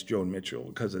that it's Joan Mitchell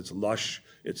because it's lush,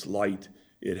 it's light,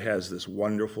 it has this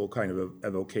wonderful kind of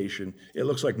evocation. It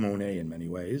looks like Monet in many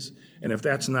ways. And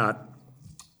that's not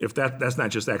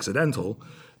just accidental,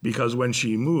 because when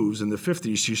she moves in the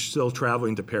 50s, she's still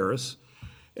traveling to Paris.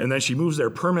 And then she moves there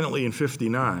permanently in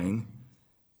 59,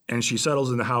 and she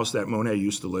settles in the house that Monet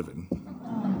used to live in.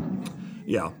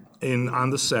 Yeah, on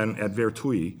the Seine at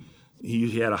Verteuil.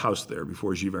 He had a house there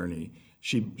before Giverny.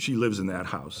 She lives in that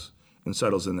house and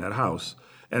settles in that house.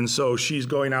 And so she's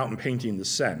going out and painting the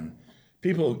Seine.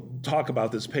 People talk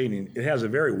about this painting. It has a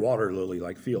very water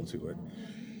lily-like feel to it.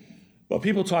 But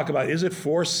people talk about, is it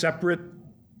 4 separate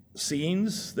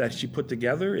scenes that she put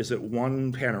together? Is it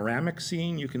one panoramic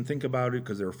scene? You can think about it,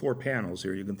 because there are 4 panels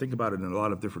here. You can think about it in a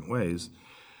lot of different ways.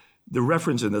 The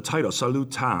reference in the title,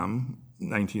 Salut Tam,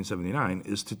 1979,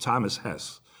 is to Thomas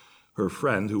Hess, her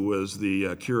friend, who was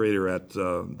the curator at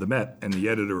the Met and the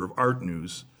editor of Art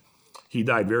News. He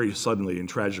died very suddenly and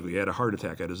tragically. He had a heart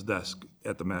attack at his desk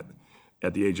at the Met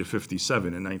at the age of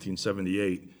 57 in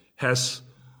 1978. Hess,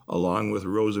 along with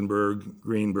Rosenberg,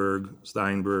 Greenberg,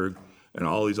 Steinberg, and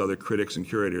all these other critics and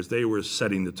curators, they were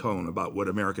setting the tone about what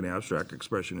American abstract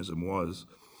expressionism was.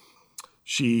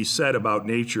 She said about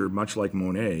nature, much like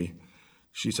Monet,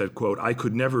 she said, quote, "I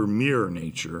could never mirror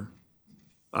nature.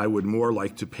 I would more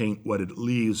like to paint what it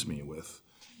leaves me with,"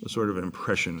 the sort of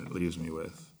impression it leaves me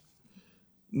with.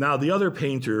 Now, the other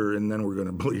painter, and then we're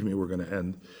going to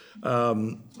end,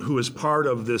 who is part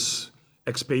of this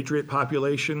expatriate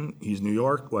population, he's New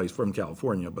York, well, he's from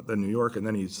California, but then New York, and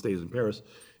then he stays in Paris,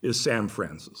 is Sam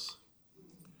Francis.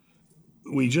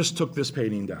 We just took this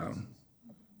painting down.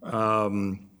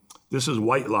 This is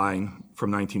White Line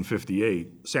from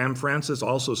 1958. Sam Francis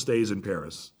also stays in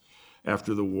Paris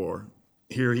after the war.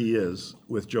 Here he is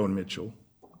with Joan Mitchell.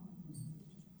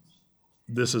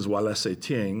 This is Wallace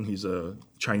Ting. He's a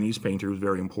Chinese painter who's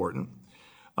very important.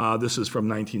 This is from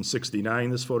 1969,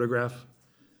 this photograph.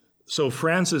 So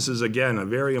Francis is, again, a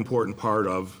very important part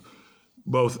of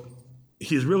both.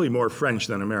 He's really more French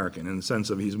than American in the sense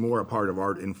of he's more a part of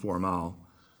art informel.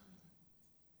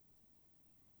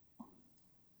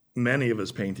 Many of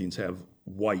his paintings have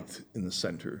white in the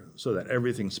center so that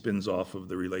everything spins off of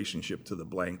the relationship to the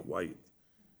blank white.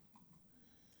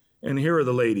 And here are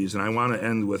the ladies, and I want to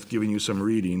end with giving you some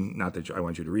reading, not that I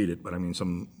want you to read it, but I mean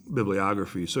some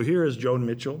bibliography. So here is Joan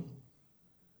Mitchell.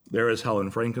 There is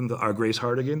Grace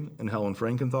Hartigan and Helen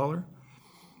Frankenthaler.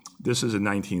 This is in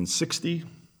 1960.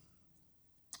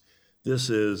 This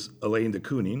is Elaine de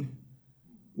Kooning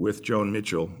with Joan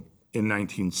Mitchell in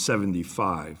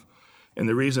 1975. And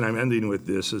the reason I'm ending with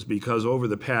this is because over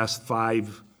the past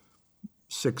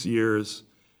 5-6 years,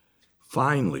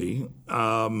 finally,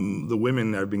 the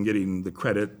women have been getting the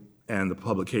credit and the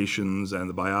publications and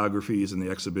the biographies and the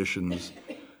exhibitions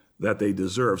that they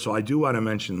deserve. So I do want to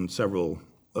mention several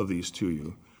of these to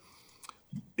you.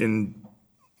 In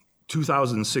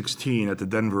 2016 at the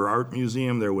Denver Art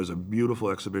Museum, there was a beautiful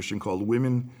exhibition called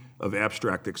Women of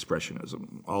Abstract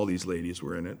Expressionism. All these ladies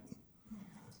were in it.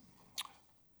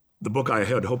 The book I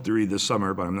had hoped to read this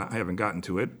summer, but I haven't gotten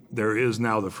to it. There is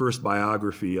now the first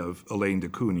biography of Elaine de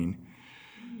Kooning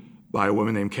by a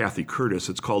woman named Kathy Curtis.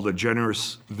 It's called A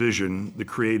Generous Vision, The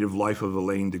Creative Life of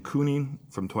Elaine de Kooning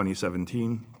from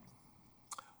 2017.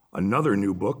 Another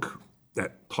new book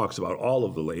that talks about all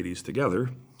of the ladies together,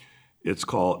 it's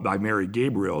called, by Mary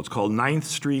Gabriel, it's called Ninth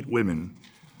Street Women,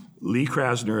 Lee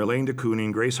Krasner, Elaine de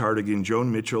Kooning, Grace Hartigan,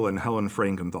 Joan Mitchell, and Helen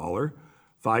Frankenthaler,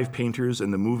 5 painters in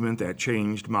the movement that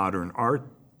changed modern art.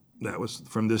 That was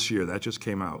from this year, that just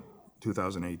came out,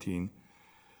 2018.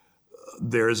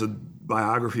 There's a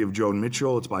biography of Joan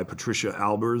Mitchell. It's by Patricia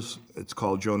Albers. It's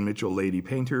called Joan Mitchell, Lady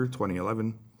Painter,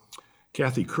 2011.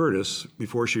 Kathy Curtis,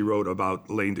 before she wrote about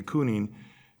Elaine de Kooning,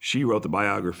 she wrote the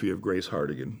biography of Grace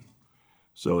Hartigan.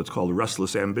 So it's called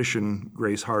Restless Ambition,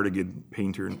 Grace Hartigan,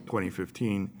 Painter, in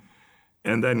 2015.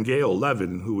 And then Gail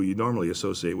Levin, who we normally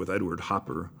associate with Edward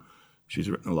Hopper. She's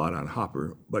written a lot on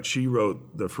Hopper, but she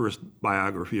wrote the first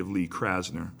biography of Lee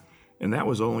Krasner. And that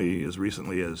was only as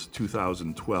recently as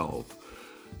 2012.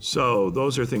 So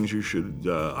those are things you should,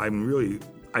 I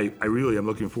really am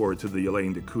looking forward to the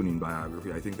Elaine de Kooning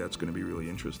biography. I think that's going to be really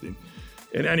interesting.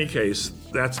 In any case,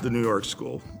 that's the New York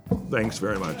School. Thanks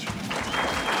very much.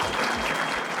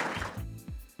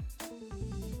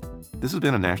 This has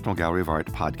been a National Gallery of Art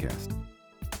podcast.